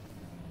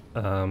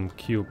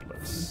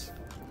cubeless.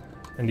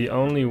 And the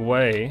only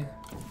way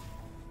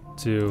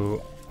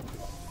to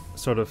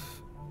sort of...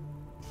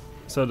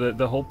 So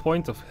the whole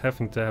point of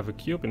having to have a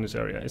cube in this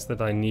area is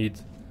that I need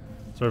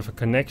sort of a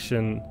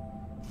connection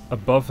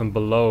above and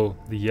below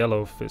the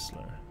yellow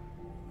fizzler.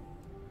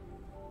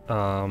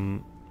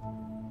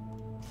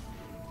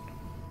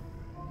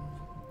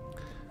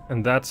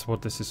 And that's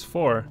what this is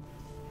for.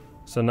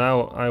 So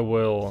now I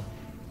will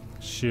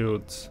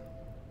shoot...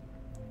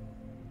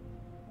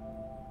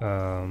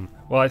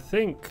 well, I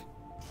think...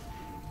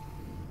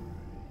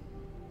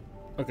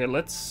 Okay,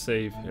 let's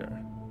save here.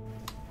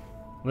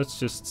 Let's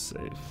just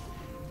save.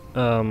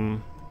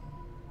 Because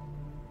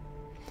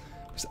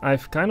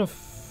I've kind of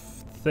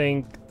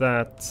think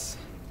that...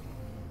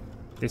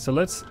 Okay, so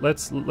let's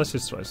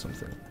just try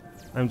something.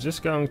 I'm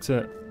just going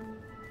to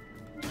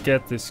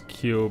get this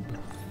cube.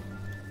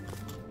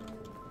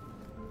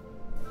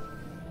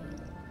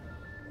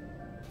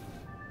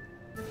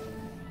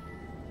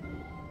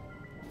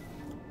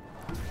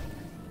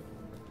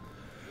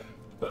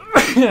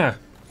 Yeah.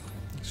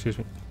 Excuse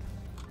me.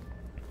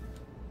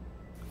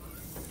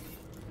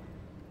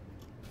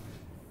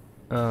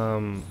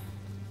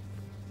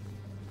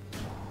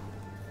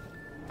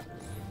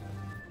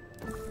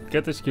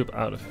 Get this cube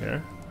out of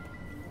here.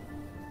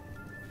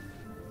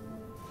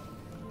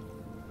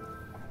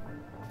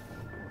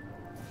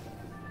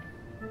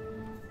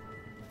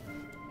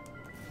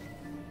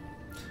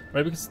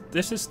 Right, because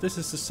this is the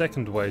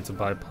second way to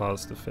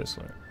bypass the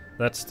fizzler.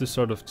 That's to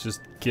sort of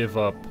just give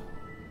up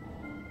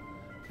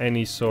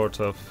any sort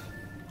of...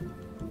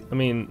 I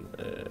mean...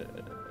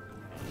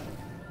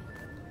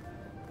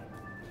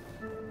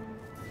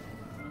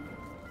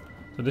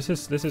 so this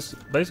is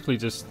basically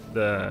just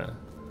the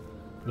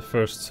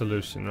first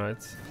solution,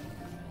 right?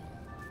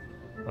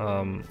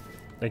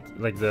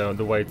 Like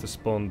the way to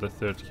spawn the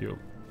third cube.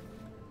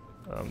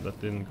 That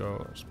didn't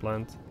go as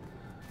planned.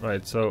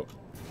 Right, so...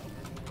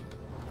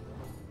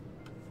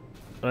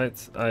 Right,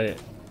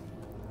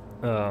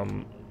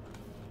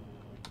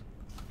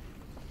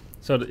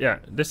 so yeah,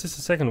 this is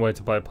the second way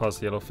to bypass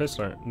the yellow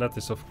fizzler. And that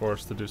is, of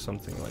course, to do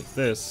something like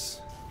this.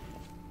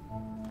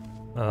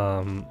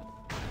 And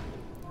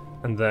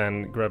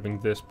then grabbing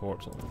this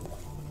portal.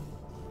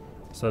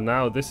 So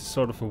now this is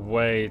sort of a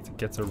way to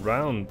get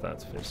around that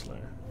fizzler.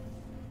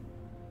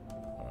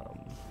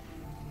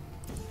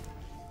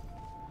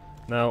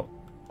 Now,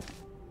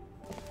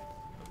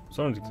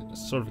 sort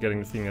of getting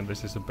the feeling that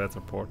this is a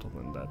better portal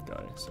than that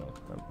guy, so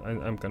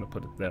I'm gonna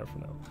put it there for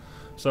now.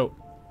 So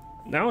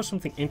now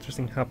something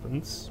interesting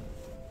happens,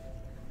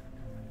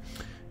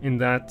 in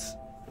that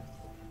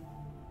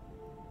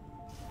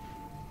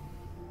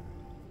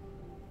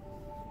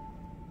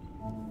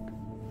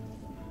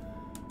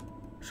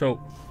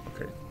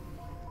okay.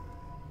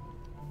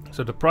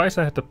 So the price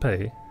I had to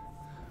pay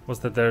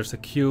was that there's a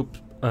cube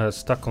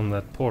stuck on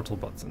that portal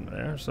button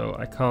there, so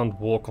I can't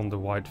walk on the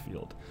white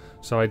field.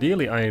 So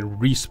ideally I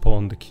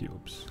respawn the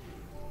cubes.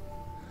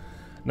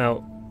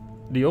 Now,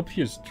 the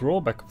obvious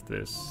drawback of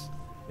this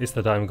is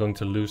that I'm going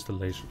to lose the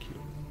laser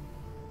cube.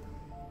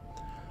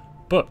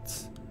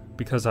 But,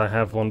 because I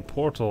have one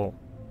portal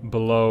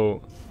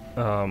below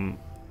the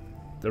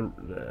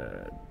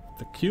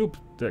cube,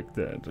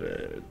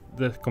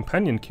 the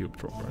companion cube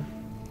dropper,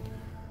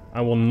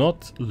 I will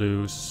not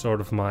lose sort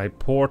of my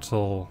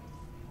portal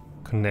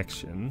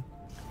connection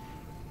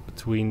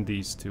between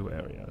these two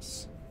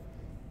areas.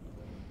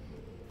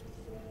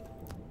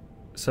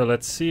 So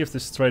let's see if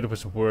this trade-off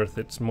is worth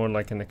it. It's more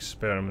like an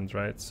experiment,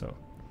 right? So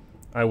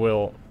I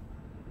will...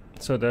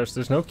 So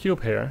there's no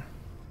cube here.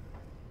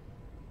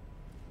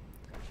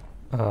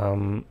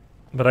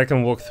 But I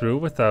can walk through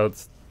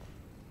without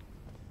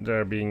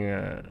there being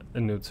a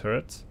new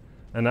turret.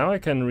 And now I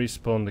can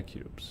respawn the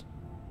cubes.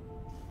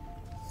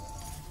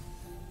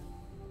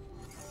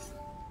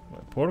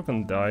 My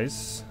portal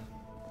dies.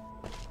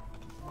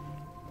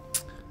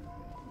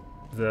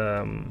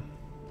 The...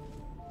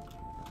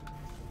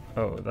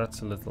 oh,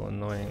 that's a little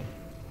annoying.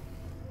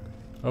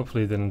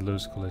 Hopefully it didn't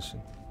lose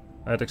collision.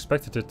 I had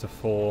expected it to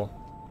fall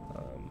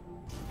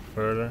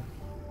further.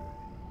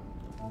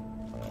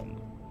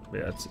 But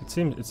yeah,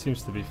 it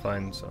seems to be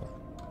fine. So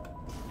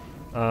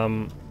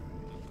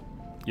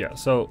yeah.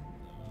 So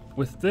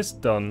with this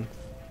done,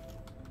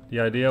 the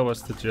idea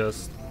was to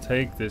just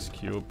take this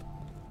cube,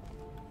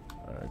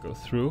 go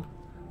through,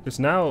 because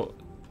now,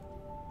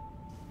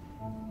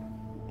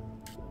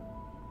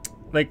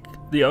 like,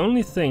 the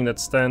only thing that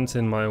stands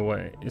in my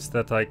way is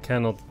that I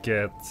cannot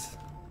get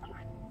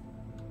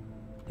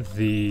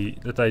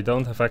that I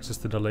don't have access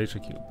to the laser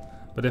cube.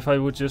 But if I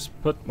would just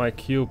put my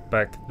cube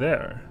back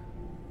there,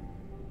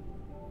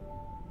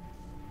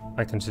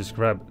 I can just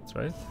grab it,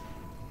 right?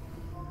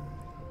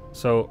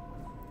 So,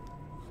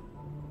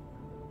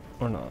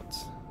 or not.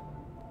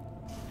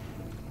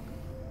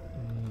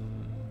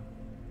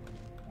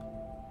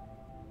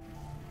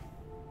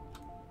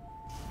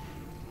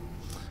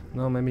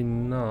 No, maybe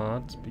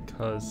not,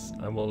 because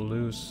I will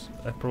lose.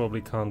 I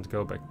probably can't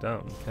go back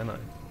down, can I?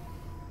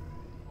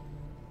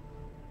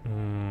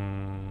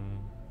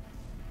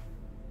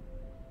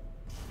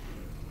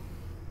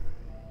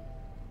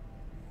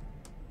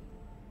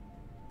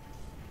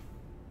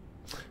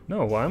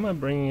 No, why am I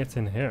bringing it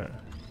in here?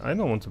 I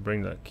don't want to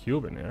bring that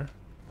cube in here.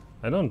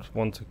 I don't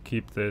want to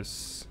keep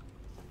this...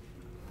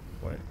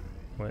 Wait.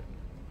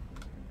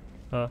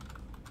 I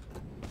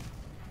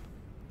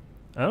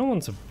don't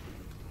want to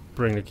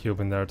bring the cube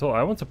in there at all.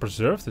 I want to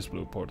preserve this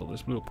blue portal.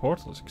 This blue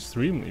portal is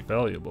extremely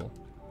valuable.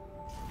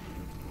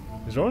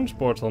 This orange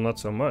portal, not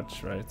so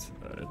much, right?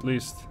 At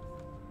least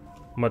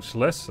much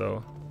less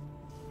so.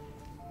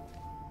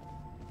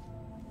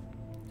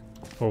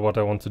 For what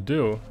I want to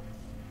do.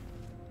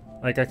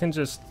 Like, I can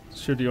just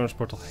shoot the orange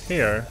portal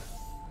here.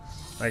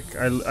 Like,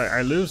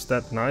 I lose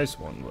that nice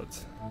one,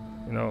 but,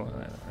 you know,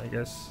 I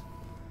guess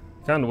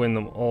can't win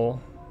them all.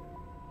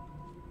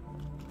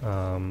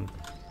 So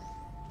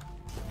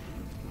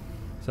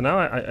now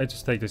I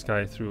just take this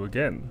guy through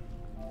again,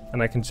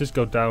 and I can just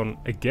go down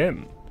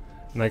again,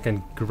 and I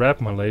can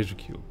grab my laser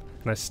cube,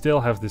 and I still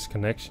have this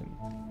connection.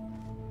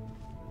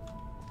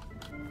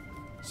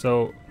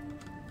 So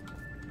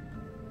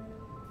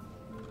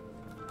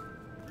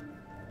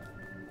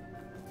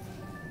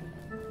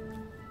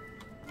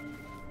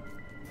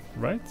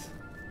right?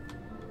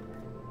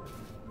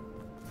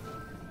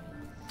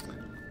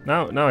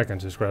 Now I can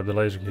just grab the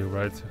laser cube,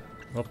 right?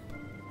 Up.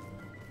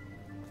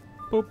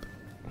 Boop.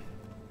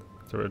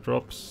 So it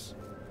drops.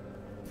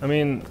 I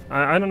mean,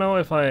 I don't know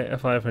if I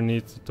ever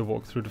need to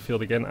walk through the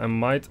field again. I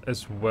might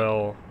as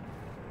well.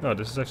 No,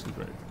 this is actually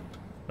great.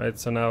 Right,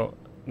 so now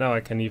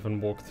I can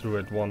even walk through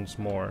it once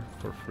more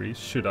for free,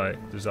 should I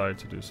desire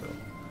to do so.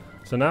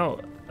 So now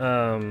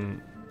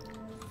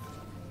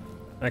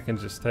I can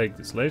just take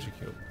this laser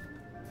cube.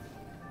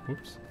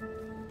 Oops.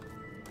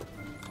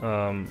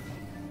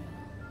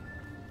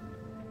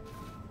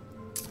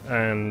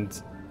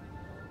 And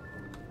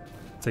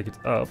take it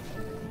up.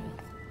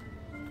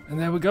 And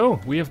there we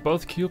go. We have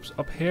both cubes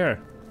up here.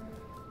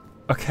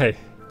 Okay.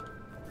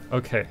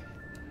 Okay.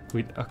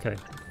 Okay.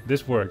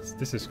 This worked.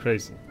 This is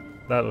crazy.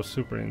 That was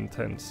super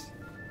intense.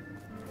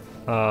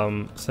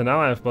 So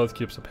now I have both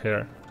cubes up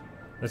here.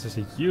 This is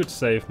a huge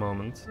save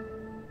moment.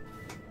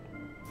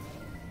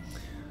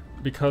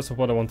 Because of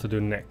what I want to do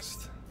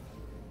next.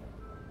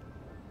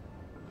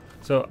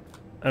 So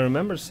I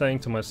remember saying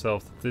to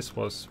myself that this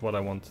was what I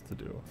wanted to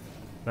do.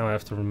 Now I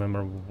have to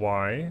remember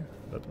why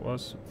that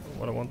was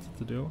what I wanted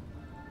to do.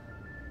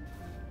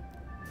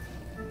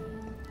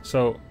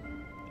 So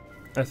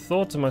I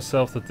thought to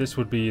myself that this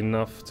would be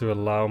enough to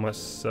allow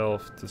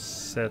myself to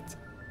set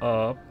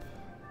up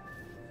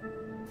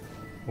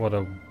what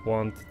I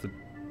wanted to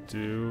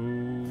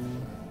do.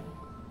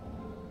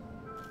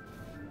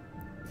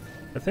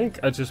 I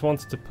think I just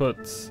wanted to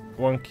put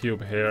one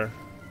cube here.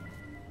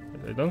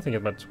 I don't think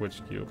it matters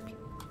which cube.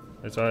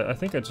 So I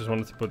think I just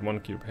wanted to put one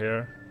cube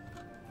here.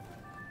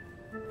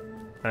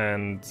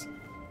 And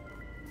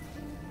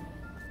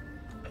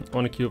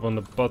one cube on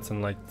the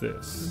button like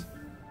this.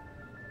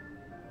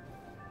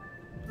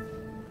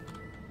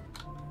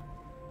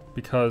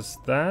 Because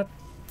that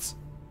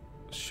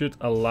should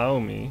allow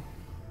me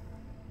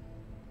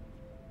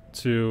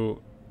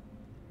to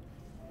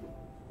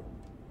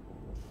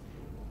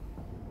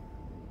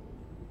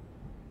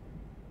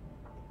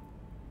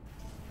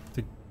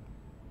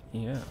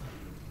yeah.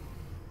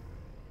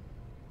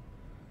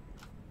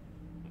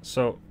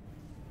 So,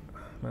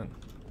 man,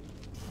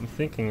 I'm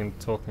thinking and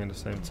talking at the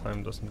same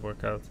time doesn't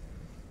work out.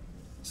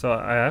 So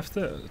I have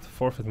to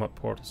forfeit my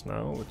portals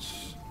now,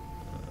 which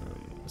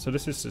so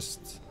this is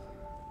just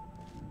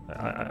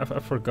I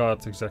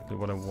forgot exactly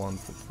what I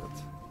wanted, but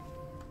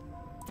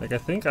like I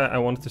think I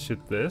wanted to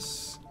shoot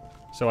this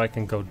so I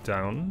can go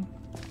down,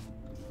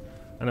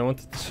 and I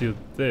wanted to shoot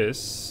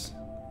this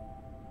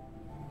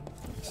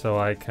so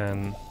I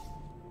can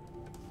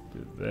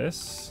do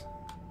this.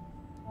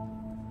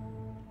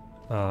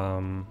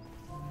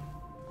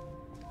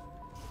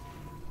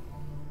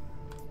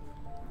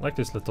 Like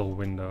this little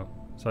window,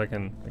 so I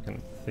can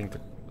think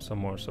some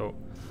more. So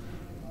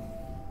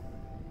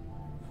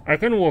I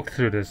can walk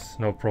through this,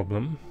 no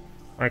problem.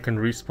 I can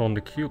respawn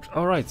the cubes.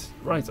 Oh,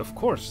 right, of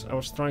course. I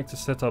was trying to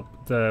set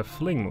up the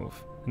fling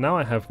move. Now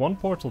I have one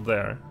portal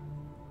there.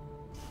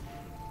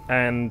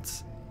 And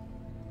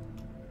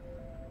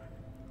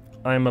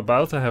I'm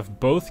about to have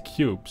both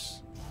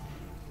cubes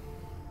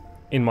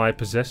in my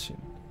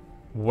possession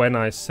when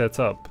I set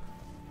up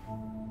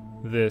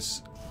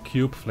this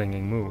cube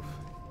flinging move.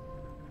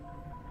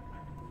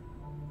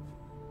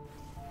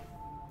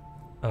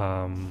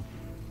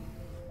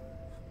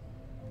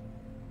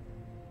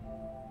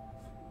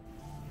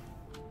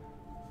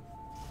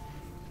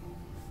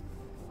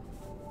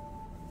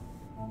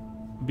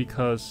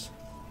 Because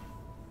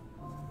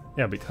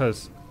yeah.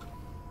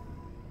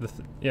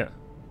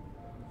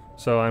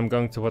 So I'm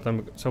going to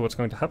what's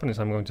going to happen is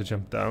I'm going to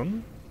jump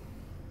down.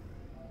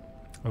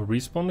 I'll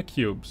respawn the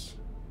cubes.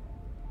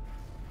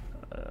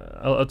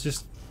 I'll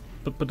just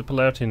put the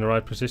polarity in the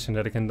right position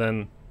that I can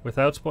then,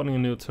 without spawning a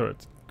new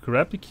turret,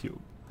 grab the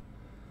cube.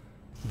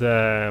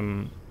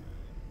 Then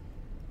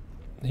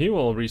he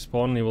will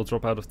respawn, he will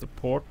drop out of the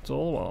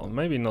portal. Well,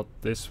 maybe not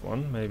this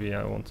one. Maybe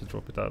I want to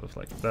drop it out of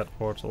like that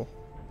portal.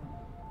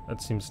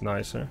 That seems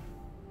nicer.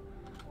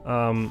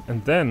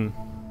 And then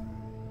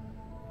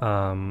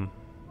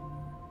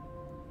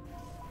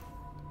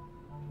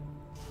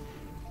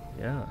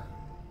yeah.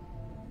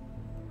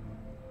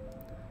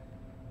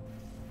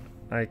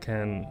 I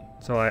can,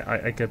 so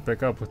I get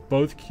back up with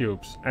both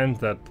cubes and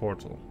that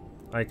portal.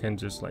 I can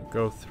just like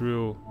go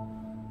through,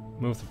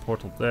 move the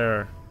portal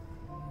there.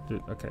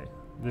 Okay,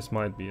 this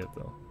might be it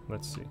though.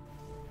 Let's see.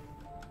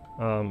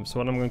 So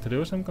what I'm going to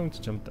do is I'm going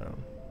to jump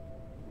down.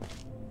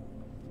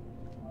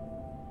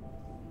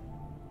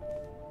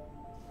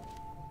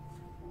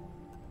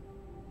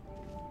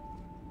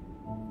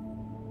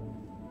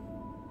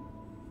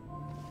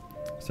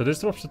 So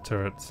this drops the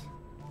turret.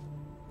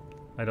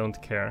 I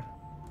don't care.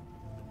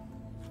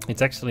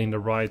 It's actually in the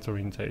right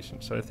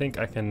orientation, so I think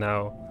I can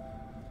now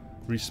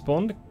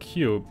respawn the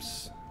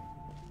cubes.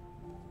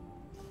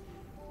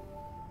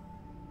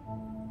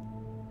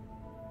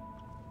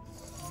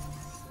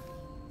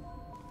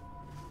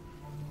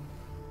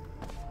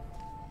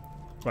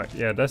 Right,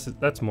 yeah,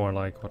 that's more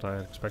like what I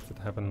expected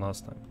to happen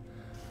last time.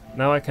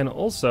 Now I can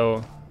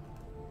also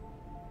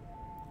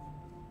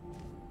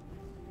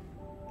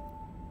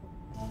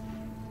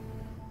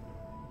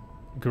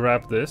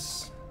grab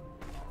this.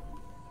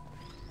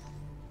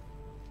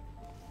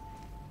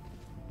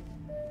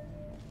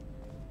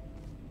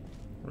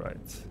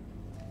 Right.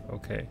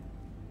 Okay.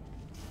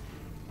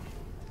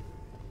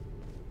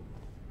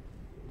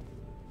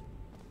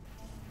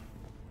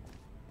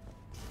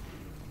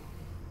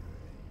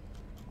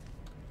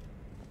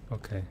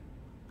 Okay.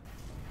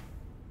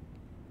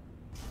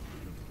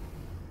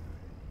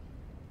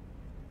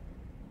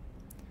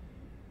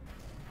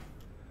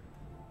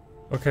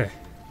 Okay.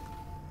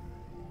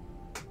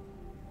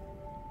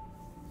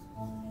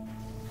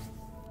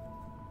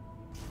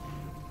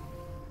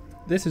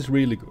 This is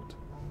really good.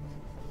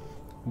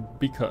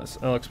 Because,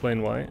 I'll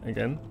explain why,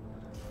 again.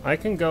 I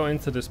can go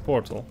into this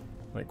portal,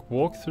 like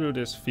walk through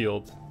this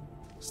field,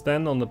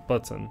 stand on the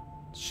button,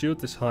 shoot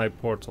this high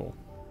portal,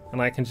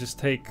 and I can just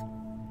take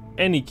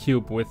any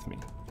cube with me.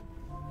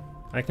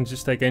 I can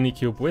just take any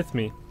cube with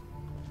me,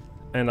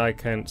 and I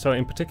can, so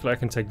in particular I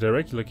can take the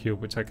regular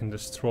cube, which I can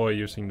destroy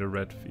using the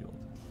red field.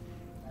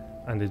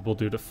 And it will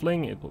do the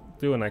fling, it will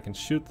do, and I can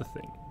shoot the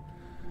thing.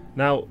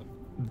 Now,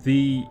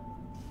 the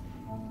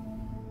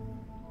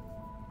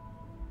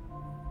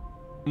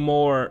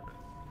more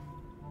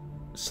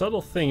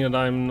subtle thing that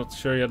I'm not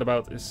sure yet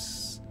about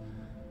is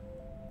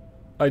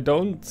I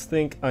don't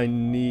think I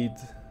need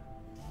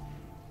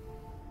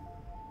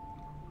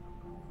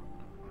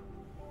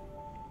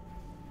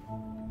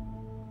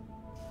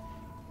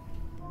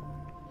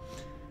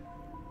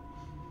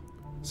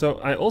so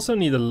I also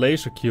need a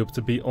laser cube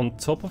to be on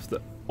top of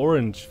the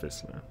orange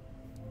fizzler.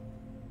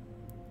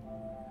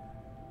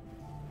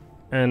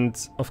 And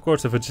of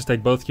course if I just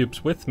take both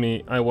cubes with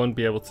me I won't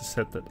be able to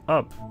set that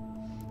up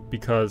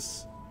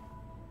because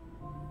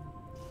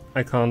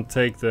I can't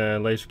take the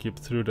laser cube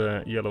through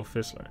the yellow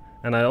fizzler.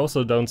 And I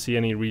also don't see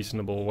any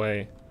reasonable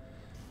way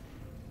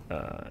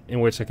in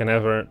which I can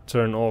ever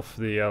turn off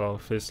the yellow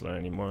fizzler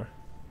anymore.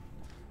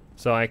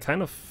 So I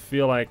kind of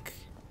feel like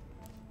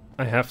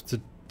I have to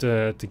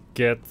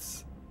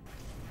get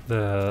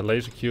the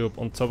laser cube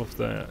on top of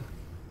the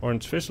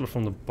orange fizzler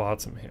from the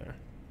bottom here.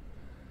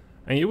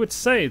 And you would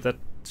say that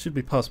should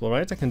be possible,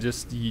 right? I can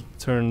just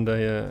turn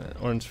the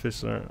orange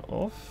fizzler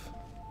off.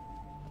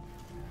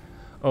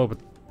 Oh,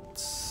 but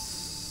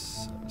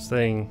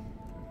saying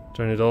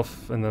turn it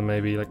off and then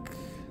maybe like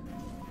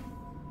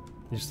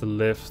use the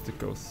lift to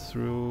go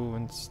through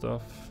and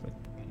stuff, like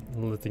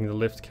letting the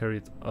lift carry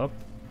it up,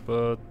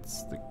 but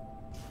the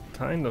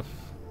kind of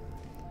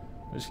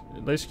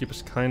laser cube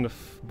is kind of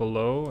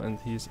below and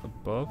he's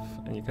above,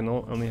 and you can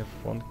only have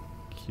one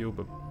cube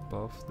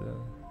above the.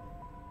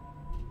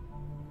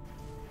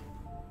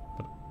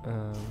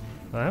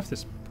 But I have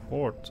this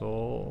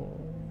portal.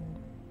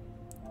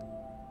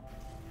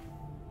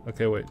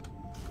 Okay, wait.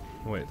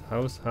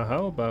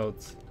 How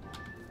about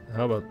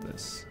How about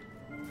this?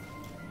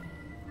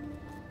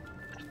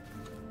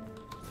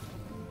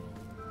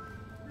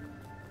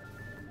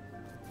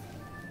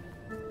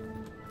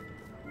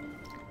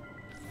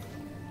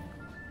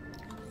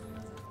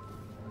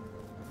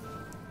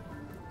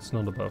 It's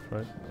not above,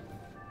 right?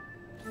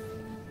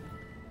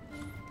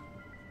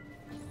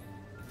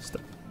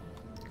 Step.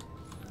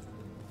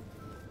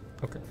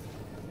 Okay.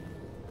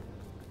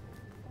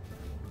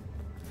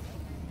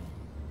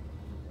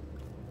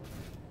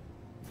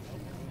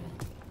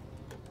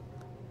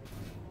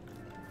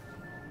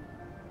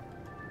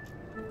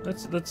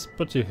 Let's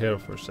put you here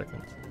for a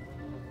second.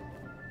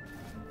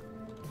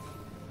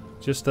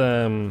 Just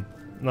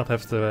not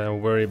have to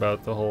worry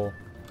about the whole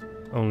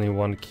only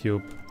one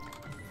cube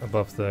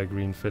above the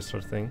green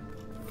fizzler thing.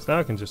 So now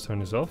I can just turn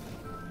this off.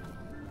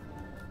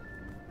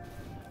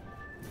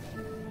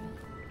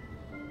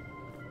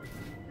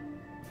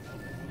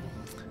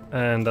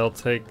 And I'll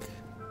take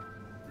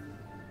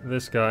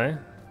this guy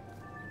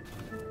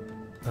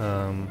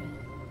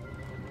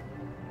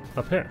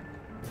up here.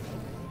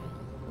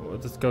 Oh,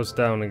 this goes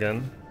down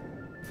again.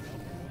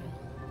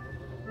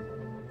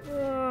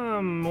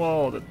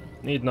 Well, that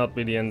need not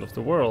be the end of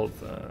the world.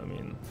 I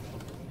mean,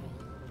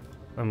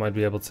 I might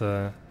be able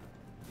to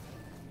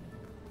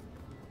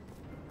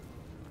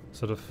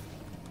sort of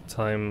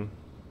time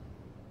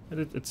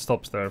it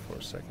stops there for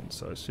a second,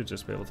 so I should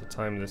just be able to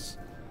time this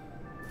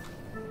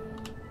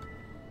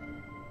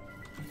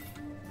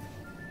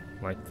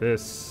like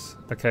this.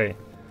 Okay,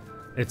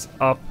 it's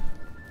up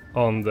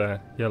on the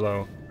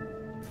yellow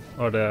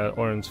or the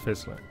orange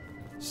fizzler.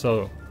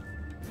 So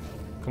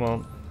come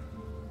on.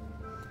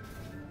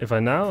 If I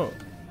now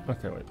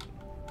okay, wait.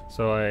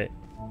 So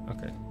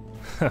okay.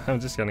 I'm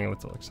just getting a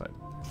little excited.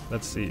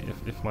 Let's see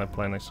if my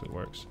plan actually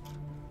works.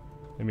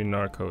 Maybe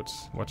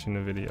Narkodes watching the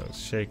videos,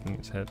 shaking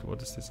his head.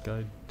 What is this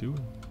guy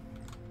doing?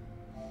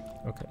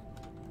 Okay.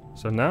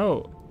 So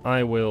now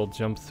I will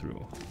jump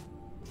through.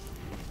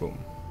 Boom.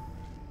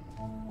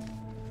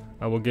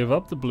 I will give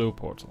up the blue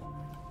portal.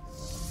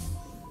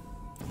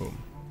 Boom.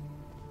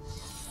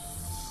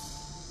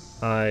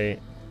 I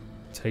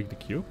take the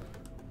cube.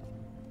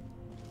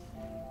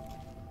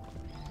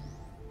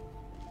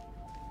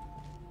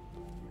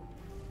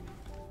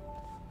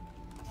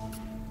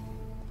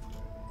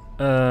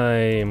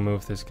 I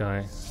move this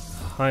guy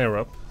higher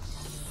up.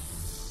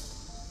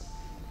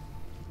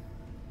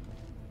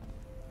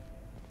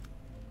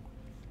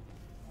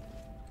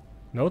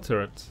 No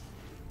turret.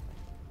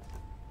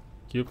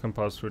 Cube can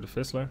pass through the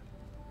fizzler.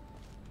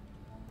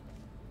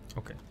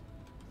 Okay.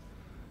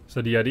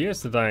 So the idea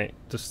is that I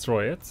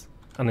destroy it,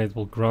 and it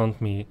will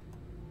grant me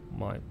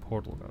my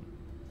portal gun.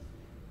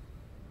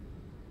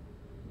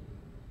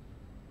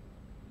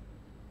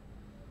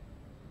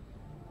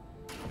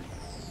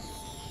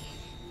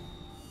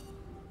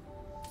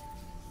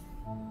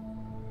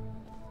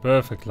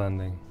 Perfect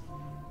landing.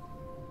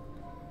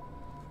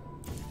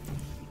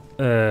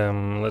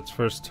 Let's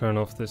first turn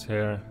off this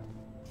here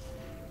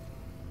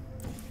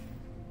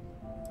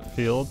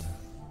field.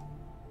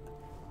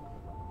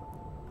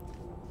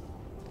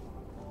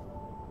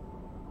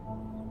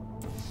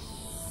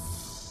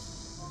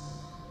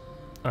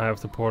 I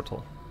have the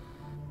portal.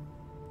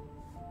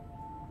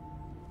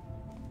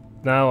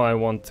 Now I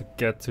want to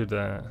get to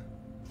the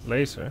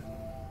laser.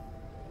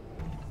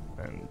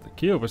 And the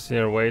cube is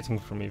here waiting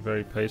for me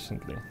very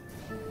patiently.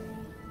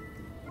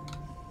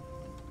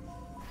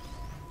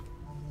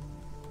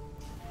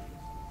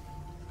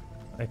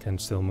 I can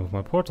still move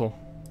my portal.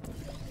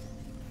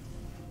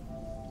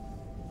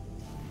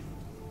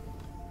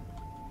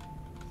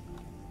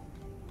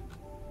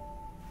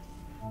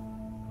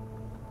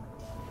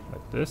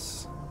 Like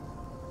this.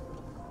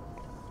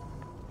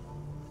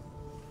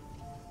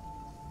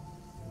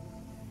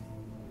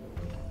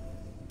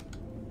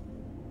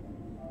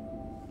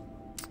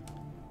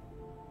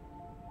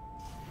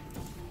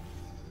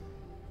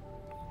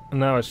 And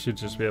now I should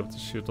just be able to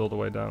shoot all the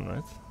way down,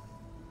 right?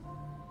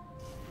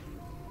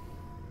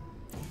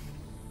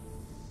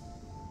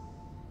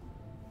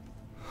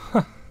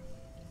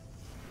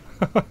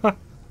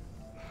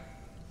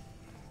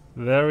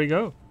 There we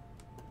go.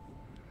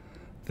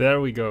 There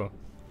we go.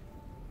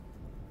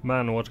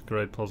 Man, what a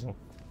great puzzle.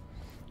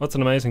 What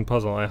an amazing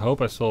puzzle. I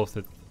hope I solved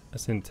it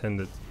as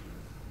intended.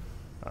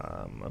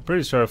 I'm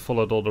pretty sure I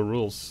followed all the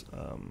rules.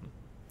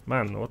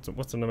 Man,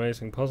 what's an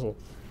amazing puzzle.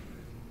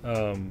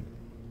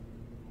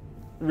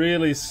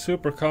 Really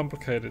super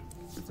complicated.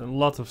 With a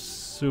lot of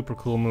super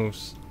cool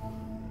moves.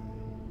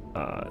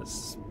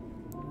 It's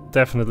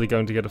definitely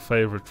going to get a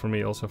favorite for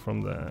me, also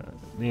from the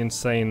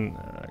insane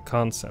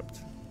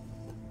concept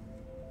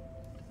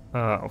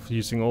of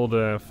using all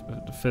the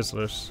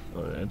fizzlers,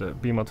 the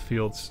beam-out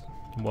fields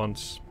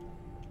once.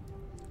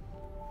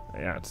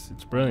 Yeah,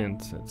 it's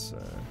brilliant. It's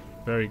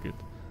very good.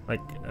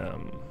 Like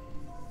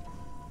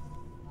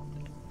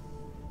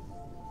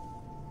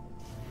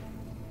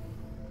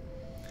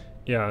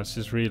yeah, it's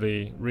just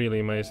really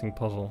amazing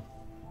puzzle.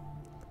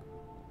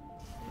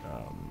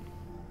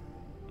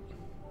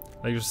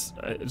 Like just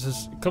a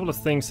couple of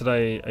things that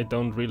I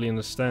don't really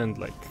understand,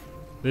 like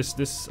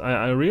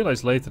I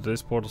realized later that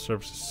this portal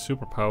surface is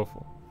super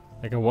powerful.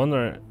 Like I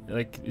wonder,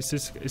 like is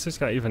this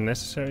guy even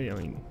necessary? I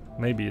mean,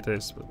 maybe it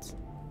is, but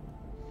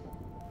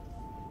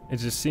it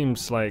just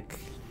seems like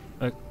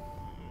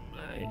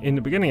in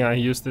the beginning I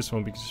used this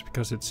one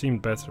because it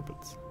seemed better,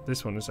 but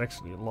this one is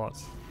actually a lot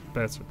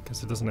better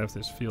because it doesn't have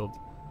this field.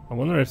 I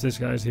wonder if this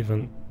guy is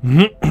even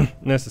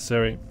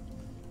necessary.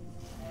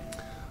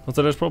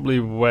 Although there's probably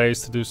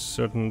ways to do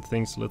certain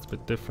things a little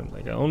bit different.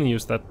 Like I only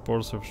used that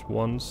portal surface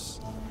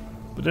once,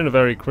 but in a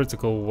very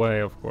critical way,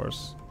 of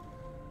course.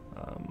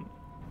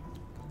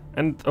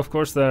 And of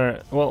course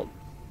there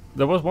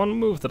was one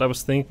move that I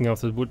was thinking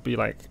of that would be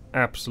like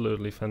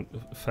absolutely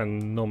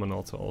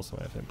phenomenal to also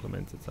have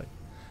implemented. Like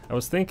I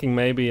was thinking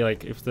maybe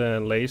like if the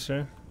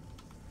laser.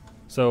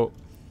 So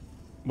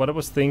what I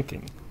was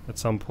thinking at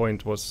some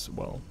point was,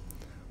 well,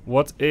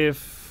 what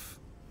if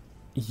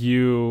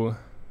you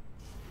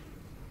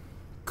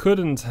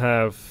couldn't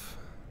have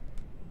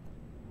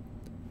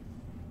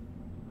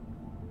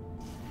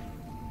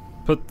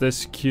put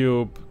this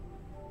cube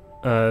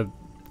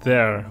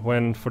there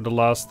when for the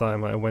last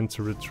time I went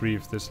to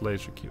retrieve this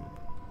laser cube?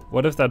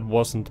 What if that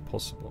wasn't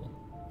possible?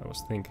 I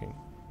was thinking.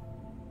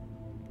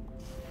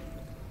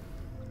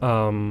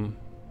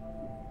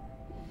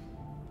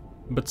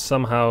 But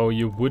somehow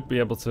you would be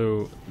able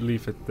to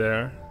leave it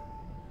there,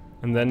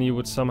 and then you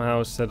would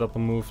somehow set up a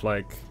move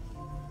like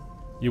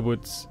you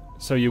would.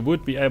 So you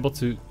would be able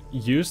to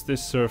use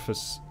this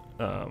surface,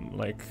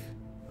 like,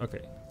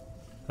 okay,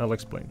 I'll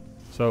explain.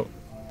 So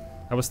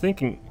I was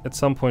thinking at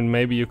some point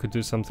maybe you could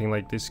do something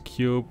like this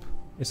cube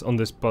is on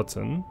this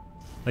button,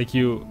 like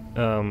you,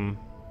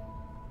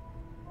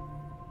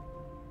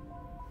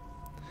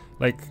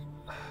 like,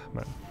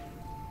 man,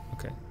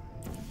 okay.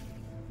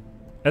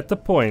 At the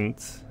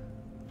point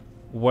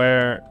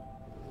where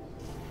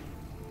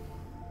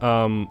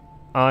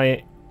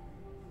I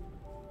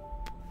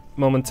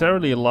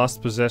momentarily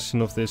lost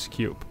possession of this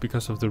cube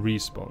because of the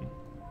respawn,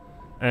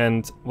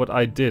 and what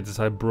I did is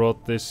I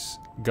brought this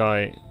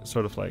guy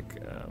sort of like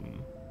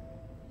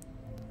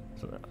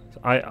so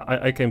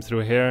I came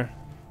through here.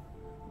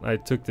 I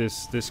took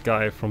this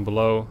guy from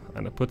below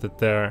and I put it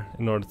there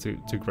in order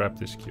to grab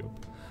this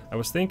cube. I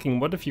was thinking,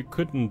 what if you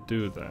couldn't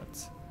do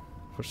that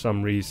for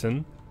some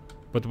reason,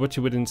 but what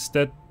you would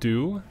instead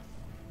do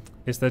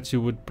is that you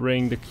would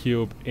bring the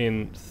cube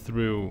in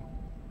through,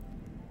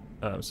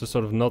 so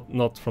sort of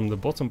not from the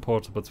bottom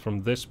portal, but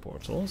from this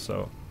portal.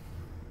 So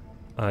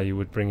you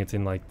would bring it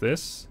in like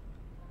this.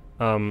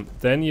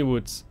 Then you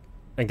would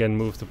again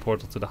move the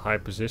portal to the high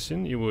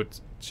position. You would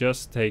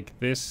just take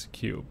this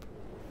cube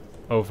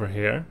over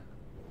here,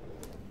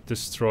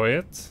 destroy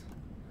it.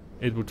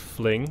 It would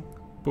fling,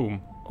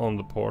 boom, on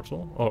the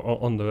portal,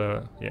 or on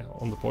the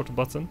on the portal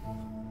button.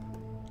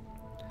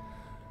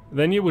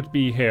 Then you would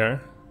be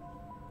here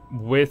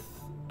with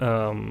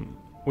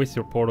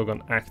your portal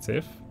gun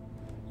active.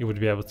 You would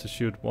be able to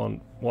shoot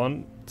one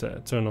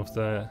turn of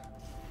the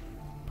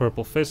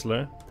purple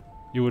fizzler.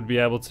 You would be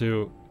able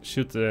to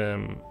shoot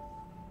the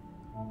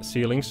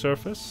ceiling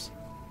surface,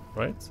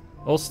 right?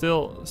 All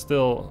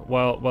still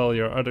while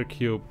your other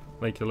cube,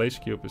 like your laser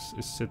cube, is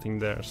sitting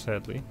there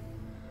sadly,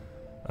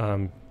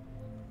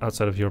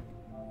 outside of your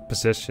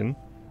possession.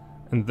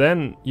 And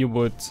then you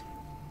would,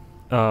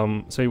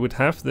 so you would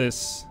have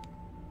this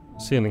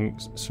ceiling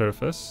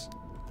surface.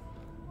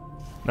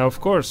 Now, of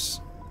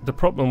course, the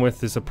problem with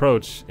this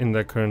approach in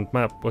the current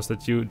map was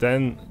that you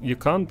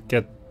can't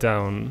get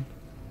down.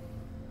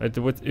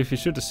 If you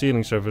shoot the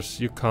ceiling surface,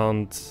 you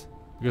can't,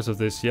 because of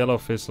this yellow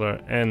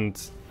fizzler and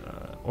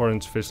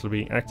orange fizzler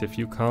being active,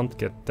 you can't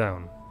get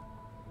down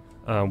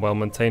while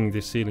maintaining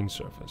the ceiling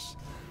surface.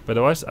 But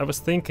I was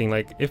thinking,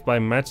 like, if by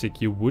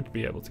magic you would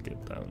be able to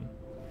get down,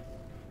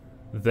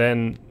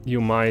 then you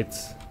might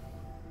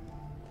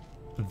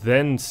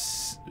then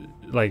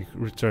like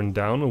return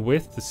down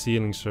with the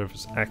ceiling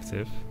surface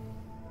active.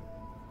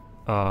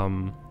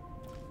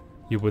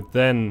 You would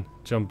then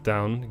jump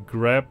down,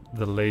 grab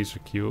the laser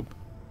cube,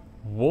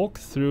 walk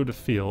through the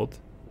field,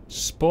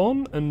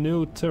 spawn a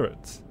new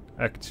turret.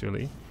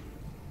 Actually,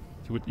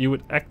 you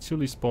would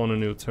actually spawn a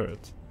new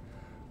turret,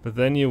 but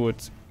then you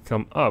would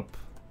come up,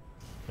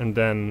 and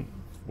then,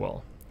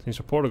 well, since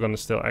your portal gun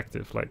is still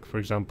active, like for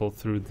example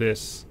through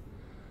this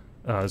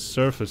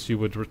surface, you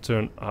would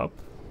return up,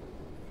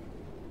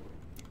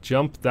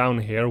 jump down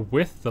here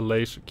with the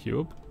laser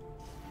cube,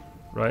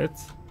 right?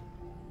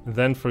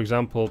 Then, for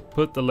example,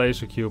 put the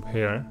laser cube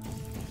here.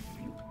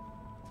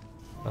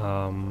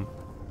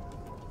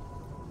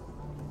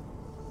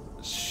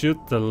 Shoot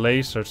the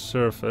laser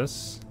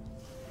surface,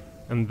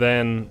 and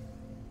then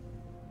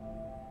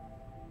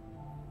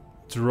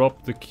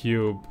drop the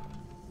cube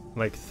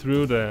like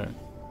through the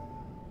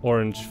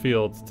orange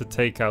field to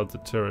take out the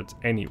turret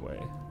anyway.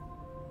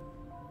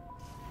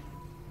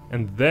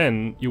 And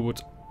then you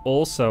would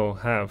also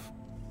have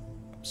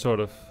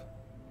sort of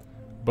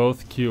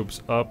both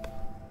cubes up.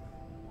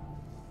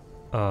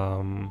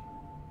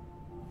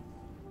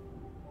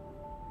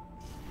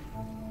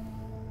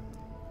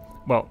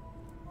 Well,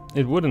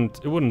 it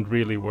wouldn't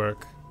really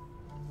work,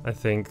 I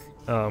think,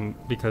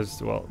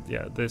 because, well,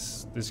 yeah,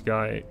 this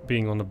guy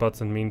being on the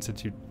button means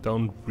that you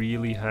don't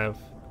really have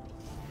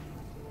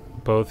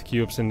both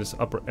cubes in this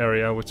upper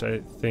area, which I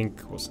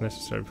think was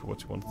necessary for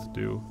what you wanted to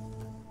do.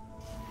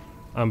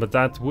 But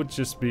that would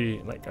just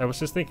be, like, I was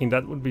just thinking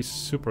that would be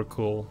super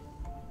cool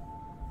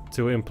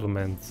to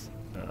implement,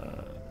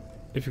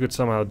 if you could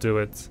somehow do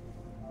it.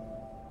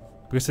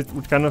 Because it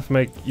would kind of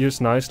make use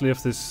nicely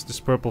of this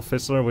purple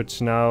fizzler, which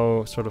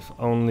now sort of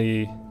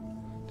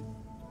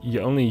you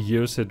only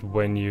use it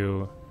when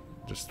you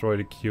destroy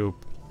the cube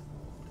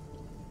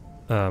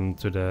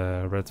to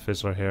the red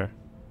fizzler here.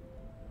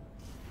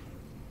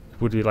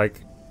 It would be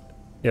like,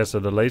 yeah, so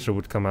the laser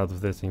would come out of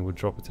this and you would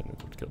drop it and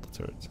it would kill the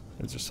turret.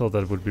 I just thought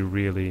that would be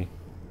really,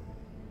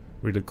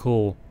 really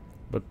cool.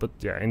 But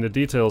yeah, in the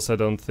details I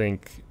don't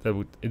think that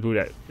it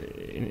would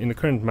in the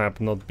current map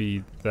not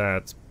be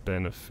that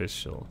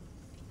beneficial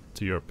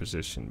to your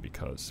position,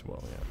 because,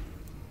 well, yeah,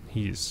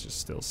 he is just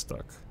still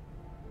stuck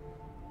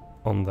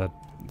on that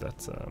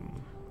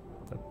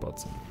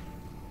button.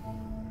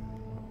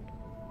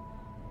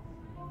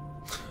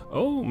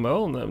 Oh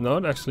well,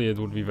 no, actually it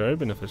would be very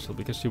beneficial,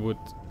 because you would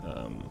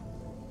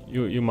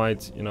you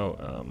might, you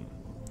know,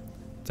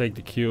 take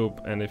the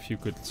cube, and if you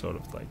could sort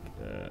of like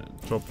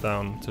drop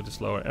down to this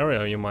lower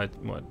area, you might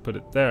put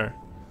it there,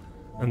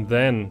 and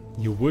then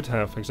you would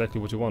have exactly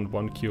what you want: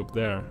 one cube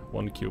there,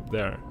 one cube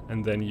there,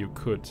 and then you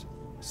could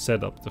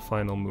set up the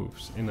final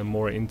moves in a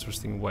more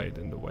interesting way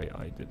than the way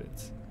I did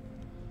it.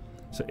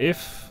 So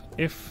if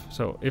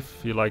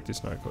you like this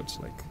Narkodes,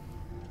 like,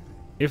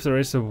 if there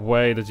is a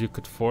way that you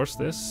could force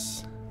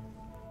this,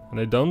 and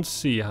I don't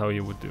see how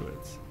you would do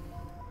it,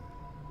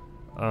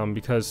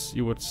 because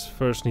you would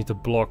first need to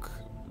block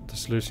the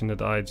solution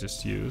that I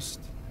just used,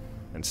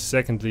 and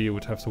secondly you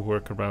would have to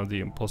work around the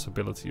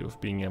impossibility of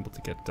being able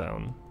to get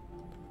down.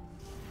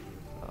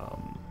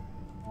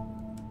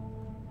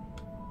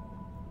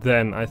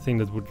 Then I think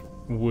that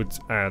would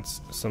add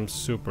some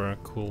super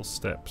cool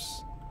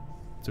steps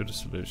to the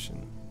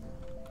solution.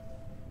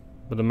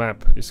 But the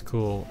map is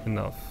cool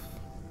enough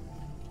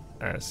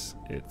as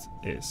it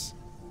is.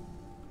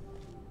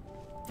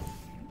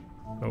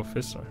 No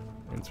fizzler.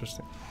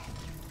 Interesting.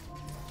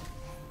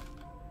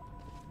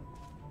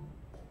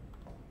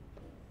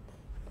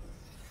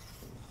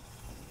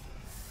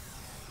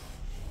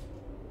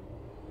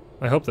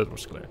 I hope that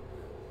was clear.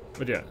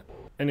 But yeah,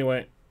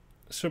 anyway,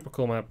 super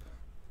cool map.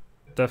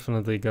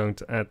 Definitely going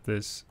to add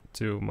this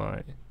to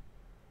my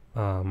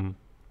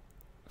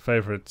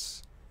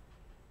favorites.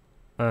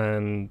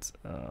 And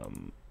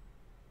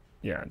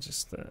yeah,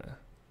 just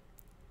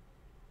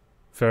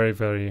very,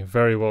 very,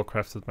 very well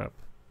crafted map.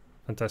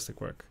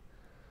 Fantastic work.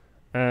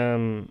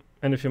 And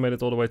if you made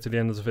it all the way to the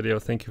end of the video,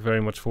 thank you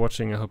very much for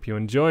watching. I hope you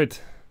enjoyed.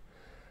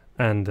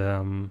 And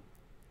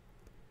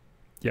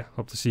yeah,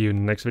 hope to see you in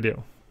the next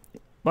video.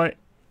 Bye.